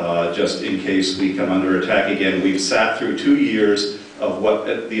just in case we come under attack again. We've sat through 2 years of what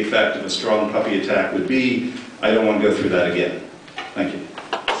the effect of a strong puppy attack would be. I don't want to go through that again. Thank you.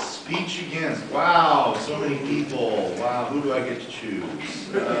 Speech against. Wow, so many people. Wow, who do I get to choose?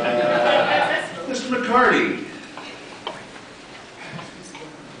 Mr. McCarty.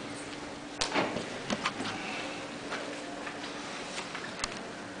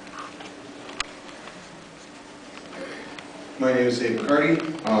 My name is Dave McCarty.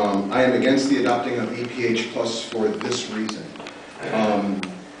 I am against the adopting of EPH Plus for this reason.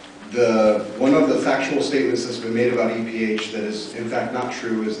 One of the factual statements that's been made about EPH that is in fact not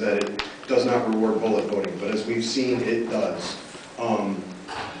true is that it does not reward bullet voting, but as we've seen, it does.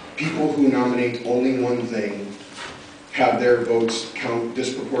 People who nominate only one thing have their votes count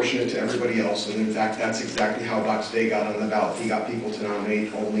disproportionate to everybody else, and in fact that's exactly how Box Day got on the ballot. He got people to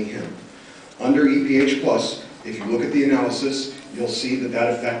nominate only him. Under EPH Plus, if you look at the analysis, you'll see that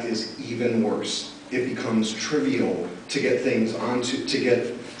that effect is even worse. It becomes trivial to get things onto, to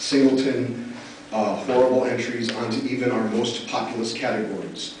get singleton, horrible entries onto even our most populous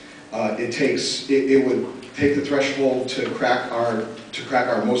categories. It would take the threshold to crack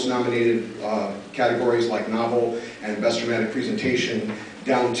our most nominated categories like novel and best dramatic presentation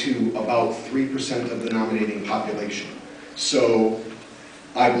down to about 3% of the nominating population. So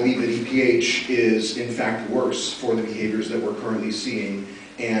I believe that EPH is in fact worse for the behaviors that we're currently seeing,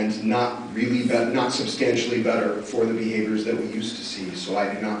 and not substantially better for the behaviors that we used to see. So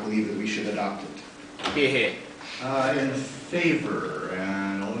I do not believe that we should adopt it. Here. In favor,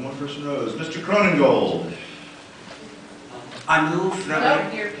 and only one person rose. Mr. Cronengold. I move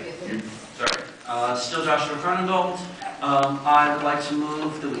that still Joshua Cronengold. I would like to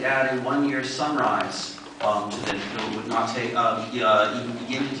move that we add a 1-year sunrise to that. It would not take even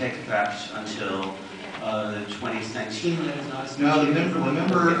begin to take effect until 2019. Now,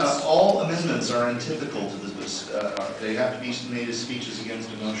 remember, all amendments are antithetical to this. They have to be made as speeches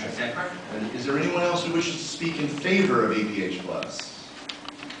against a motion. Is that correct? Is there anyone else who wishes to speak in favor of EPH Plus?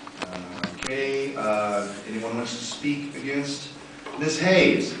 Okay. Anyone wants to speak against? Ms.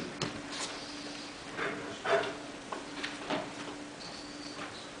 Hayes.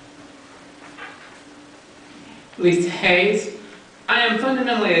 Lisa Hayes. I am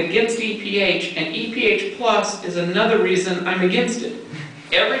fundamentally against EPH, and EPH Plus is another reason I'm against it.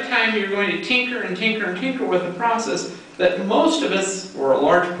 Every time you're going to tinker and tinker and tinker with the process that most of us, or a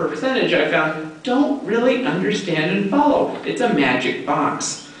large percentage I found, don't really understand and follow. It's a magic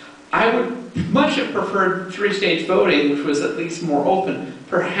box. I would much have preferred three-stage voting, which was at least more open.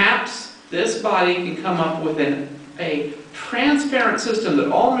 Perhaps this body can come up with a transparent system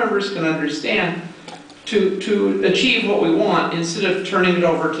that all members can understand to achieve what we want, instead of turning it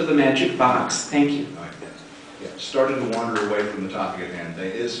over to the magic box. Thank you. Yeah, starting to wander away from the topic at hand.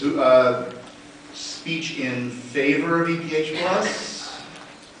 Is speech in favor of EPH Plus?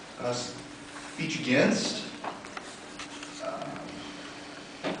 Speech against?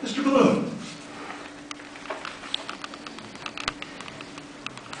 Mr. Bloom.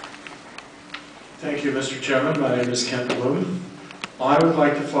 you, Mr. Chairman. My name is Kent Bloom. I would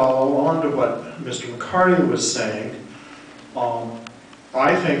like to follow on to what Mr. McCarty was saying.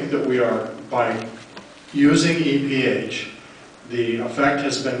 I think that we are, by using EPH, the effect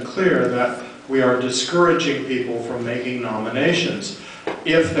has been clear that we are discouraging people from making nominations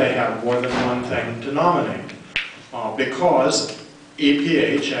if they have more than one thing to nominate. Because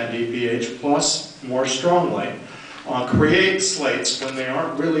EPH and EPH Plus, more strongly, create slates when they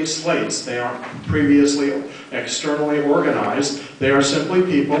aren't really slates. They aren't previously externally organized. They are simply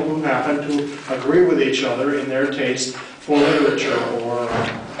people who happen to agree with each other in their taste for literature or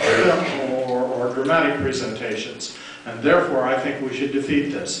dramatic presentations. And therefore, I think we should defeat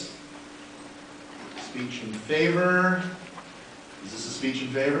this. Speech in favor. Is this a speech in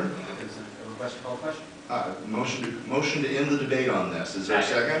favor? Is it a request to call question? Motion to end the debate on this. Is there a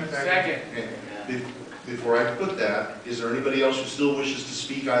second? Second. Okay. Before I put that, is there anybody else who still wishes to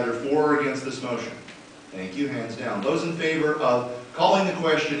speak either for or against this motion? Thank you. Hands down. Those in favor of calling the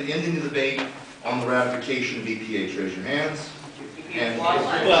question, ending the debate on the ratification of EPH, raise your hands.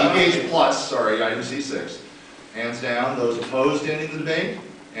 EPH Plus, sorry, item C6. Hands down. Those opposed to ending the debate?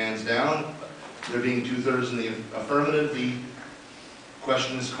 Hands down. There being 2/3 in the affirmative, the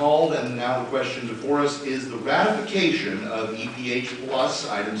question is called, and now the question before us is the ratification of EPH Plus,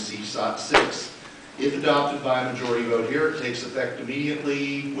 item C6. If adopted by a majority vote here, it takes effect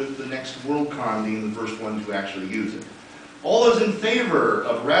immediately, with the next Worldcon being the first one to actually use it. All those in favor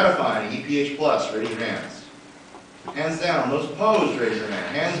of ratifying EPH Plus, raise your hands. Hands down. Those opposed, raise your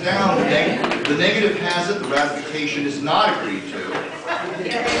hand. Hands down. The negative has it. The ratification is not agreed to.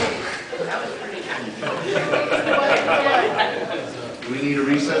 Do we need a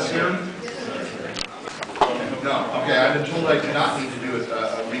recess here? No. Okay, I've been told I do not need to do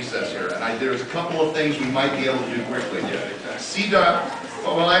a recess here, and there's a couple of things we might be able to do quickly.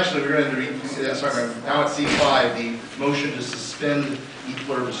 Well, actually, we're going to read. Sorry, now at C5, the motion to suspend E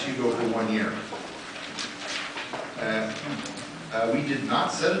pluribus Hugo for 1 year. We did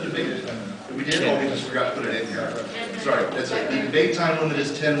not set a debate. We did. Oh, we just forgot to put it in here. Sorry. The debate time limit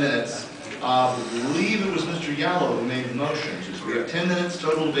is 10 minutes. I believe it was Mr. Yallow who made the motion. So we have 10 minutes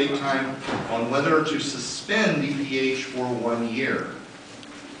total debate time on whether to suspend EPH for 1 year.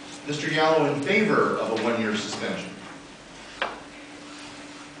 Mr. Yallow in favor of a 1-year suspension.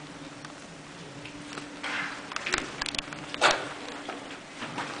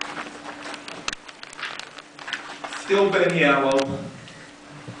 Still Ben Yallow.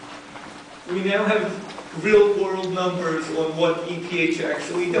 We now have real-world numbers on what EPH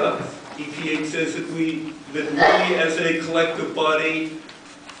actually does. EPH says that we as a collective body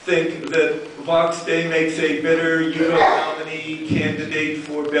think that Vox Day makes a better Hugo nominee candidate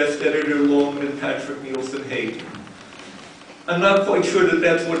for Best Editor Longman and Patrick Nielsen Hayden. I'm not quite sure that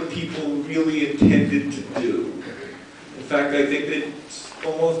that's what people really intended to do. In fact, I think that it's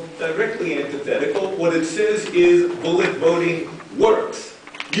almost directly antithetical. What it says is bullet voting works.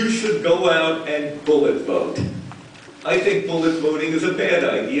 You should go out and bullet vote. I think bullet voting is a bad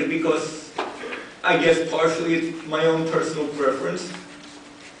idea because I guess partially it's my own personal preference.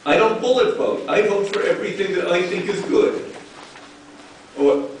 I don't bullet vote. I vote for everything that I think is good.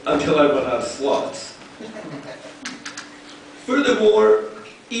 Or until I run out of slots. Furthermore,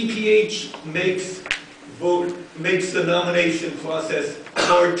 EPH makes the nomination process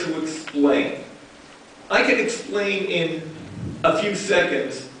hard to explain. I can explain in a few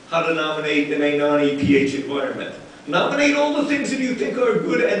seconds how to nominate in a non-EPH environment. Nominate all the things that you think are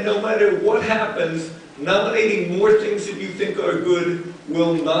good, and no matter what happens, nominating more things that you think are good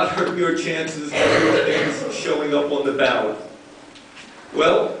will not hurt your chances of your things showing up on the ballot.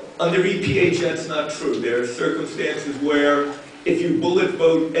 Well, under EPH, that's not true. There are circumstances where if you bullet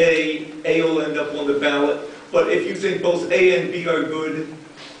vote A will end up on the ballot, but if you think both A and B are good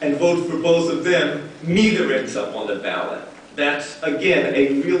and vote for both of them, neither ends up on the ballot. That's, again,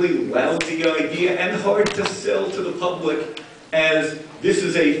 a really lousy idea and hard to sell to the public as this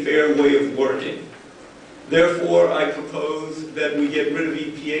is a fair way of working. Therefore, I propose that we get rid of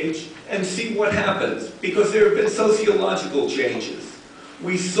EPH and see what happens, because there have been sociological changes.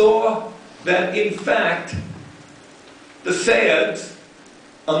 We saw that, in fact, the sads,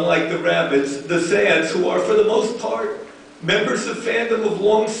 unlike the rabbits, the sads, who are for the most part members of fandom of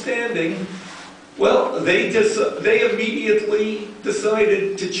long standing, well, they immediately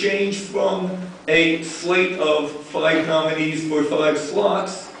decided to change from a slate of 5 nominees for 5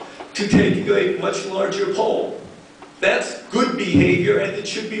 slots to taking a much larger poll. That's good behavior, and it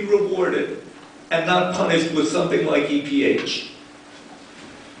should be rewarded and not punished with something like EPH.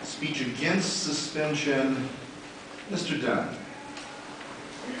 Speech against suspension, Mr. Dunn.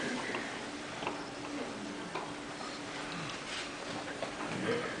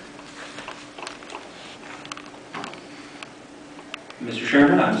 Mr.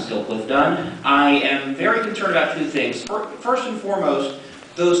 Chairman, I'm still Cliff Dunn. I am very concerned about two things. First and foremost,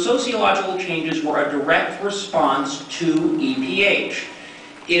 those sociological changes were a direct response to EPH.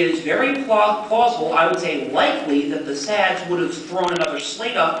 It is very plausible, I would say likely, that the SADS would have thrown another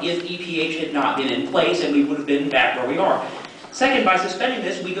slate up if EPH had not been in place, and we would have been back where we are. Second, by suspending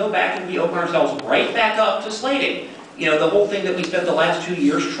this, we go back and we open ourselves right back up to slating. You know, the whole thing that we spent the last 2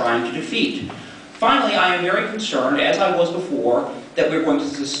 years trying to defeat. Finally, I am very concerned, as I was before, that we're going to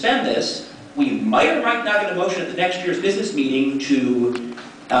suspend this. We might or might not get a motion at the next year's business meeting to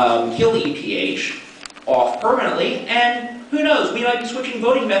kill EPH off permanently, and who knows, we might be switching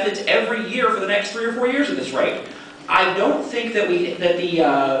voting methods every year for the next 3 or 4 years at this rate. I don't think that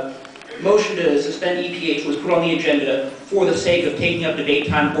the motion to suspend EPH was put on the agenda for the sake of taking up debate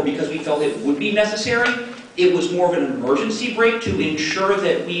time or because we felt it would be necessary. It was more of an emergency break to ensure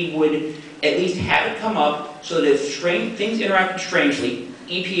that we would at least have it come up so that if things interacted strangely,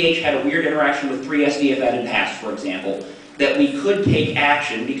 EPH had a weird interaction with 3SD if that had passed, for example, that we could take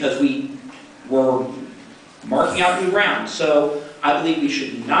action because we were marking out new ground. So I believe we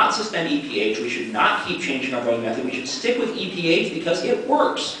should not suspend EPH, we should not keep changing our voting method, we should stick with EPH because it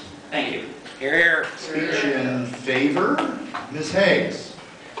works. Thank you. Hear, hear. Speech in favor, Ms. Hayes.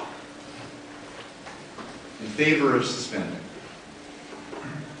 In favor of suspending.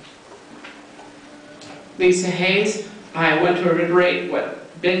 Lisa Hayes, I want to reiterate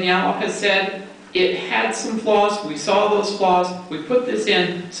what Ben Yalow has said. It had some flaws, we saw those flaws, we put this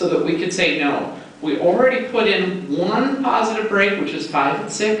in so that we could say no. We already put in one positive break, which is 5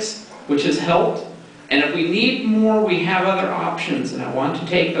 and 6, which has helped. And if we need more, we have other options, and I want to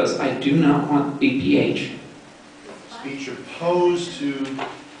take those. I do not want BPH. Speech opposed to,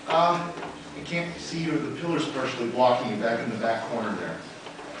 you can't see you, the pillar's partially blocking you back in the back corner there.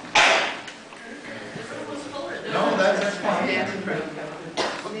 No, that's fine.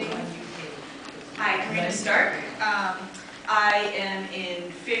 Hi, Karina Stark. I am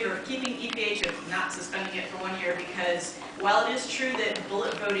in favor of keeping EPH, if not suspending it for 1 year, because while it is true that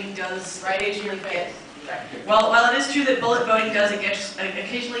bullet voting does occasionally get, while it is true that bullet voting does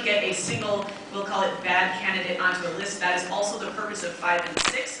occasionally get a single, we'll call it bad candidate onto a list, that is also the purpose of 5 and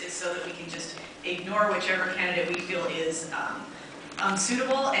 6, is so that we can just ignore whichever candidate we feel is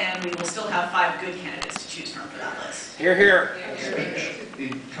unsuitable, and we will still have 5 good candidates to choose from for that list. Hear, hear.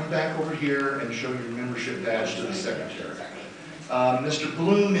 Speech. Come back over here and show your membership badge to the secretary. Mr.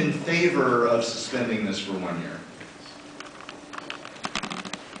 Bloom in favor of suspending this for 1 year.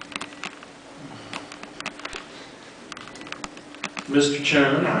 Mr.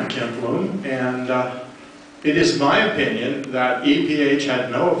 Chairman, I'm Ken Bloom, and it is my opinion that EPH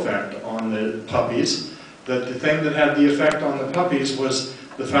had no effect on the puppies, that the thing that had the effect on the puppies was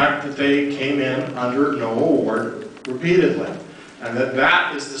the fact that they came in under no award repeatedly, and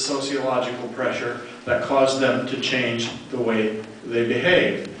that is the sociological pressure that caused them to change the way they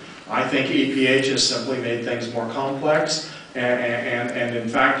behaved. I think EPH has simply made things more complex and in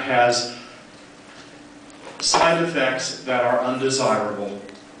fact has side effects that are undesirable.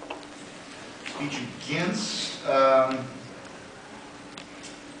 Speech against,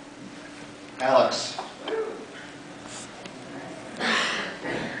 Alex.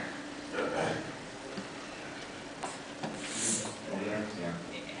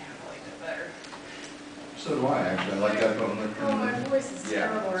 So do I, actually. I like that phone. Oh, my voice is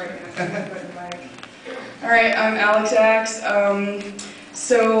terrible right now. All right, I'm Alex Axe.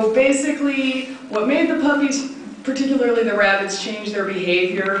 So basically, what made the puppies, particularly the rabbits, change their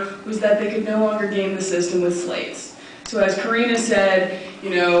behavior was that they could no longer game the system with slates. So as Karina said, you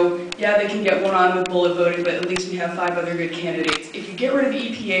know, yeah, they can get one on with bullet voting, but at least we have 5 other good candidates. If you get rid of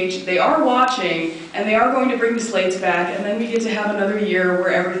EPH, they are watching, and they are going to bring the slates back, and then we get to have another year where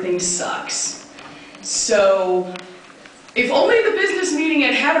everything sucks. So, if only the business meeting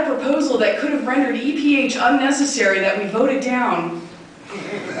had a proposal that could have rendered EPH unnecessary that we voted down.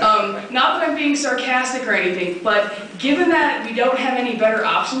 Not that I'm being sarcastic or anything, but given that we don't have any better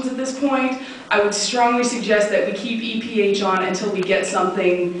options at this point, I would strongly suggest that we keep EPH on until we get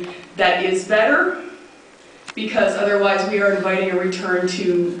something that is better, because otherwise we are inviting a return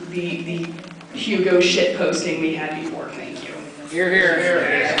to the Hugo shit posting we had before. Thank you. Hear,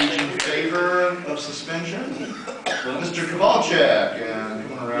 hear. Speech in favor of suspension. Mr. Kowalczyk, and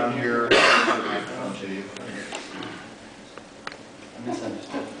coming around here.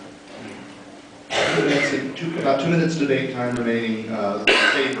 About 2 minutes debate time remaining in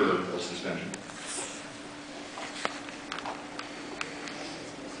favor of suspension.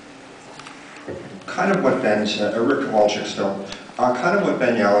 Kind of what Ben said, Rick Kowalczyk still. kind of what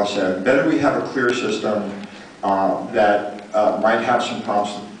Ben Yellow said. Better we have a clear system that might have some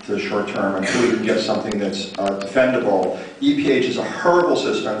prompts to the short term until we can get something that's defendable. EPH is a horrible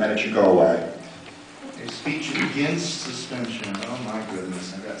system and it should go away. A speech against suspension. Oh my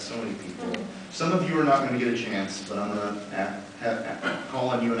goodness, I've got so many people. Some of you are not going to get a chance, but I'm going to call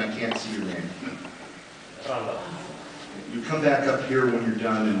on you and I can't see your name. You come back up here when you're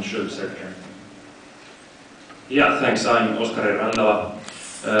done and show the secretary. Yeah, thanks. I'm Oskari Randala.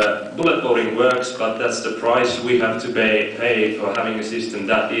 Bullet voting works, but that's the price we have to pay for having a system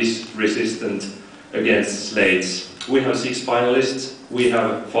that is resistant against slates. We have 6 finalists. We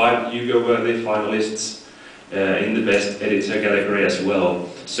have 5 Hugo-worthy finalists in the best editor category as well.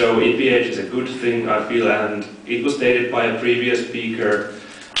 So EPH is a good thing, I feel, and it was stated by a previous speaker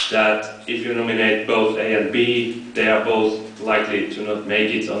that if you nominate both A and B, they are both likely to not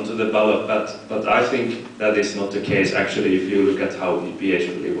make it onto the ballot, but I think that is not the case actually if you look at how EPH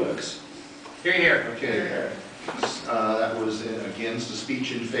really works. Here, here. Okay. That was against a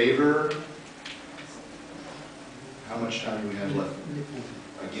speech in favor. How much time do we have left?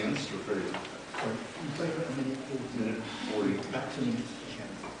 Against or for? In favour of minute 40. Minute 40. Back to minutes.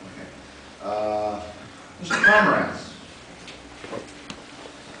 Okay. Mr. Pomerantz.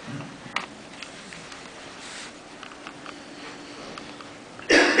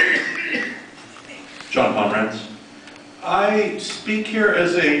 John Pomerantz. I speak here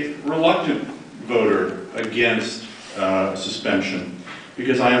as a reluctant voter against suspension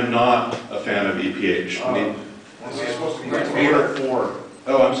because I am not a fan of EPH.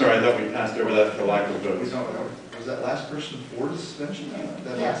 Oh, I'm sorry, I thought we passed over that for lack of votes. Was that last person for the suspension?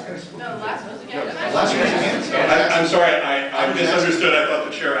 That last guy spoke? No, the last one was against. The last one was against? I'm sorry, I misunderstood. I thought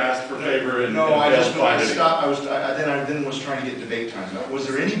the chair asked for favor and no, I just failed stopped. I then was trying to get debate time. Was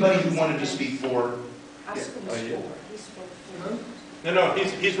there anybody who wanted to speak for? No,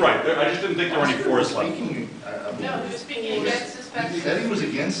 he's right. I just didn't think there were any fours left. No, he was speaking against suspension. He said he was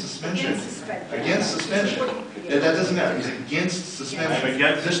against suspension. Against suspension. That doesn't matter. He's against suspension. I'm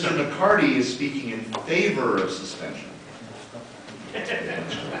against Mr. McCarty is speaking in favor of suspension.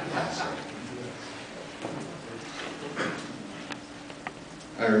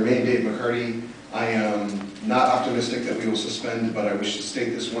 I remain Dave McCarty. I am not optimistic that we will suspend, but I wish to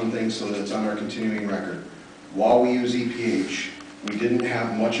state this one thing so that it's on our continuing record. While we use EPH, we didn't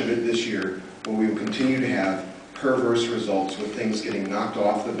have much of it this year, but we will continue to have perverse results with things getting knocked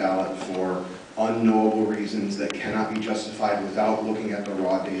off the ballot for unknowable reasons that cannot be justified without looking at the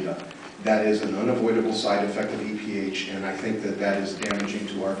raw data. That is an unavoidable side effect of EPH, and I think that that is damaging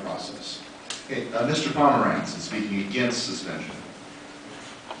to our process. Okay, Mr. Pomerantz is speaking against suspension.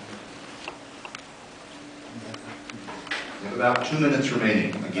 We have about 2 minutes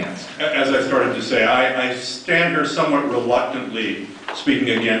remaining against. As I started to say, I stand here somewhat reluctantly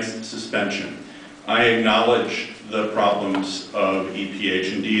speaking against suspension. I acknowledge the problems of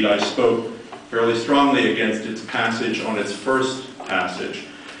EPH. Indeed, I spoke fairly strongly against its passage on its first passage.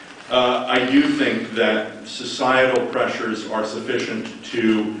 I do think that societal pressures are sufficient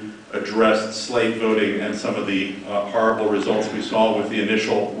to address slate voting and some of the horrible results we saw with the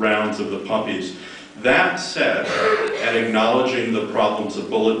initial rounds of the puppies. That said, and acknowledging the problems of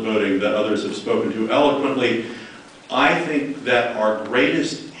bullet voting that others have spoken to eloquently, I think that our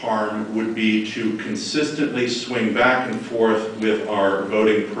greatest harm would be to consistently swing back and forth with our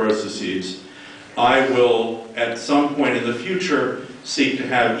voting processes. I will, at some point in the future, seek to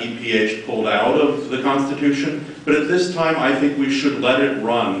have EPH pulled out of the Constitution, but at this time I think we should let it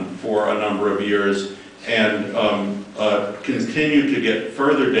run for a number of years and continue to get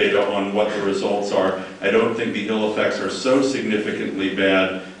further data on what the results are. I don't think the ill effects are so significantly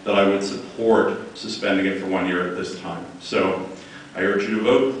bad that I would support suspending it for 1 year at this time. So I urge you to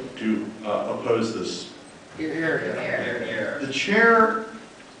vote to oppose this. The chair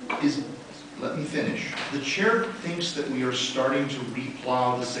is, let me finish. The chair thinks that we are starting to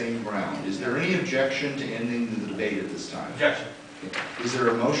replow the same ground. Is there any objection to ending the debate at this time? Objection. Is there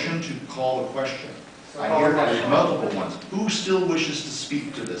a motion to call a question? I hear there's multiple ones. Who still wishes to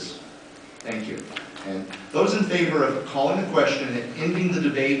speak to this? Thank you. And those in favor of calling the question and ending the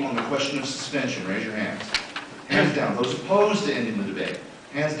debate on the question of suspension, raise your hands. Hands down. Those opposed to ending the debate,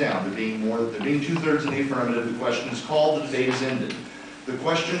 hands down. There being 2/3 in the affirmative, the question is called, the debate is ended. The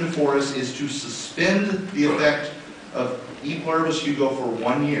question before us is to suspend the effect of E pluribus Hugo for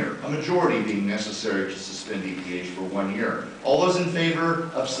 1 year, a majority being necessary to suspend EPH for 1 year. All those in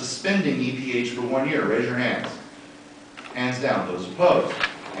favor of suspending EPH for 1 year, raise your hands. Hands down. Those opposed,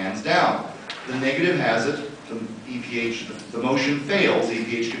 hands down. The negative has it, the motion fails,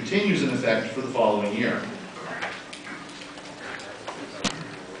 EPH continues in effect for the following year.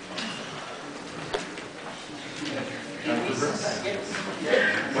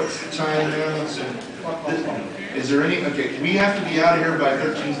 What's the time now? Is there any, okay, we have to be out of here by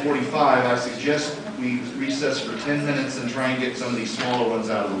 13:45. I suggest we recess for 10 minutes and try and get some of these smaller ones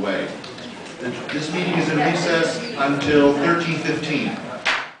out of the way. This meeting is in recess until 13:15.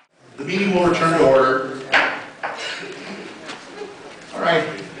 The meeting will return to order. All right,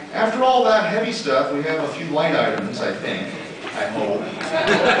 after all that heavy stuff, we have a few light items, I think, I hope.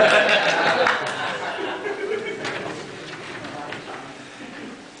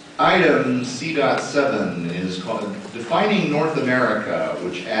 Item C.7 is called Defining North America,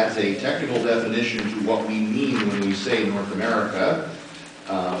 which adds a technical definition to what we mean when we say North America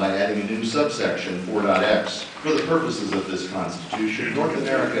by adding a new subsection, 4.x. For the purposes of this Constitution, North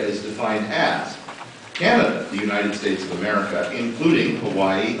America is defined as Canada, the United States of America, including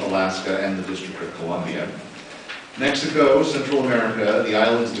Hawaii, Alaska, and the District of Columbia. Mexico, Central America, the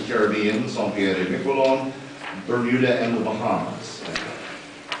islands of the Caribbean, San Pierre y Miquelon, Bermuda, and the Bahamas.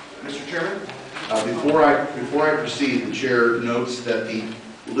 Mr. Chairman? Before I proceed, the chair notes that the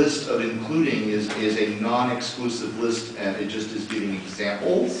list of including is a non-exclusive list, and it just is giving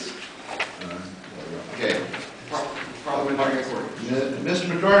examples. Okay. Mr.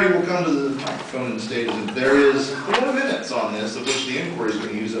 McCarty will come to the microphone and state that there is 4 minutes on this, of which the inquiry is going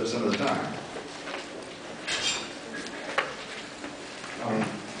to use up some of the time.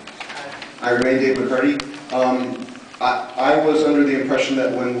 I remain Dave McCarty. I was under the impression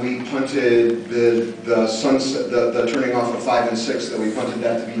that when we punted the turning off of 5 and 6, that we punted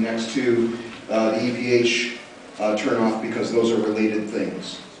that to be next to the EPH turnoff because those are related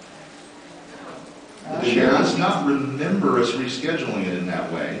things. The chair does not remember us rescheduling it in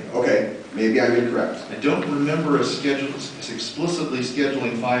that way. Okay, maybe I'm incorrect. I don't remember us explicitly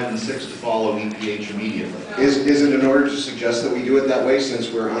scheduling 5 and 6 to follow EPH immediately. Is it in order to suggest that we do it that way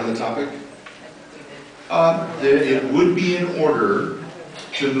since we're on the topic? It would be in order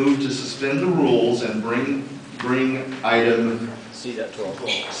to move to suspend the rules and bring item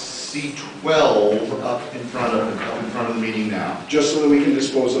C12 up in front of the meeting now. Just so that we can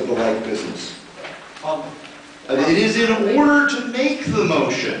dispose of the like business. It is in order to make the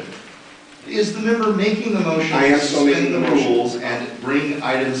motion. Is the member making the motion I am to so making suspend the the motion. rules and bring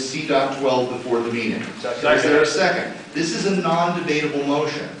item C.12 before the meeting? Is there a second? This is a non-debatable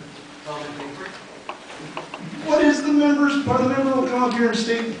motion. What is the member's, the member will come up here and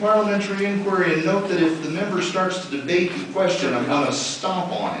state the parliamentary inquiry and note that if the member starts to debate the question, I'm going to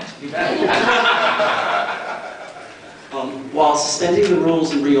stomp on it. While suspending the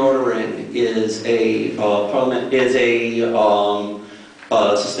rules and reordering is a is a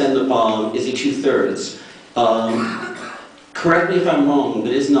 2/3. Correct me if I'm wrong,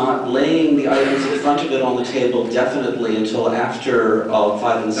 but is not laying the items in front of it on the table definitely until after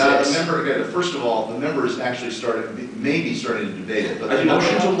 5 and 6. Now, the member, first of all, the member is actually maybe starting to debate it, but the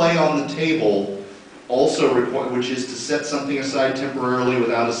motion to lay on the table also requires, which is to set something aside temporarily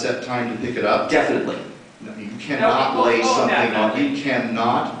without a set time to pick it up. Definitely. No, you cannot lay something on. You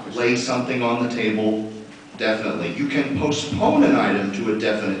cannot lay something on the table. Definitely, you can postpone an item to a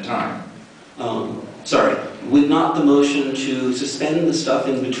definite time. Sorry, would not the motion to suspend the stuff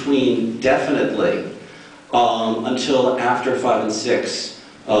in between definitely until after 5 and 6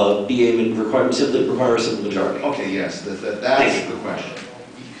 simply require a simple majority? Okay, yes, that's the question.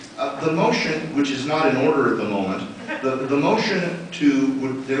 The motion, which is not in order at the moment, the motion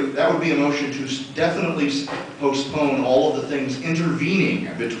that would be a motion to definitely postpone all of the things intervening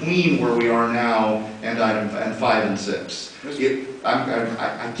between where we are now and 5 and 6.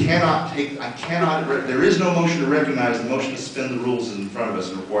 I cannot, there is no motion to recognize the motion to suspend the rules is in front of us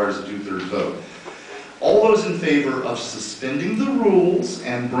and requires a 2/3 vote. All those in favor of suspending the rules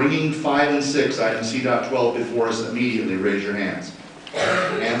and bringing 5 and 6, item C.12 before us immediately, raise your hands.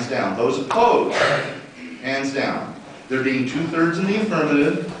 Hands down. Those opposed, hands down. There being 2/3 in the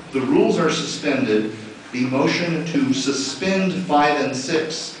affirmative, the rules are suspended. The motion to suspend 5 and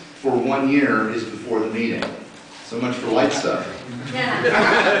 6 for 1 year is before the meeting. So much for light stuff. I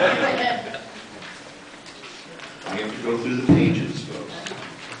have to go through the pages, folks.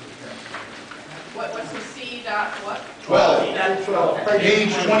 What's the C dot what? 12.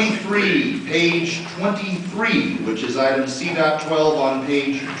 Page 23. Page 23, which is item C.12 on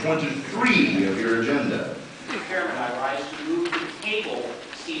page 23 of your agenda. Chairman, I rise to move to table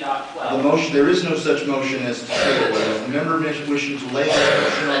C.12. The motion, there is no such motion as to table it. If the member wishing to lay a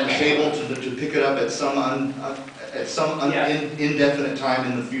motion on the table to pick it up at some indefinite time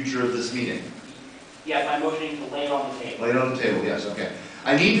in the future of this meeting. Yes, I'm motioning to lay it on the table. Lay it on the table, yes, okay.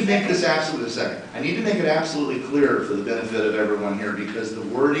 I need to make this I need to make it absolutely clear for the benefit of everyone here because the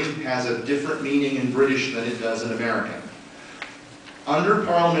wording has a different meaning in British than it does in American. under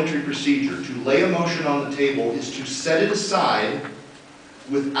parliamentary procedure, to lay a motion on the table is to set it aside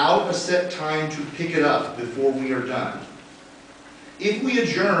without a set time to pick it up before we are done. If we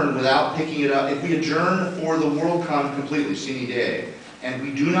adjourn without picking it up, if we adjourn for the Worldcon completely, sine die, and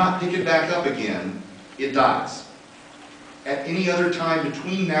we do not pick it back up again, it dies. At any other time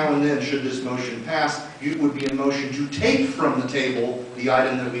between now and then, should this motion pass, it would be a motion to take from the table the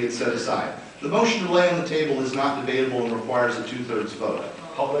item that we had set aside. The motion to lay on the table is not debatable and requires a 2/3 vote.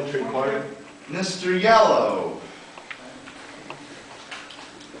 Parliamentary inquiry. Mr. Yellow.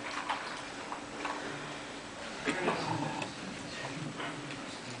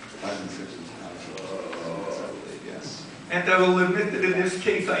 Yes. And I will admit that in this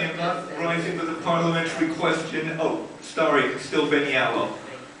case I am not rising with a parliamentary question. Oh, sorry, still Ben Yellow.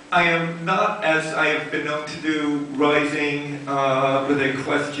 I am not, as I have been known to do, rising with a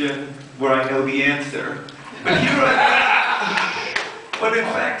question where I know the answer. But here but in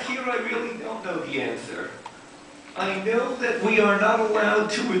fact, here I really don't know the answer. I know that we are not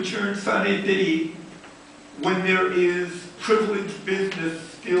allowed to adjourn sine die when there is privileged business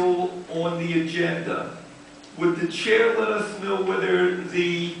still on the agenda. Would the chair let us know whether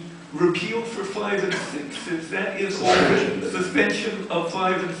the repeal for 5 and 6, since that is already suspension of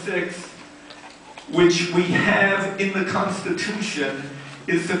 5 and 6, which we have in the Constitution,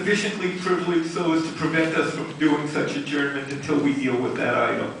 is sufficiently privileged so as to prevent us from doing such adjournment until we deal with that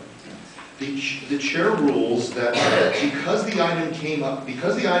item? The chair rules that because the item came up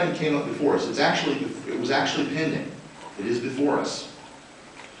before us, it was actually pending. It is before us.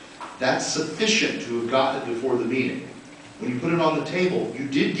 That's sufficient to have gotten it before the meeting. When you put it on the table, you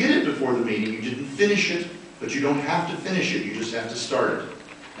did get it before the meeting. You didn't finish it, but you don't have to finish it. You just have to start it.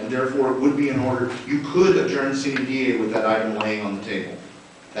 And therefore, it would be in order. You could adjourn sine die with that item laying on the table.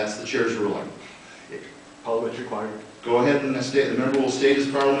 That's the chair's ruling. Parliamentary inquiry. Go ahead and state. The member will state his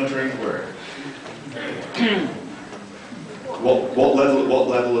parliamentary inquiry. What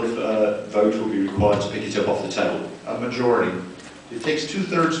level of vote will be required to pick it up off the table? A majority. It takes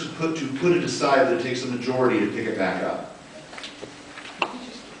 2/3 to put it aside, but it takes a majority to pick it back up.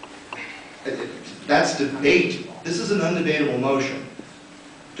 That's debate. This is an undebatable motion.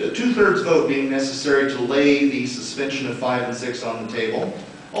 A 2/3 vote being necessary to lay the suspension of 5 and 6 on the table.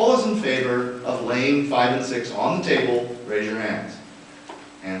 All those in favor of laying 5 and 6 on the table, raise your hands.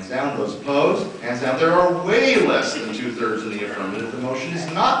 Hands down. Those opposed, hands down. There are way less than 2/3 in the affirmative. The motion is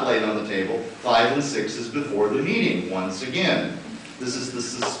not laid on the table. 5 and 6 is before the meeting, once again. This is the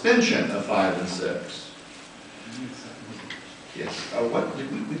suspension of 5 and 6. Yes. What did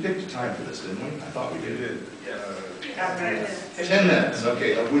we picked a time for this, didn't we? I thought we did. 10 minutes.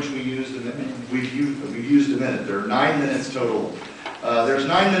 Okay, of which we used a minute. We've used a minute. There are 9 minutes total. There's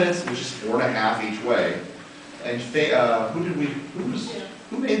 9 minutes, which is 4.5 each way. And who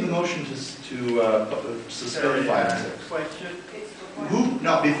made the motion to suspend 5 and 6? Question.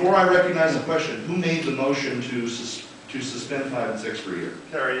 Now, before I recognize the question, who made the motion to suspend 5 and 6 for a year?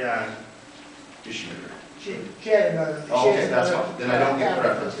 Carry on. Okay, that's fine. Then I don't get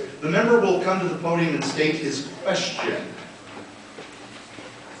preference. The member will come to the podium and state his question,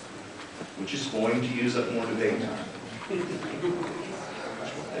 which is going to use up more debate time.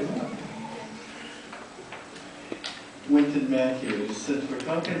 Winton Matthews, since we're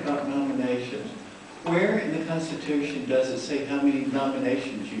talking about nominations, where in the Constitution does it say how many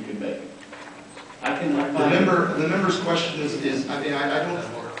nominations you can make? I cannot find The member's question is it's out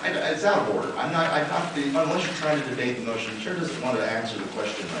of order. Unless you're trying to debate the motion, the chair doesn't want to answer the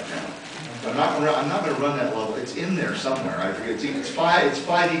question right now. I'm not going to run that level. It's in there somewhere. I forget. It's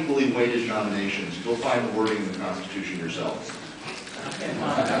five equally weighted nominations. Go find the wording in the Constitution yourselves.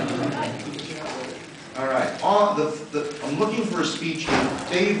 All right. I'm looking for a speech in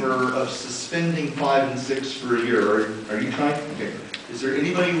favor of suspending 5 and 6 for a year. Are you trying? Okay. Is there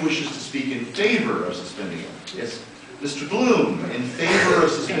anybody who wishes to speak in favor of suspending it? Yes. Mr. Bloom, in favor of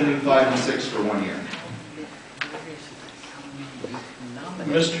suspending 5 and 6 for 1 year.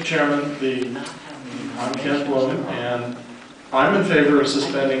 Mr. Chairman, I'm Kent Bloom, and I'm in favor of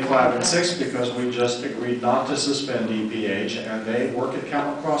suspending 5 and 6 because we just agreed not to suspend EPH, and they work at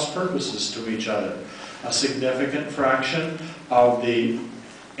cross purposes to each other. A significant fraction of the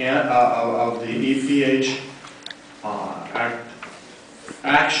EPH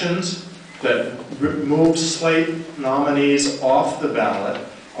actions that move slate nominees off the ballot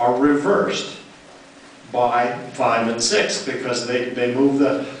are reversed by 5 and 6 because they move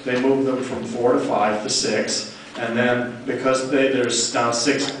them from 4 to 5 to 6, and then because there's now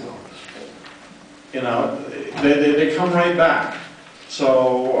 6, they come right back.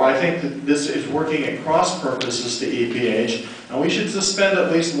 So I think that this is working at cross purposes to EPH, and we should suspend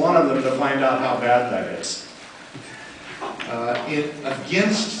at least one of them to find out how bad that is.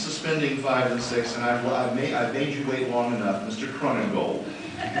 Against suspending 5 and 6, and I've made you wait long enough, Mr. Cronengold.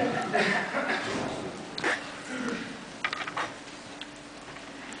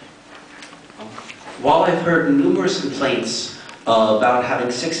 While I've heard numerous complaints about having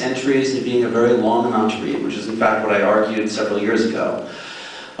 6 entries and being a very long amount to read, which is in fact what I argued several years ago,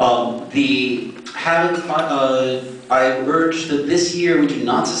 I urge that this year we do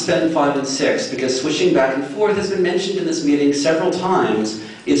not suspend 5 and 6 because switching back and forth has been mentioned in this meeting several times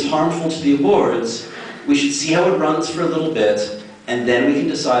is harmful to the awards. We should see how it runs for a little bit, and then we can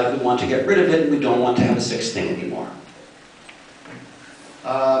decide if we want to get rid of it and we don't want to have a 6th thing anymore.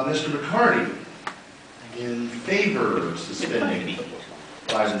 Mr. McCarty, in favor of suspending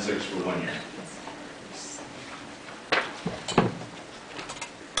 5 and 6 for 1 year.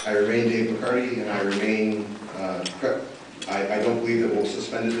 I remain Dave McCarty, and I remain, I don't believe that we'll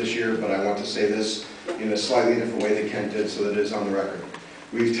suspend it this year, but I want to say this in a slightly different way than Kent did so that it is on the record.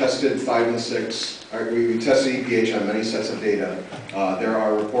 We've tested 5 and 6, we've tested EPH on many sets of data. There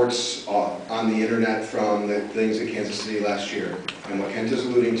are reports on the internet from the things in Kansas City last year, and what Kent is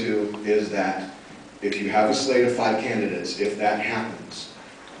alluding to is that if you have a slate of 5 candidates, if that happens,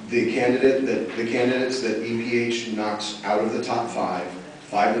 the candidates that EPH knocks out of the top 5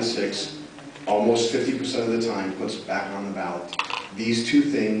 and 6, almost 50% of the time puts back on the ballot. These two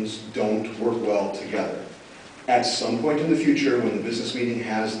things don't work well together. At some point in the future, when the business meeting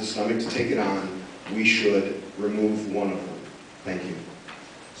has the stomach to take it on, we should remove one of them. Thank you.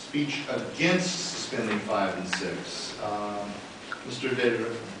 Speech against suspending 5 and 6. Mr.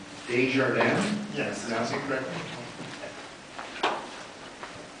 Desjardins? Yes. Pronouncing it correctly?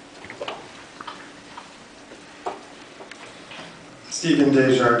 Stephen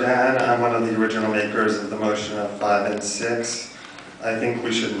Desjardins, I'm one of the original makers of the motion of 5 and 6. I think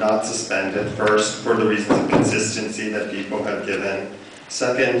we should not suspend it, first, for the reasons of consistency that people have given.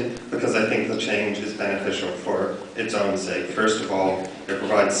 Second, because I think the change is beneficial for its own sake. First of all, it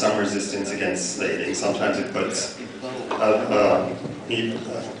provides some resistance against slating. Sometimes it puts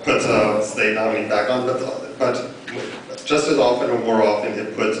a slate nominee back on, but just as often or more often,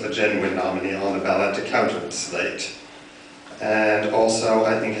 it puts a genuine nominee on the ballot to counter the slate. And also,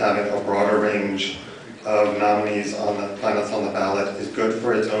 I think having a broader range of nominees on the finalists on the ballot is good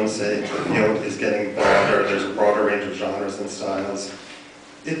for its own sake. The field is getting broader. There's a broader range of genres and styles.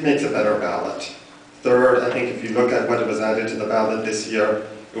 It makes a better ballot. Third, I think if you look at what was added to the ballot this year,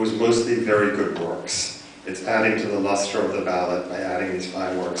 it was mostly very good works. It's adding to the luster of the ballot by adding these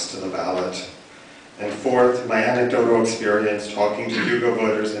fine works to the ballot. And fourth, my anecdotal experience talking to Hugo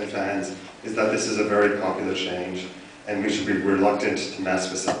voters and fans is that this is a very popular change, and we should be reluctant to mess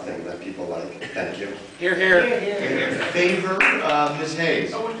with something that people like. Thank you. Hear, hear. In favor, Ms.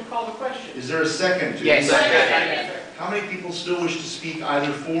 Hayes. I wish to call the question. Is there a second to Yes. Second. How many people still wish to speak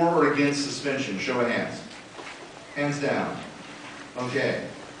either for or against suspension? Show of hands. Hands down. Okay.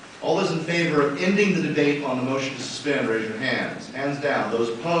 All those in favor of ending the debate on the motion to suspend, raise your hands. Hands down. Those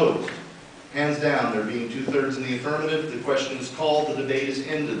opposed? Hands down. There being 2/3 in the affirmative, the question is called, the debate is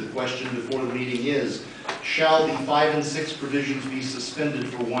ended. The question before the meeting is, shall the 5 and 6 provisions be suspended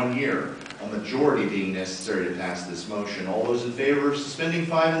for 1 year? A majority being necessary to pass this motion. All those in favor of suspending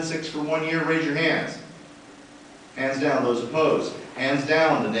 5 and 6 for 1 year, raise your hands. Hands down. Those opposed? Hands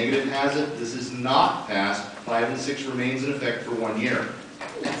down. The negative has it. This is not passed. 5 and 6 remains in effect for 1 year.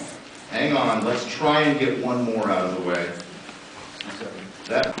 Hang on. Let's try and get one more out of the way.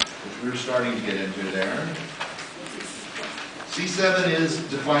 That, which we were starting to get into there. C7 is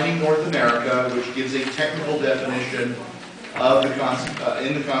defining North America, which gives a technical definition of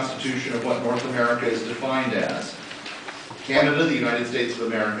in the Constitution of what North America is defined as. Canada, the United States of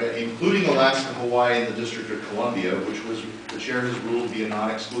America, including Alaska, Hawaii, and the District of Columbia, which was the chair has ruled to be a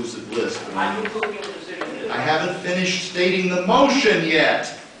non-exclusive list. I haven't finished stating the motion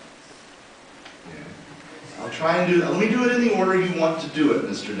yet. I'll try and let me do it in the order you want to do it,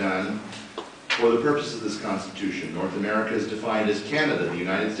 Mr. Dunn. For the purpose of this Constitution, North America is defined as Canada, the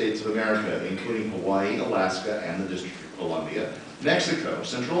United States of America, including Hawaii, Alaska, and the District of Columbia, Mexico,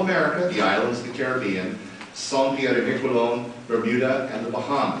 Central America, the islands, the Caribbean, Saint Pierre et Miquelon, Bermuda, and the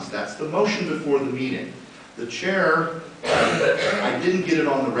Bahamas. That's the motion before the meeting. The chair, I didn't get it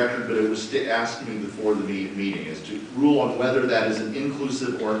on the record, but it was asked me before the meeting, is to rule on whether that is an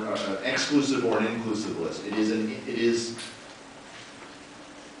inclusive or exclusive or an inclusive list. It is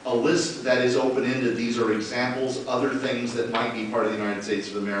a list that is open-ended. These are examples. Other things that might be part of the United States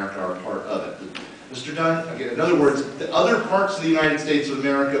of America are part of it. Mr. Dunn, again, in other words, the other parts of the United States of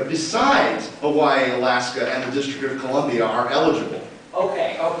America besides Hawaii, Alaska, and the District of Columbia are eligible.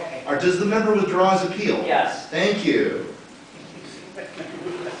 Okay, okay. Or does the member withdraw his appeal? Yes. Thank you.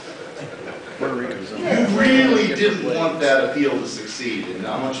 You really didn't want that appeal to succeed, and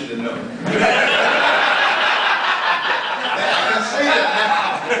I want you to know. I can say that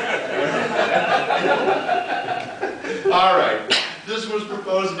now. All right. This was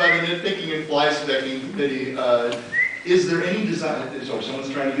proposed by the Nitpicking and Fly-Specking Committee. Is there any design? Oh, someone's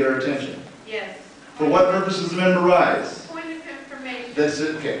trying to get our attention. Yes. For what purpose does the member rise? Point of information. That's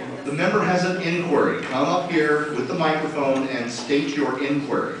it. Okay. The member has an inquiry. Come up here with the microphone and state your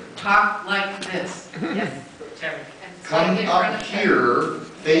inquiry. Talk like this. Yes. Come up here,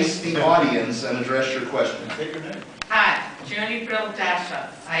 face the audience, and address your question. Hi, Joni Brildasha.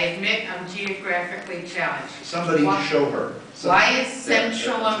 I admit I'm geographically challenged. Somebody show her. Why is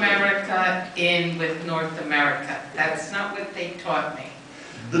Central America in with North America? That's not what they taught me.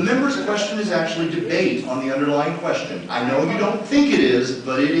 The member's question is actually debate on the underlying question. I know you don't think it is,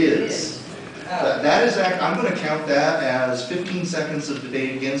 but it is. That is, I'm going to count that as 15 seconds of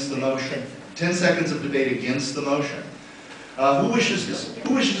debate against the motion. 10 seconds of debate against the motion. Who wishes to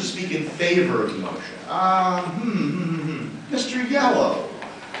speak in favor of the motion? Mr. Yellow.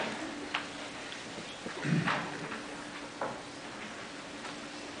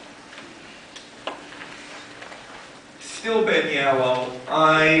 Still Ben Yellow.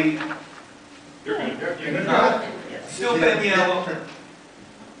 Still Ben Yellow.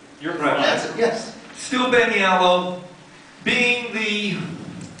 You're right. That's it, yes. Still Ben Yellow, being the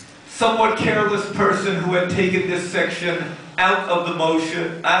somewhat careless person who had taken this section out of the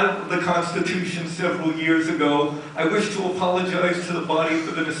motion, out of the Constitution several years ago, I wish to apologize to the body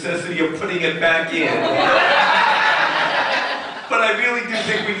for the necessity of putting it back in. But I really do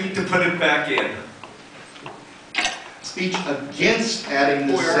think we need to put it back in. Speech against adding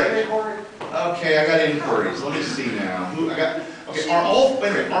this section. Okay, I got inquiries. Let me see now. Okay, are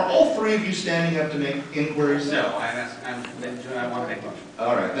all three of you standing up to make inquiries? No, I want to make one.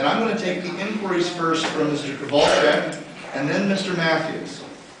 All right, then I'm going to take the inquiries first from Mr. Kowalczyk and then Mr. Matthews.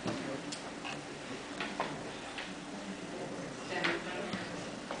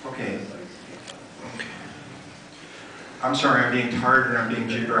 Okay. I'm sorry, I'm being tired and I'm being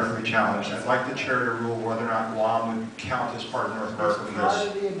geographically challenged. I'd like the chair to rule whether or not Guam would count as part of North America for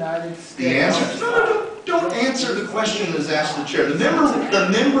this. The answer? No, don't answer the question as asked the chair. The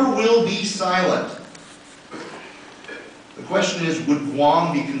member will be silent. The question is, would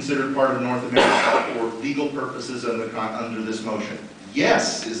Guam be considered part of North America for legal purposes under this motion?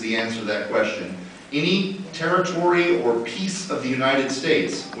 Yes is the answer to that question. Any territory or piece of the United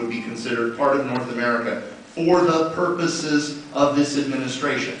States would be considered part of North America for the purposes of this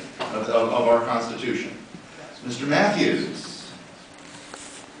administration, of our Constitution. Mr. Matthews.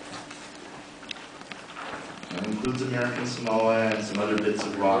 That includes American Samoa and some other bits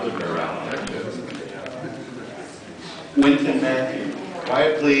of rock that are around there too. Winton Matthews.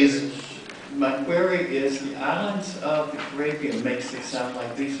 Quiet, please. My query is, the islands of the Caribbean makes it sound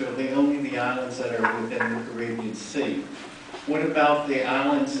like these are only the islands that are within the Caribbean Sea. What about the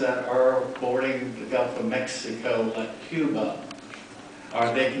islands that are bordering the Gulf of Mexico, like Cuba?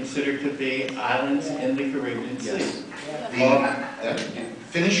 Are they considered to be islands in the Caribbean Sea? Yes.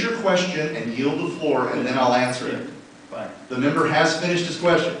 Finish your question and yield the floor, and then I'll answer it. The member has finished his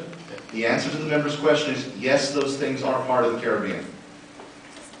question. The answer to the member's question is yes, those things are part of the Caribbean.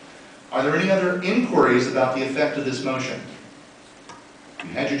 Are there any other inquiries about the effect of this motion? You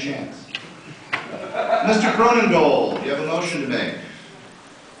had your chance. Mr. Cronengold, you have a motion to make.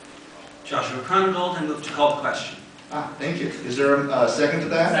 Joshua Cronengold, I move to call the question. Thank you. Is there a second to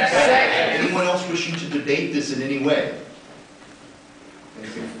that? Second. Anyone else wishing to debate this in any way?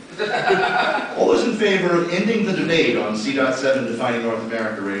 Thank you. All those in favor of ending the debate on C.7 defining North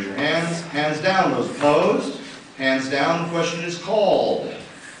America, raise your hands. Hands down. Those opposed? Hands down. The question is called.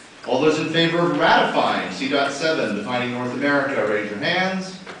 All those in favor of ratifying C.7 defining North America, raise your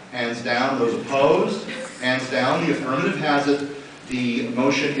hands. Hands down. Those opposed? Hands down. The affirmative has it. The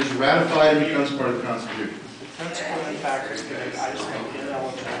motion is ratified and becomes part of the Constitution.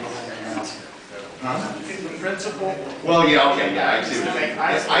 Huh? The principle. Well, yeah, okay, yeah, I see what you're saying.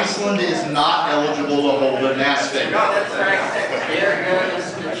 Iceland is not eligible to hold an aspect. There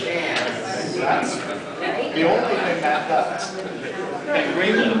goes the chance. That's the only thing that does.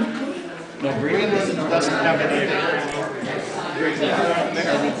 Greenland? No, green doesn't have anything.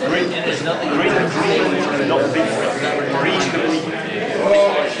 Green, there's nothing green and green, not different. Green.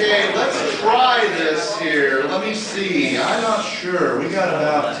 Okay, let's try this here. Let me see. I'm not sure. We got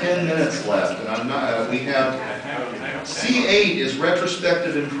about 10 minutes left, and I'm not. We have C8 is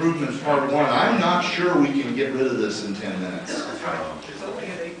retrospective improvement part 1. I'm not sure we can get rid of this in 10 minutes.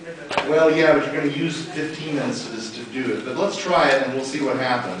 Well, yeah, but you're going to use 15 minutes to do it. But let's try it, and we'll see what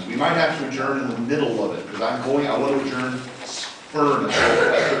happens. We might have to adjourn in the middle of it because I want to adjourn firm at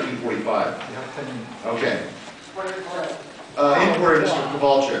 13:45. Okay. Inquiry, Mr.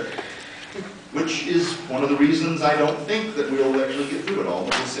 Kowalczyk, which is one of the reasons I don't think that we'll actually get through it all,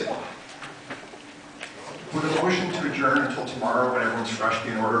 but we'll see. Would a motion to adjourn until tomorrow when everyone's fresh be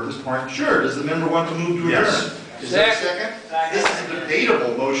in order at this point? Sure. Does the member want to move to adjourn? Yes. Is there a second? This is a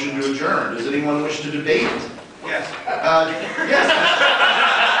debatable motion to adjourn. Does anyone wish to debate it? Yes. Yes.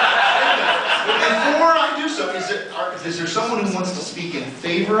 Before I do so, is there someone who wants to speak in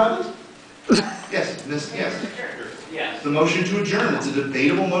favor of it? Yes, Miss. Yes. Yes. The motion to adjourn. It's a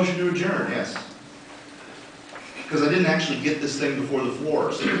debatable motion to adjourn. Yes. Because I didn't actually get this thing before the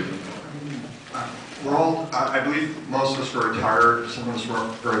floor. So. We're all, I believe most of us were tired. Some of us were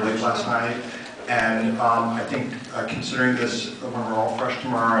up very late last night. And I think considering this, when we're all fresh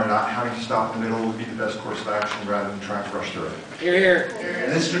tomorrow and not having to stop in the middle would be the best course of action rather than trying to rush through it. Here, here.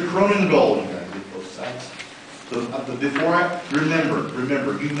 Mr. Cronengold. Both sides. Before I,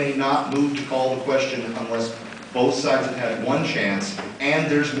 remember, you may not move to call the question unless both sides have had one chance and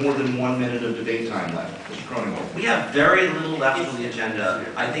there's more than 1 minute of debate time left. Mr. Cronengold. We have very little left on the agenda.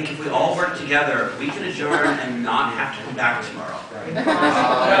 I think if we all work together, we can adjourn and not have to come back tomorrow.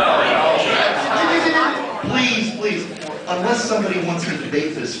 Please, unless somebody wants to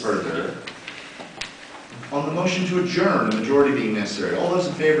debate this further, on the motion to adjourn, the majority being necessary, all those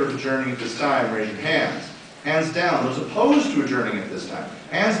in favor of adjourning at this time, raise your hands. Hands down. Those opposed to adjourning at this time,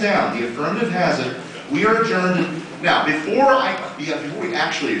 hands down. The affirmative has it. We are adjourned. Now, before we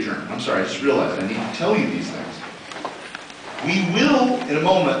actually adjourn, I'm sorry, I just realized I need to tell you these things. We will, in a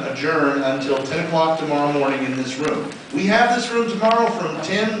moment, adjourn until 10 o'clock tomorrow morning in this room. We have this room tomorrow from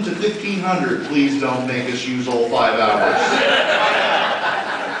 10 to 1500. Please don't make us use all 5 hours.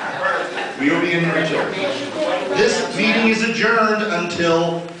 We will be in here until. This meeting is adjourned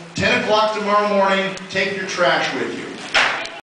until 10 o'clock tomorrow morning. Take your trash with you.